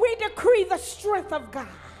 and we decree the strength of God.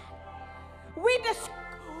 We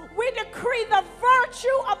decree the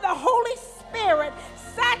virtue of the Holy Spirit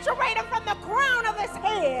saturated from the crown of his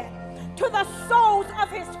head to the soles of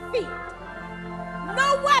his feet.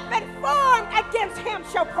 No weapon formed against against him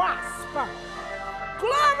shall prosper.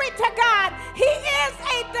 Glory to God. He is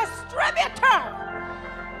a distributor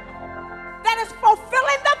that is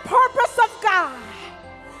fulfilling the purpose of God.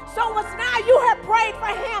 So as now you have prayed for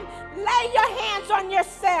him, lay your hands on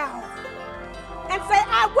yourself and say,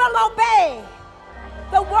 I will obey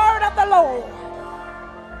the word of the Lord.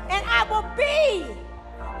 And I will be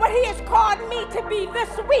what he has called me to be this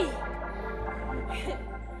week.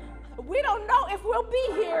 We don't know if we'll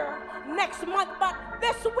be here next month, but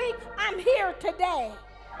this week I'm here today.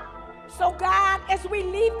 So God, as we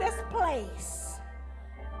leave this place,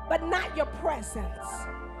 but not your presence,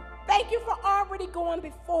 thank you for already going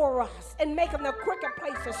before us and making the crooked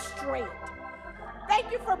places straight.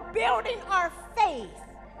 Thank you for building our faith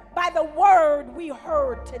by the word we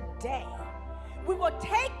heard today. We will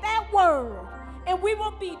take that word and we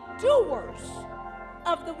will be doers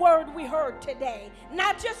of the word we heard today.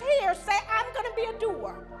 Not just hear, say, I'm going to be a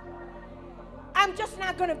doer. I'm just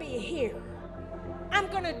not going to be a hearer. I'm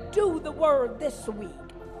going to do the word this week.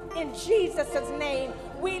 In Jesus' name,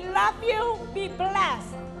 we love you. Be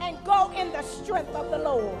blessed and go in the strength of the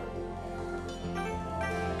Lord.